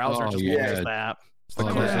web browser. That. It's the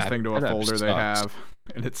closest thing to a folder they have,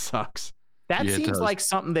 and it sucks. That seems like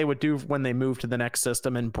something they would do when they move to the next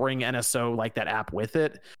system and bring NSO like that app with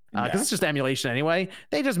it, because it's just emulation anyway.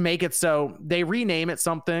 They just make it so they rename it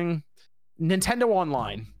something Nintendo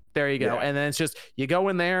Online. There you go, and then it's just you go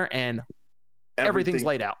in there and everything's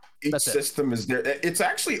laid out. Each system is there. It's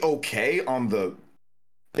actually okay on the.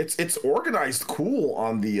 It's organized cool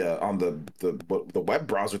on the web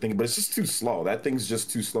browser thing, but it's just too slow. That thing's just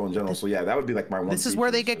too slow in general. So yeah, that would be like my one. This is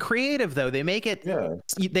where they get creative though. They make it. Yeah.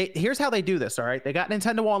 Here's how they do this. All right. They got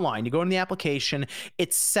Nintendo Online. You go in the application.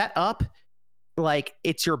 It's set up like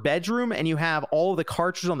it's your bedroom, and you have all of the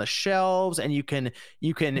cartridges on the shelves, and you can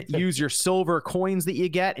use your silver coins that you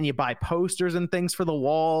get, and you buy posters and things for the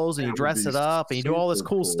walls, and you dress it up, and you do all this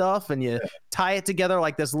cool stuff, and you tie it together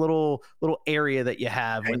like this little area that you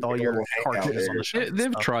have with all your cartridges on the shelf.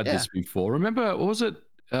 They've tried this before. Remember, what was it?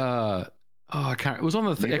 I can't. It was on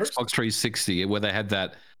the Xbox 360 where they had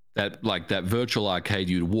that virtual arcade.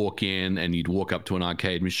 You'd walk in and you'd walk up to an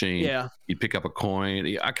arcade machine. Yeah. You'd pick up a coin.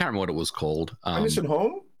 I can't remember what it was called. PlayStation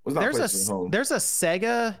Home? There's a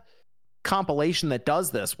Sega compilation that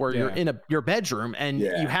does this where you're in your bedroom and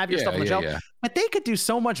you have your stuff on the shelf. But they could do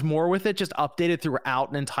so much more with it, just updated throughout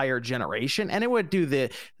an entire generation. And it would do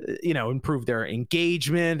improve their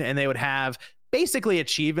engagement, and they would have basically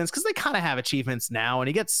achievements, because they kind of have achievements now, and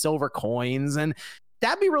you get silver coins, and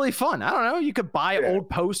that'd be really fun. I don't know. You could buy old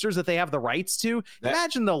posters that they have the rights to.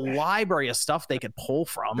 Imagine the library of stuff they could pull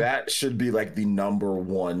from. That should be like the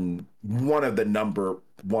one of the number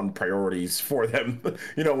one priorities for them.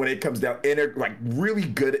 When it comes down, like really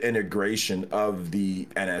good integration of the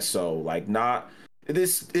NSO. Like not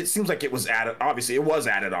this. It seems like it was added. Obviously, it was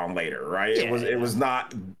added on later, right? Yeah. It was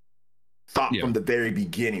not thought from the very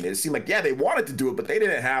beginning. It seemed like they wanted to do it, but they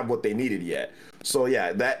didn't have what they needed yet. So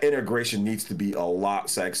that integration needs to be a lot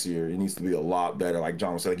sexier. It needs to be a lot better. Like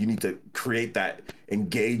John was saying, you need to create that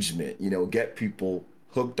engagement, get people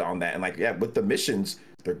hooked on that. And with the missions,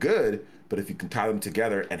 they're good, But if you can tie them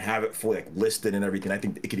together and have it fully like listed and everything, I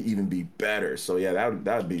think it could even be better. So yeah,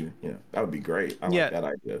 that would be that would be great. I like that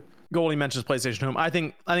idea. Goldie mentions PlayStation Home. I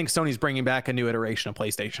think Sony's bringing back a new iteration of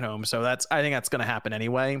PlayStation Home, so I think that's going to happen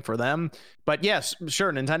anyway for them. But yes,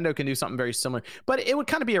 sure, Nintendo can do something very similar, but it would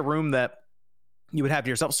kind of be a room that you would have to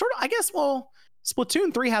yourself. Sort of, I guess. Well,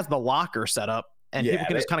 Splatoon 3 has the locker set up, and people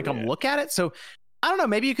can just kind of come look at it. So I don't know.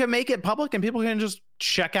 Maybe you can make it public, and people can just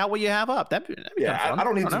check out what you have up. That'd be kind of fun. I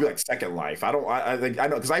don't need it to be like Second Life. I think I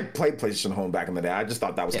know because I played PlayStation Home back in the day. I just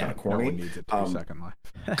thought that was kind of corny. No one needs it to be Second Life.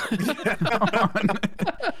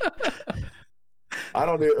 I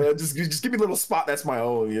don't know. Just give me a little spot that's my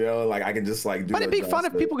own, like I can just like do. But it'd be fun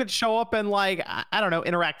if people could show up and like I don't know,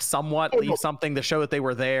 interact somewhat, leave something to show that they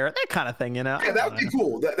were there, that kind of thing, Yeah, that would be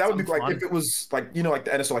cool. That would be like fun. If it was like like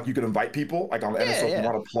the NSO, like you could invite people like on the NSO if you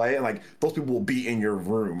want to play, and like those people will be in your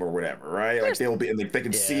room or whatever, right? Like they'll be and like they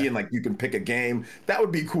can see and like you can pick a game. That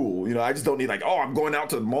would be cool. I just don't need like I'm going out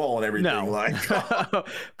to the mall and everything. No. Like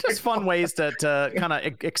just fun ways to kind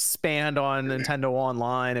of expand on Nintendo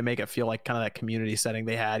Online and make it feel like kind of that community setting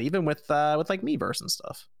they had, even with like Miiverse and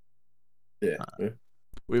stuff.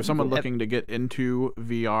 We have someone looking to get into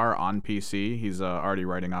VR on PC. He's already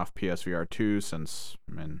writing off PSVR 2 since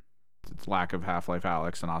its lack of Half-Life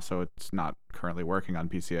Alyx, and also it's not currently working on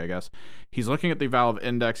PC, I guess. He's looking at the Valve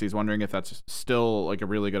Index. He's wondering if that's still like a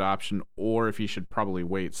really good option, or if he should probably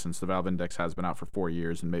wait since the Valve Index has been out for 4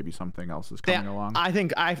 years and maybe something else is coming along. I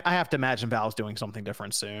think I have to imagine Valve's doing something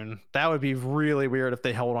different soon. That would be really weird if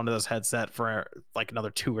they held onto this headset for like another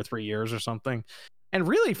 2 or 3 years or something. And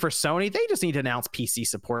really for Sony, they just need to announce PC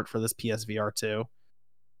support for this PSVR 2.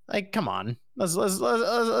 Like, come on, let's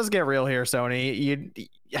get real here, Sony.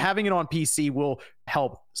 Having it on PC will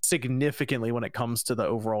help significantly when it comes to the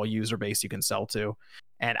overall user base you can sell to.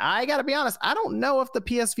 And I got to be honest, I don't know if the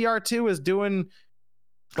PSVR 2 is doing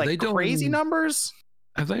like crazy numbers.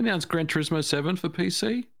 Have they announced Gran Turismo 7 for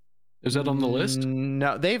PC? Is that on the list?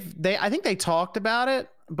 No, I think they talked about it,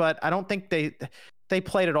 but I don't think they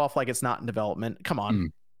played it off like it's not in development. Come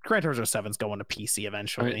on. Gran Turismo 7's going to PC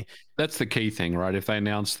eventually. I mean, that's the key thing, right? If they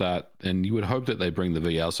announce that, then you would hope that they bring the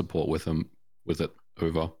VR support with it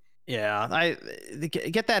over. Yeah, I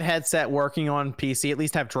get that headset working on PC. At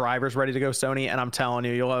least have drivers ready to go, Sony. And I'm telling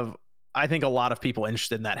you, you'll have, I think, a lot of people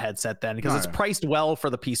interested in that headset then because it's priced well for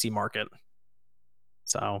the PC market.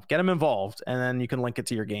 So get them involved, and then you can link it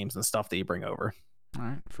to your games and stuff that you bring over. All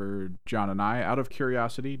right, for John and I, out of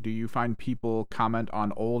curiosity, do you find people comment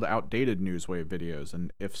on old, outdated Newswave videos?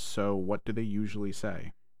 And if so, what do they usually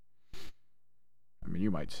say? I mean, you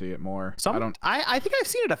might see it more. I think I've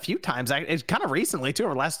seen it a few times. It's kind of recently, too,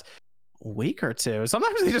 over the last week or two.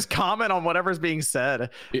 Sometimes they just comment on whatever's being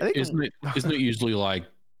said. Isn't it usually like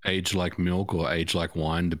age like milk or age like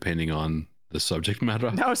wine, depending on the subject matter?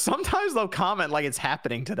 No, sometimes they'll comment like it's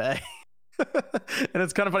happening today. And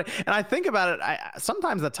it's kind of funny. And I think about it,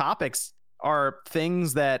 sometimes the topics are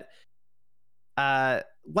things that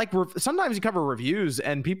sometimes you cover reviews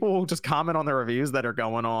and people will just comment on the reviews that are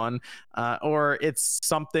going on, or it's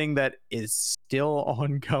something that is still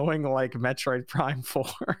ongoing, like Metroid Prime 4.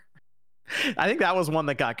 I think that was one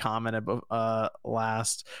that got commented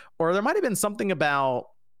last, or there might have been something about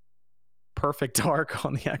Perfect Dark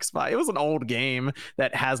on the Xbox. It was an old game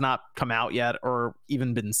that has not come out yet or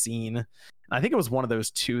even been seen. I think it was one of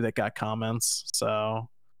those two that got comments. So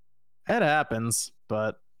it happens,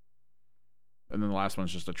 but. And then the last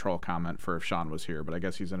one's just a troll comment for if Sean was here, but I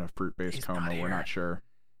guess he's in a fruit-based coma. We're not sure.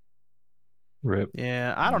 Rip.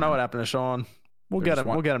 Yeah, I don't know what happened to Sean. We'll get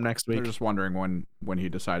him next week. They're just wondering when he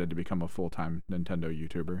decided to become a full-time Nintendo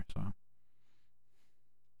YouTuber. So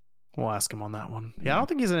we'll ask him on that one. Yeah, I don't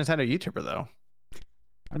think he's a Nintendo YouTuber though.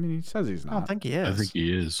 I mean, he says he's not. I don't think he is. I think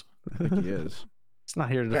he is. It's not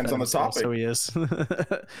here to depends on the topic. So he is.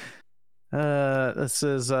 This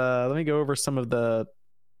is let me go over some of the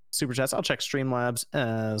super chats. I'll check Streamlabs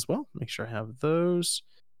as well. Make sure I have those.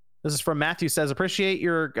 This is from Matthew. Says, appreciate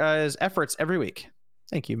your guys' efforts every week.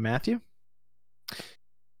 Thank you, Matthew.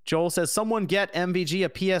 Joel says, someone get MVG a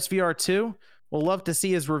PSVR 2. We'll love to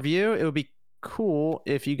see his review. It would be cool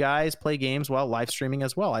if you guys play games while live streaming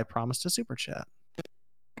as well. I promise to super chat.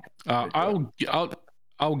 I'll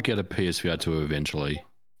get a PSVR 2 eventually.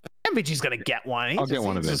 MVG's gonna get one. I'll get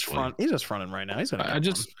one eventually. He's just fronting right now. He's gonna. I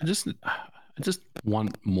just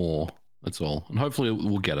want more. That's all. And hopefully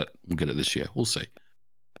we'll get it. We'll get it this year. We'll see.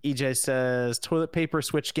 EJ says toilet paper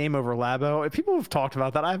switch game over Labo. People have talked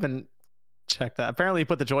about that. I haven't checked that. Apparently, you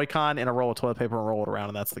put the Joy-Con in a roll of toilet paper and roll it around,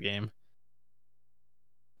 and that's the game.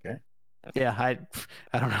 Okay. Yeah, I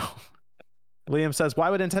don't know. Liam says, why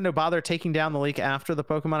would Nintendo bother taking down the leak after the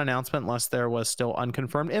Pokemon announcement unless there was still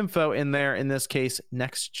unconfirmed info in there? In this case,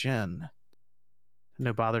 next gen.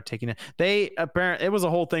 No bother taking it. It was a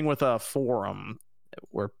whole thing with a forum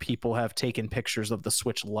where people have taken pictures of the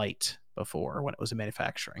Switch Lite before when it was in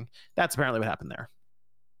manufacturing. That's apparently what happened there.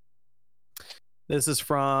 This is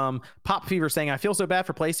from Pop Fever saying, I feel so bad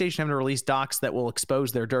for PlayStation having to release docs that will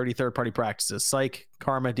expose their dirty third-party practices. Psych,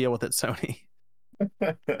 karma, deal with it, Sony.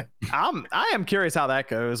 I am curious how that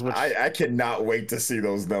goes. I cannot wait to see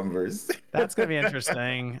those numbers. That's going to be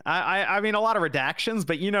interesting. I mean, a lot of redactions,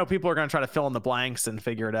 but people are going to try to fill in the blanks and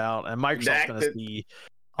figure it out. And Microsoft's going to see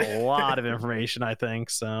a lot of information, I think.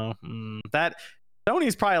 So that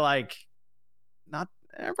Sony's probably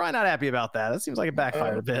probably not happy about that. It seems like it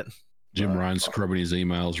backfired a bit. Jim Ryan's scrubbing his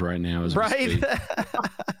emails right now. Right.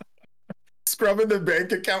 Scrubbing the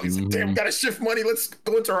bank account. He's like, damn, we gotta shift money. Let's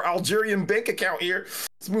go into our Algerian bank account here.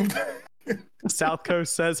 Let's move back. South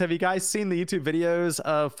Coast says, have you guys seen the YouTube videos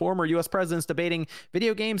of former U.S. presidents debating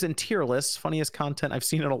video games and tier lists? Funniest content I've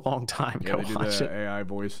seen in a long time. Yeah, they do the AI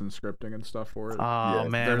voice and scripting and stuff for it. Oh,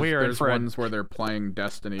 man. There's ones where they're playing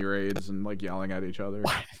Destiny raids and yelling at each other.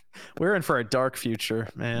 We're in for a dark future,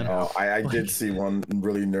 man. I did see one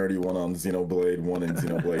really nerdy one on Xenoblade 1 and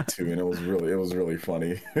Xenoblade 2, and it was really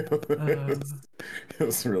funny. It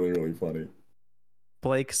was really, really funny.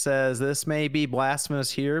 Blake says, this may be blasphemous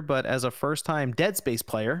here, but as a first-time Dead Space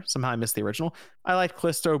player, somehow I missed the original, I like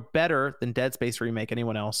Callisto better than Dead Space Remake.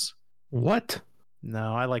 Anyone else? What?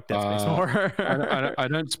 No, I like Dead Space more. I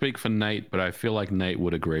don't speak for Nate, but I feel like Nate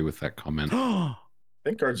would agree with that comment. I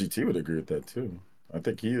think RGT would agree with that too. I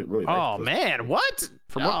think he really man, what?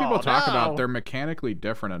 From what people talk about, they're mechanically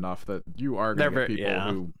different enough that you are going to get people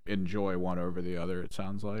who enjoy one over the other, it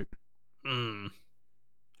sounds like.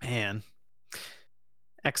 Man.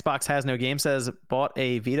 Xbox Has No Game says, bought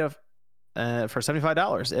a Vita for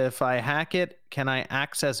 $75. If I hack it, can I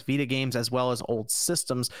access Vita games as well as old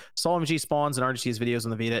systems? SoulMG spawns and RGT's videos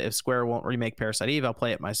on the Vita. If Square won't remake Parasite Eve, I'll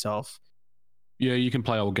play it myself. Yeah, you can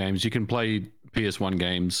play old games. You can play PS1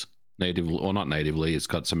 games natively, or not natively. It's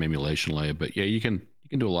got some emulation layer, but yeah, you can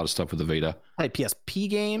do a lot of stuff with the Vita. Play PSP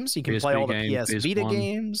games. You can play all the PS Vita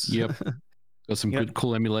games. Yep. Got some good,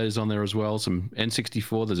 cool emulators on there as well. Some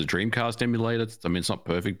N64. There's a Dreamcast emulator. I mean, it's not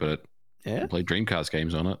perfect, but you can play Dreamcast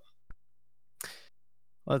games on it.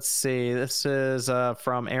 Let's see. This is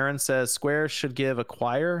from Aaron says, Square should give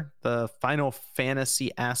Acquire the Final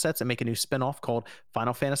Fantasy assets and make a new spinoff called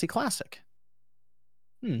Final Fantasy Classic.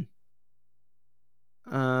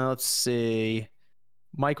 Let's see.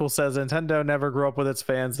 Michael says, Nintendo never grew up with its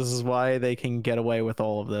fans. This is why they can get away with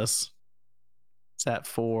all of this. Is that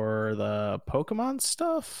for the Pokemon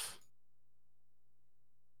stuff?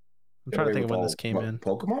 I'm trying to think of when this came in.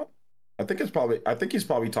 Pokemon? I think he's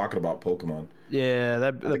probably talking about Pokemon. Yeah,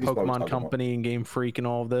 the Pokemon Company and Game Freak and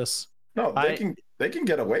all of this. No, they can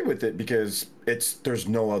get away with it because there's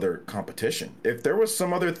no other competition. If there was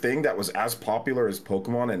some other thing that was as popular as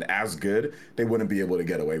Pokemon and as good, they wouldn't be able to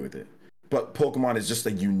get away with it. But Pokemon is just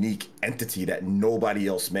a unique entity that nobody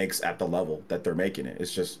else makes at the level that they're making it.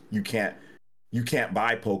 It's just you can't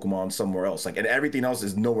buy Pokemon somewhere else. And everything else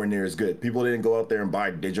is nowhere near as good. People didn't go out there and buy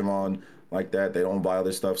Digimon like that. They don't buy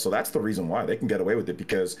other stuff. So that's the reason why they can get away with it,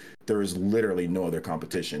 because there is literally no other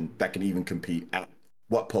competition that can even compete at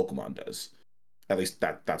what Pokemon does. At least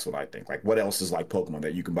that's what I think. Like, what else is like Pokemon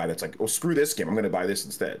that you can buy that's like, oh, screw this game, I'm going to buy this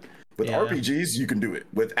instead. With RPGs, you can do it.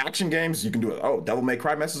 With action games, you can do it. Oh, Devil May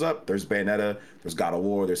Cry messes up. There's Bayonetta. There's God of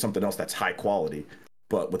War. There's something else that's high quality.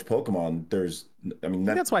 But with Pokemon,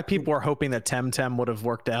 that's why people were hoping that Temtem would have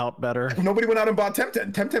worked out better. Nobody went out and bought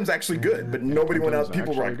Temtem. Temtem's actually good, but nobody went out.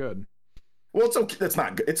 People were like, good. Well, it's okay. It's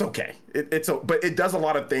not good. It's okay. But it does a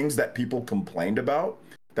lot of things that people complained about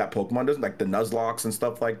that Pokemon doesn't, like the Nuzlocke and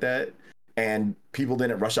stuff like that. And people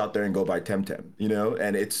didn't rush out there and go buy Temtem,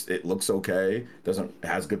 and it looks okay.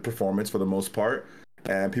 Has good performance for the most part.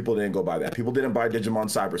 And people didn't go buy that. People didn't buy Digimon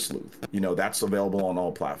Cyber Sleuth. That's available on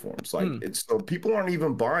all platforms. So people aren't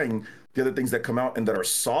even buying the other things that come out and that are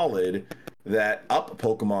solid, that up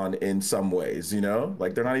Pokemon in some ways.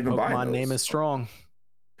 Like they're not even buying those. Pokemon name is strong.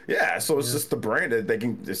 Yeah, so it's just the brand.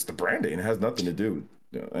 It's the branding. It has nothing to do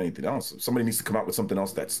with anything else. Somebody needs to come out with something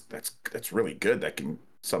else that's really good that can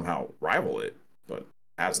somehow rival it. But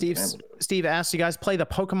Steve asked, you guys play the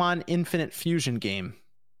Pokemon Infinite Fusion game?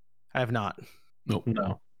 I have not. Nope. No.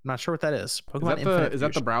 I'm not sure what that is. Is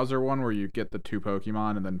that the browser one where you get the two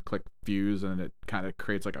Pokemon and then click fuse and it kind of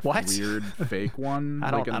creates like a weird fake one? I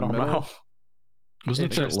don't know.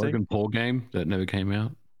 Wasn't it that Logan Paul game that never came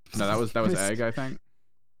out? No, that was Egg, I think.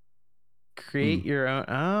 Create your own.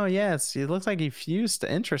 Oh, yes. It looks like he fused.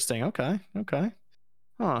 Interesting. Okay.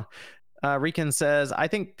 Huh. Riken says, I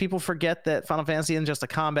think people forget that Final Fantasy isn't just a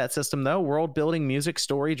combat system, though. World building, music,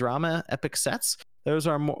 story, drama, epic sets. Those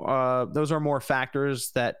are more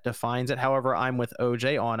factors that defines it. However, I'm with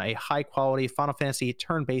OJ on a high quality Final Fantasy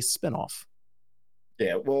turn-based spinoff.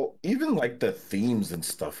 Yeah, well, even like the themes and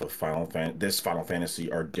stuff of Final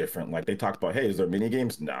Fantasy are different. Like they talked about, hey, is there mini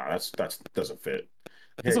games? Nah, that doesn't fit.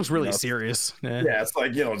 This looks really serious. Yeah, it's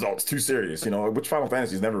like, it's too serious, which Final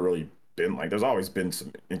Fantasy's never really been like. There's always been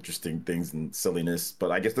some interesting things and silliness,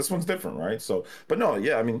 but I guess this one's different, right? So, but no,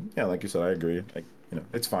 yeah, I mean, yeah, like you said, I agree. Like,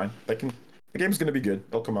 it's fine. The game's gonna be good.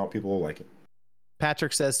 It'll come out. People will like it.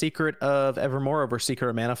 Patrick says, Secret of Evermore over Secret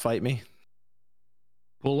of Mana, fight me.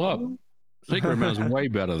 Pull up. Secret of Mana is way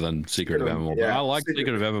better than Secret of Evermore. Yeah, I like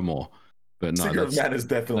Secret of Evermore, but no, Secret of Mana is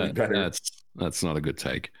definitely better. That's not a good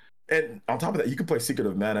take. And on top of that, you can play Secret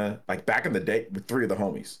of Mana like back in the day with 3 of the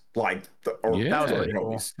homies. That was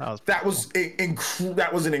really cool.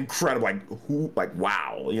 That was an incredible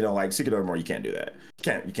wow. Like Secret of Evermore, you can't do that.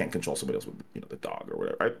 You can't control somebody else with the dog or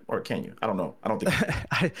whatever. Right? Or can you? I don't know. I don't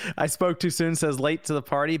think I spoke too soon, says late to the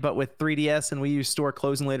party, but with 3DS and Wii U store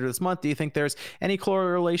closing later this month, do you think there's any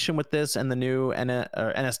correlation with this and the new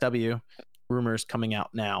NSW rumors coming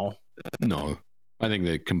out now? No. I think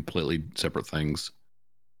they're completely separate things.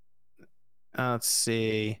 Let's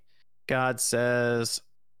see. God says,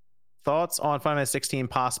 thoughts on Final Fantasy 16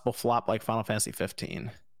 possible flop like Final Fantasy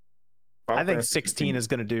 15? I think 16 is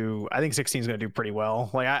going to do. I think 16 is going to do pretty well.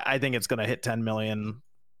 Like I think it's going to hit 10 million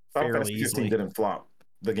fairly easily. 15 didn't flop.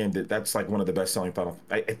 The game did. That's like one of the best selling Final.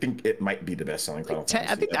 I think it might be the best selling Final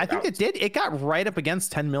Fantasy. I think it did. It got right up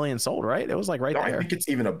against 10 million sold. Right? It was like there. I think it's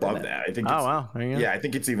even above that. I think. Oh wow. Yeah, I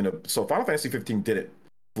think it's even. So Final Fantasy 15 didn't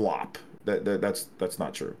flop. That's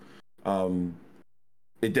not true.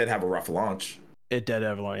 It did have a rough launch. It did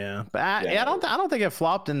have yeah. But I don't think it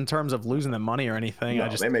flopped in terms of losing the money or anything. No,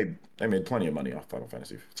 they made plenty of money off Final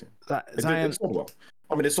Fantasy 15. It sold well.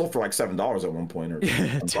 I mean, it sold for like $7 at one point or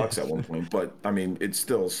 $10 at one point, but I mean, it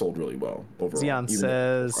still sold really well overall. Zion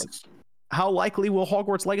says, how likely will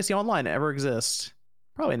Hogwarts Legacy Online ever exist?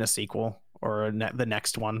 Probably in a sequel or the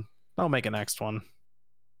next one. I'll make a next one.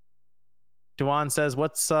 Duan says,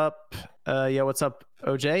 what's up? What's up,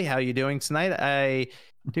 OJ? How you doing tonight? I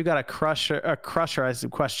do got a crusher as a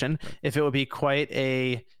question. If it would be quite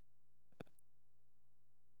a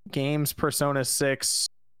games Persona 6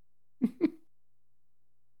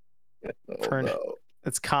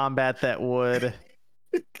 it's combat that would.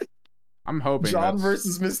 I'm hoping John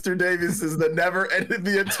versus Mr. Davis is the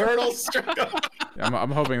the eternal struggle.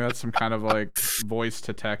 I'm hoping that's some kind of like voice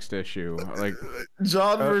to text issue. Like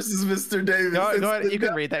John versus Mr. Davis. Go ahead. You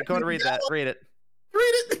can read that. Go ahead and read that. Read it.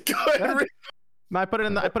 Read it. Go ahead and read it. I put it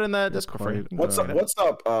in the Discord for you. What's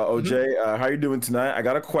up, OJ? How you doing tonight? I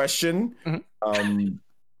got a question.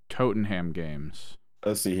 Tottenham Games.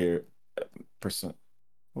 Let's see here.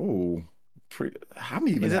 How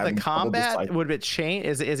many? Is it the combat? Would it change?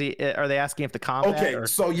 Is he? Are they asking if the combat? Okay,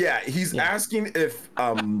 so yeah, he's asking if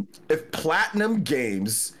Platinum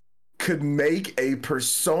Games could make a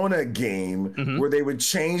Persona game where they would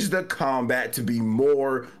change the combat to be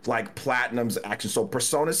more like Platinum's action. So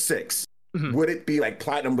Persona 6, would it be like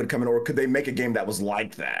Platinum would come in, or could they make a game that was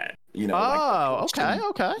like that?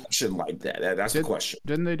 Okay. Action like that. That's the question.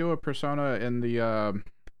 Didn't they do a Persona in the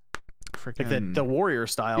like the warrior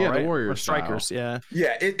style, right? The warrior strikers, style.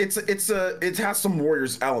 Yeah, it has some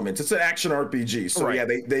warriors elements. It's an action RPG, so yeah,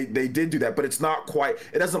 they did do that, but it's not quite.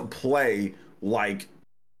 It doesn't play like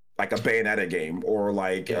a Bayonetta game or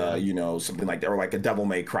like something like that, or like a Devil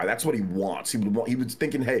May Cry. That's what he wants. He was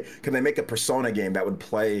thinking, hey, can they make a Persona game that would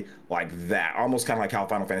play like that? Almost kind of like how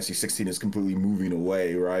Final Fantasy 16 is completely moving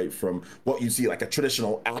away, right, from what you see like a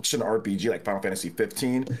traditional action RPG like Final Fantasy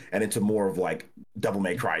 15 and into more of like Devil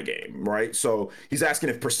May Cry game, right? So he's asking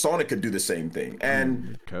if Persona could do the same thing,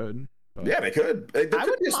 and could. Yeah, they could. I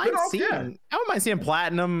wouldn't mind seeing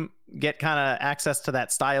Platinum get kind of access to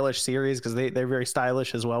that stylish series, because they're very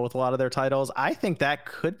stylish as well with a lot of their titles. I think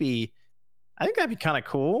that'd be kind of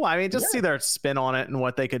cool. I mean, see their spin on it and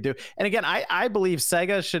what they could do. And again, I believe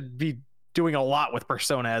Sega should be doing a lot with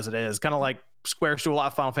Persona as it is. Kind of like Square's do a lot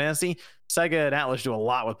of Final Fantasy. Sega and Atlus do a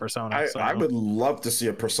lot with Persona. I would love to see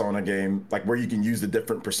a Persona game like where you can use the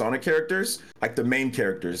different Persona characters, like the main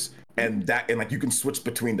characters, and like you can switch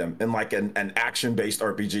between them. And like an action-based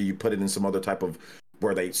RPG, you put it in some other type of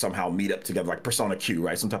where they somehow meet up together, like Persona Q,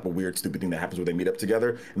 right? Some type of weird, stupid thing that happens where they meet up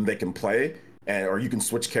together and they can play, or you can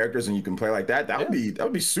switch characters and you can play like that. That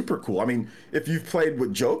would be super cool. I mean, if you've played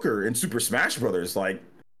with Joker in Super Smash Brothers, like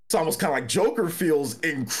It's almost kind of like Joker feels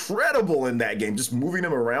incredible in that game, just moving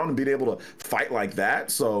him around and being able to fight like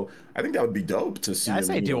that. So I think that would be dope to see. Yeah, I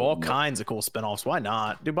say do all kinds of cool spinoffs. Why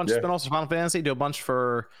not? Do a bunch of spinoffs for Final Fantasy, do a bunch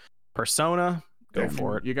for Persona. Go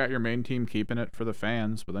for it. You got your main team keeping it for the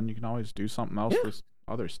fans, but then you can always do something else with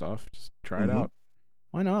other stuff. Just try it out.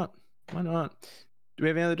 Why not? Why not? Do we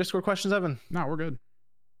have any other Discord questions, Evan? No, we're good.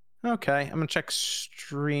 Okay, I'm gonna check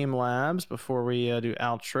Streamlabs before we do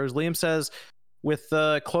outros. Liam says, with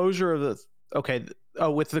the closure of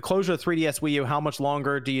with the closure of 3DS Wii U, how much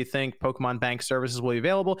longer do you think Pokemon Bank services will be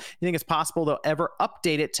available? You think it's possible they'll ever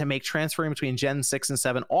update it to make transferring between Gen 6 and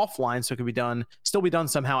 7 offline so it can still be done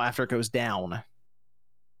somehow after it goes down?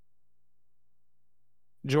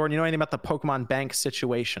 Jordan, you know anything about the Pokemon Bank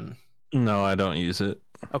situation? No, I don't use it.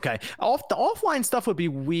 Okay. The offline stuff would be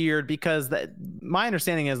weird because my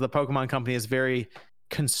understanding is the Pokemon Company is very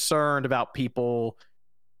concerned about people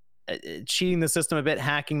cheating the system a bit,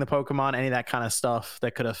 hacking the Pokemon, any of that kind of stuff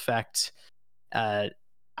that could affect, I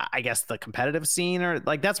guess, the competitive scene. Or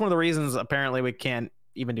like that's one of the reasons apparently we can't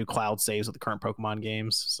even do cloud saves with the current Pokemon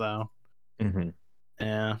games. So,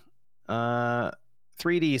 yeah.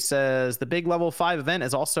 3D says the big level 5 event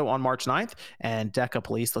is also on March 9th, and Deca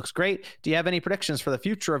Police looks great. Do you have any predictions for the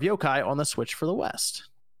future of Yokai on the Switch for the West?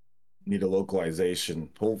 Need a localization,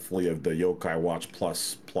 hopefully, of the Yokai Watch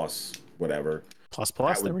plus whatever.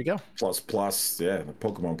 Plus, there we go. Plus, yeah,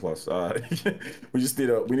 Pokemon Plus.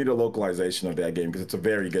 We need a localization of that game because it's a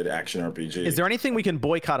very good action RPG. Is there anything we can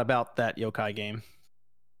boycott about that Yokai game?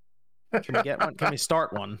 Can we get one? Can we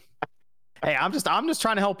start one? Hey, I'm just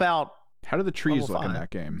trying to help out. How do the trees look in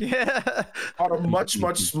that game? Yeah. On a much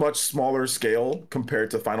smaller scale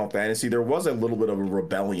compared to Final Fantasy, there was a little bit of a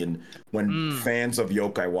rebellion when fans of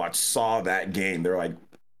Yokai Watch saw that game. They're like,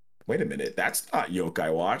 wait a minute, that's not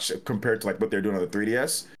Yokai Watch compared to like what they're doing on the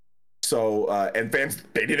 3DS. So, and fans,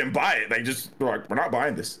 they didn't buy it. They just were like, we're not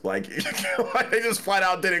buying this. Like, they just flat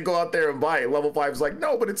out didn't go out there and buy it. Level 5 is like,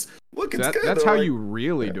 no, but it's good. That's how you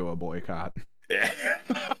really do a boycott. Yeah.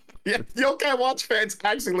 Yeah, Yokai Watch fans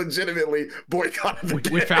actually legitimately boycotted the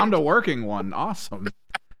game. We found a working one. Awesome.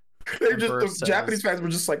 The Japanese fans were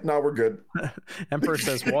just like, no, we're good. Emperor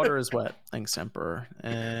says water is wet. Thanks, Emperor.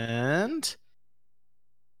 And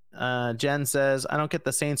Jen says, I don't get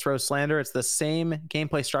the Saints Row slander. It's the same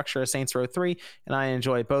gameplay structure as Saints Row 3, and I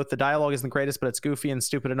enjoy both. The dialogue isn't the greatest, but it's goofy and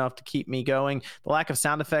stupid enough to keep me going. The lack of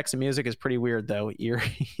sound effects and music is pretty weird, though.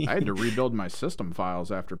 Eerie. I had to rebuild my system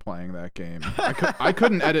files after playing that game. I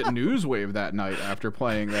couldn't edit Newswave that night after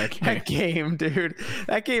playing that game. That game, dude.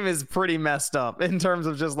 That game is pretty messed up in terms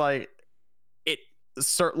of just like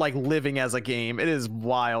living as a game. It is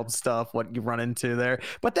wild stuff what you run into there.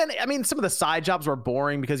 But then I mean some of the side jobs were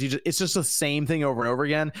boring because it's just the same thing over and over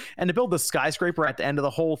again. And to build the skyscraper at the end of the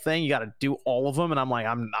whole thing, you got to do all of them. And I'm like,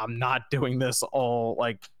 I'm not doing this all.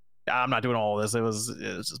 Like, I'm not doing all of this. It was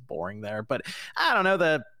just boring there. But I don't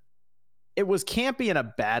know, it was campy in a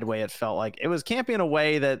bad way. It felt like it was campy in a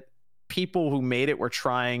way that people who made it were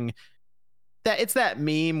trying. That it's that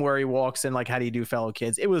meme where he walks in like, how do you do, fellow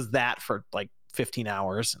kids? It was that for like 15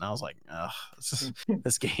 hours, and I was like, ugh,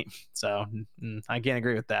 this game. So I can't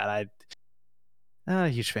agree with that. I'm a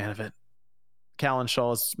huge fan of it. Callan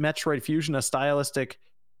Shaw, is Metroid Fusion a stylistic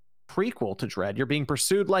prequel to Dread? You're being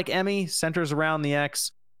pursued like Emmy, centers around the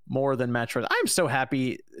X more than Metroid. I'm so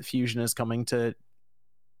happy Fusion is coming to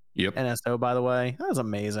NSO, by the way. That was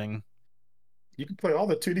amazing. You can play all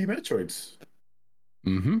the 2D Metroids.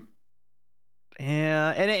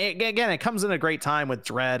 Yeah, and it comes in a great time with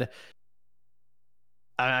Dread.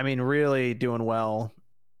 I mean, really doing well.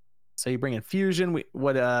 So you bring in Fusion. We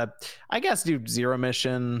would, I guess, do Zero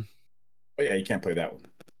Mission. Oh yeah, you can't play that one.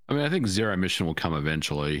 I mean, I think Zero Mission will come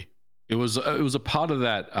eventually. It was a part of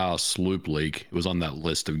that Sloop leak. It was on that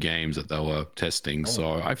list of games that they were testing.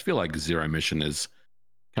 So I feel like Zero Mission is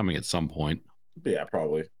coming at some point. Yeah,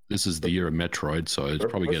 probably. This is the year of Metroid, so it's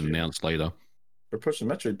probably getting announced later. They're pushing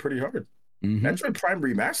Metroid pretty hard. Metroid Prime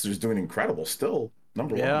Remastered is doing incredible. Still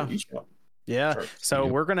number one on each one. Yeah. So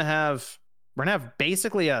we're gonna have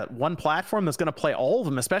basically one platform that's gonna play all of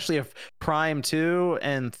them, especially if Prime 2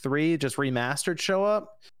 and 3 just remastered show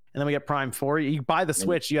up, and then we get Prime 4. You buy the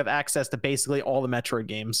Switch, you have access to basically all the Metroid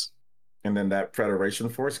games. And then that Federation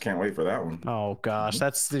Force, can't wait for that one. Oh gosh,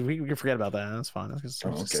 we can forget about that. That's fine.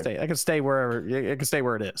 I can stay wherever. It can stay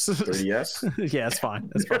where it is. 3DS. Yeah, it's fine.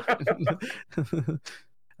 It's fine.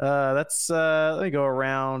 Let me go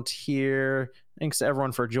around here. Thanks to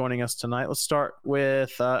everyone for joining us tonight. Let's start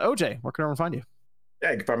with OJ. Where can everyone find you? Yeah,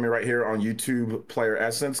 you can find me right here on YouTube, Player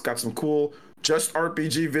Essence. Got some cool Just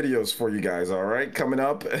RPG videos for you guys, all right? Coming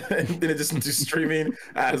up, in addition to streaming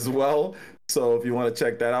as well. So if you want to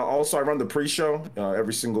check that out, also I run the pre-show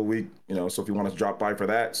every single week. So if you want to drop by for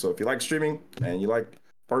that, so if you like streaming and you like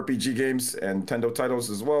RPG games and Nintendo titles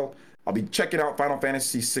as well, I'll be checking out Final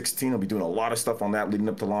Fantasy 16. I'll be doing a lot of stuff on that leading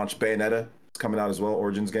up to launch. Bayonetta is coming out as well.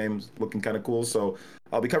 Origins games looking kind of cool. So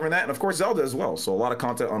I'll be covering that, and of course Zelda as well. So a lot of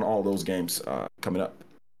content on all those games coming up.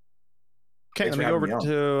 Okay, let me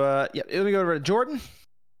go over to Jordan.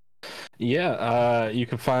 Yeah, you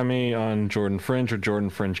can find me on Jordan Fringe or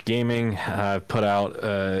Jordan Fringe Gaming. I've put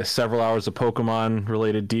out several hours of Pokemon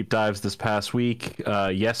related deep dives this past week.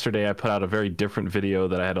 Yesterday I put out a very different video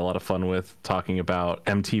that I had a lot of fun with, talking about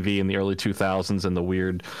MTV in the early 2000s and the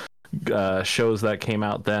weird shows that came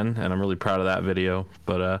out then, and I'm really proud of that video.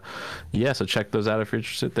 But so check those out if you're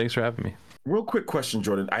interested. Thanks for having me. Real quick question,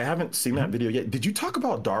 Jordan. I haven't seen that video yet. Did you talk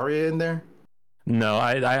about Daria in there? No,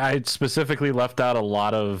 I specifically left out a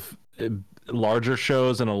lot of larger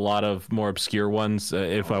shows and a lot of more obscure ones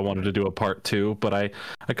if I wanted to do a part 2, but I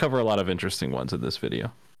cover a lot of interesting ones in this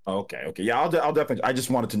video. Okay. Yeah, I'll definitely. I just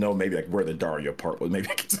wanted to know maybe like where the Daria part was. Maybe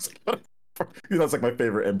I could just, it's like my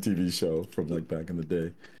favorite MTV show from like back in the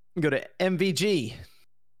day. Go to MVG.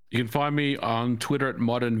 You can find me on Twitter at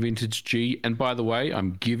Modern Vintage G. And by the way,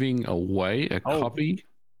 I'm giving away a copy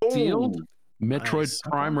sealed Metroid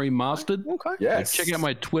Prime Remastered. Okay. Yes. So check out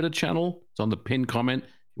my Twitter channel. It's on the pinned comment.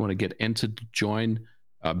 If you want to get entered to join,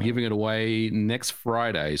 I'm giving it away next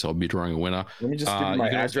Friday, so I'll be drawing a winner. Let me just give you my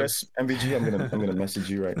address, MVG. I'm gonna message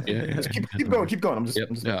you right now. Yeah. Just keep going. I'm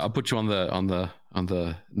just I'll put you on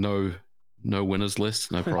the no winners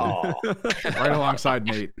list. No problem. Right alongside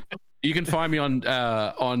Nate. You can find me on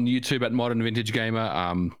YouTube at Modern Vintage Gamer.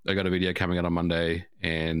 I got a video coming out on Monday,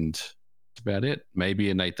 and that's about it. Maybe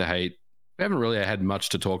a Nate the Hate. We haven't really had much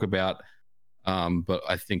to talk about, but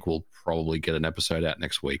I think we'll probably get an episode out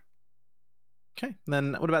next week. Okay,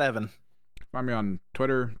 then what about Evan? Find me on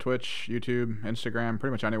Twitter, Twitch, YouTube, Instagram,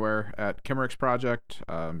 pretty much anywhere at Kimmerix Project.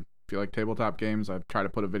 If you like tabletop games, I try to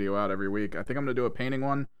put a video out every week. I think I'm going to do a painting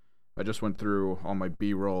one. I just went through all my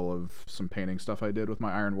B-roll of some painting stuff I did with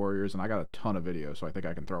my Iron Warriors, and I got a ton of videos, so I think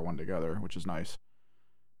I can throw one together, which is nice.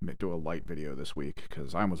 Do a light video this week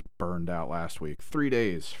because I almost burned out last week. 3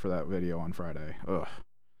 days for that video on Friday. Ugh.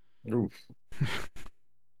 Oof.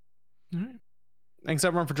 All right. Thanks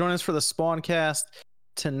everyone for joining us for the Spawncast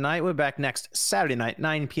tonight. We're back next Saturday night,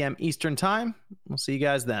 9 p.m. Eastern time. We'll see you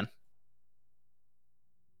guys then.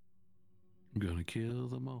 I'm gonna kill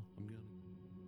them all.